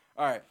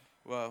 All right,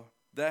 well,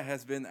 that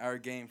has been our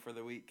game for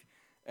the week,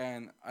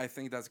 and I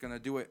think that's gonna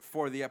do it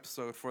for the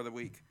episode for the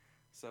week.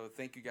 So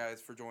thank you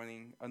guys for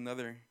joining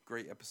another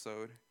great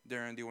episode.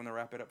 Darren, do you want to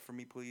wrap it up for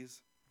me,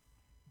 please?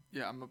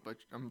 Yeah, I'm a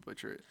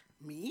butcher it.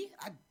 Me?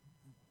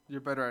 You're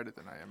better at it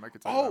than I am. I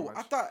could tell you Oh,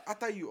 that much. I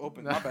thought you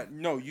opened. My bad.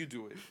 No, you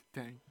do it.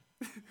 Dang.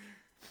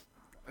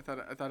 I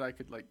thought I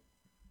could like.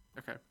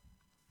 Okay.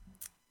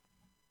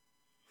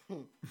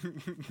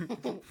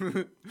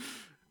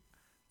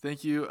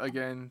 Thank you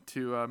again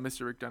to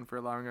Mr. Rick Dunn for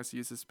allowing us to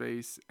use the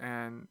space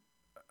and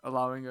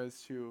allowing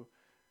us to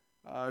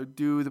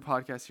do the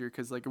podcast here.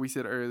 Because like we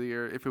said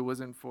earlier, if it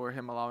wasn't for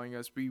him allowing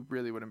us, we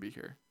really wouldn't be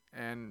here.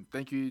 And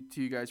thank you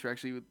to you guys for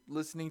actually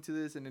listening to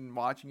this and then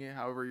watching it,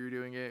 however you're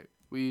doing it.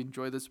 We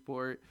enjoy the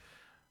support.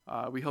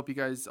 We hope you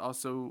guys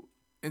also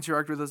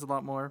interact with us a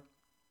lot more.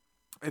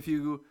 If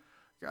you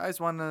guys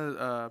want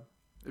to,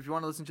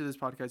 listen to this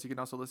podcast, you can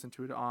also listen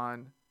to it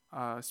on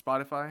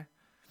Spotify,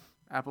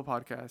 Apple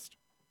Podcast,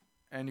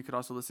 and you could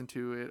also listen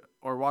to it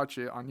or watch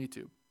it on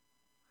YouTube.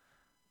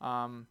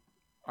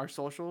 Our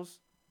socials,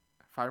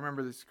 if I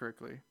remember this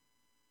correctly,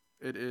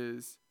 it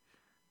is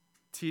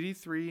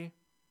TD3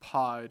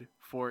 Pod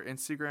for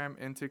Instagram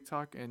and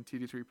TikTok, and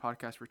TD3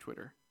 Podcast for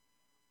Twitter.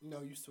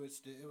 No, you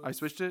switched it. I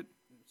switched it.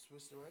 You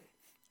switched it, right?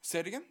 Say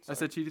it again. I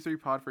said TD3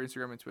 Pod for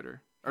Instagram and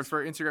Twitter, or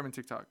for Instagram and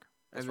TikTok.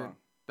 That's and then wrong.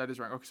 That is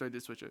wrong. Okay, so I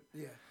did switch it.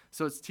 Yeah.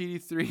 So it's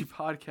TD3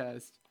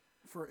 Podcast.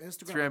 For Instagram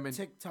Instagram and and-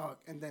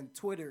 TikTok, and then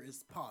Twitter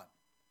is pod.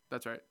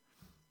 That's right.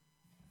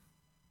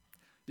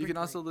 You can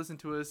also listen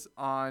to us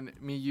on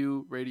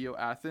MeU Radio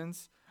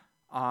Athens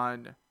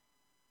on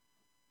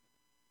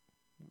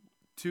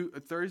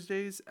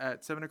Thursdays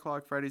at 7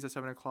 o'clock, Fridays at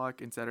 7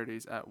 o'clock, and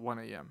Saturdays at 1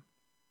 a.m.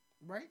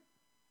 Right?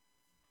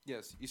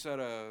 Yes, you said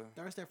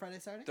Thursday, Friday,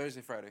 Saturday?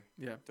 Thursday, Friday.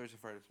 Yeah. Thursday,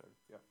 Friday, Saturday.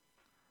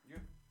 Yeah.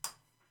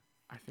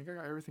 I think I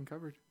got everything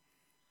covered.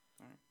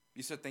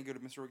 You said thank you to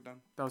Mr. Rick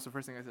Dunn. That was the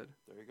first thing I said.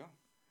 There you go.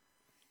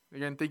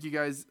 Again, thank you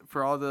guys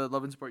for all the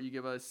love and support you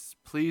give us.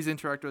 Please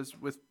interact with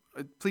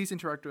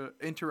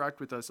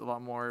us a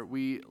lot more.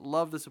 We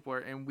love the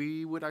support, and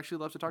we would actually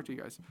love to talk to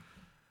you guys.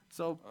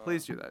 So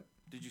please do that.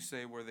 Did you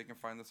say where they can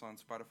find us on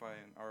Spotify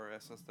and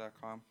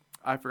RSS.com?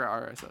 I forgot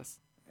RSS.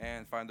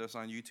 And find us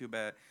on YouTube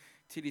at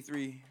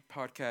TD3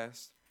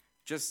 Podcast.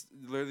 Just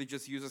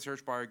use the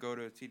search bar, go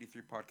to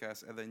TD3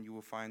 Podcast, and then you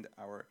will find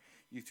our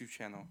YouTube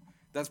channel.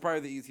 That's probably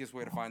the easiest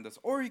way to find us.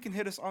 Or you can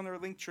hit us on our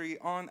link tree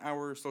on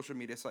our social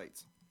media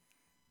sites.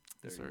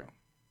 There Yes, you sir.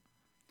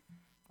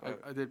 go.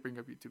 I did bring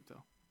up YouTube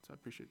though, so I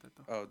appreciate that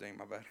though. Oh, dang,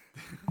 my bad.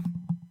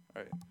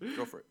 All right,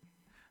 go for it.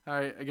 All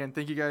right, again,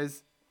 thank you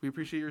guys. We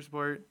appreciate your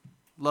support.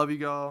 Love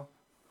you all,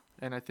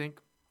 and I think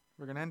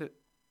we're gonna end it.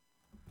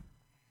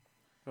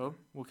 So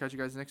we'll catch you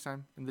guys next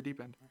time in the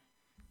deep end.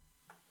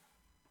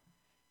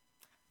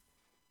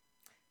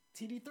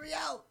 TD3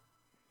 out.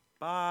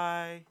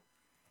 Bye.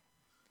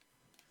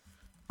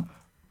 Oh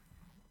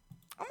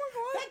my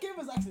God. That game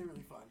was actually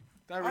really fun.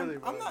 That really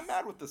was. I'm not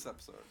mad with this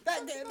episode.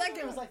 That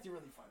game was actually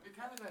really fun. It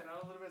kind of died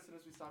out a little bit as soon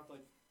as we stopped. Like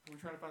we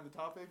were trying to find the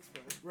topics,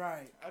 but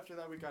Right. after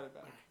that we got it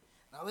back.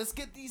 Now let's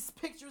get these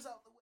pictures out.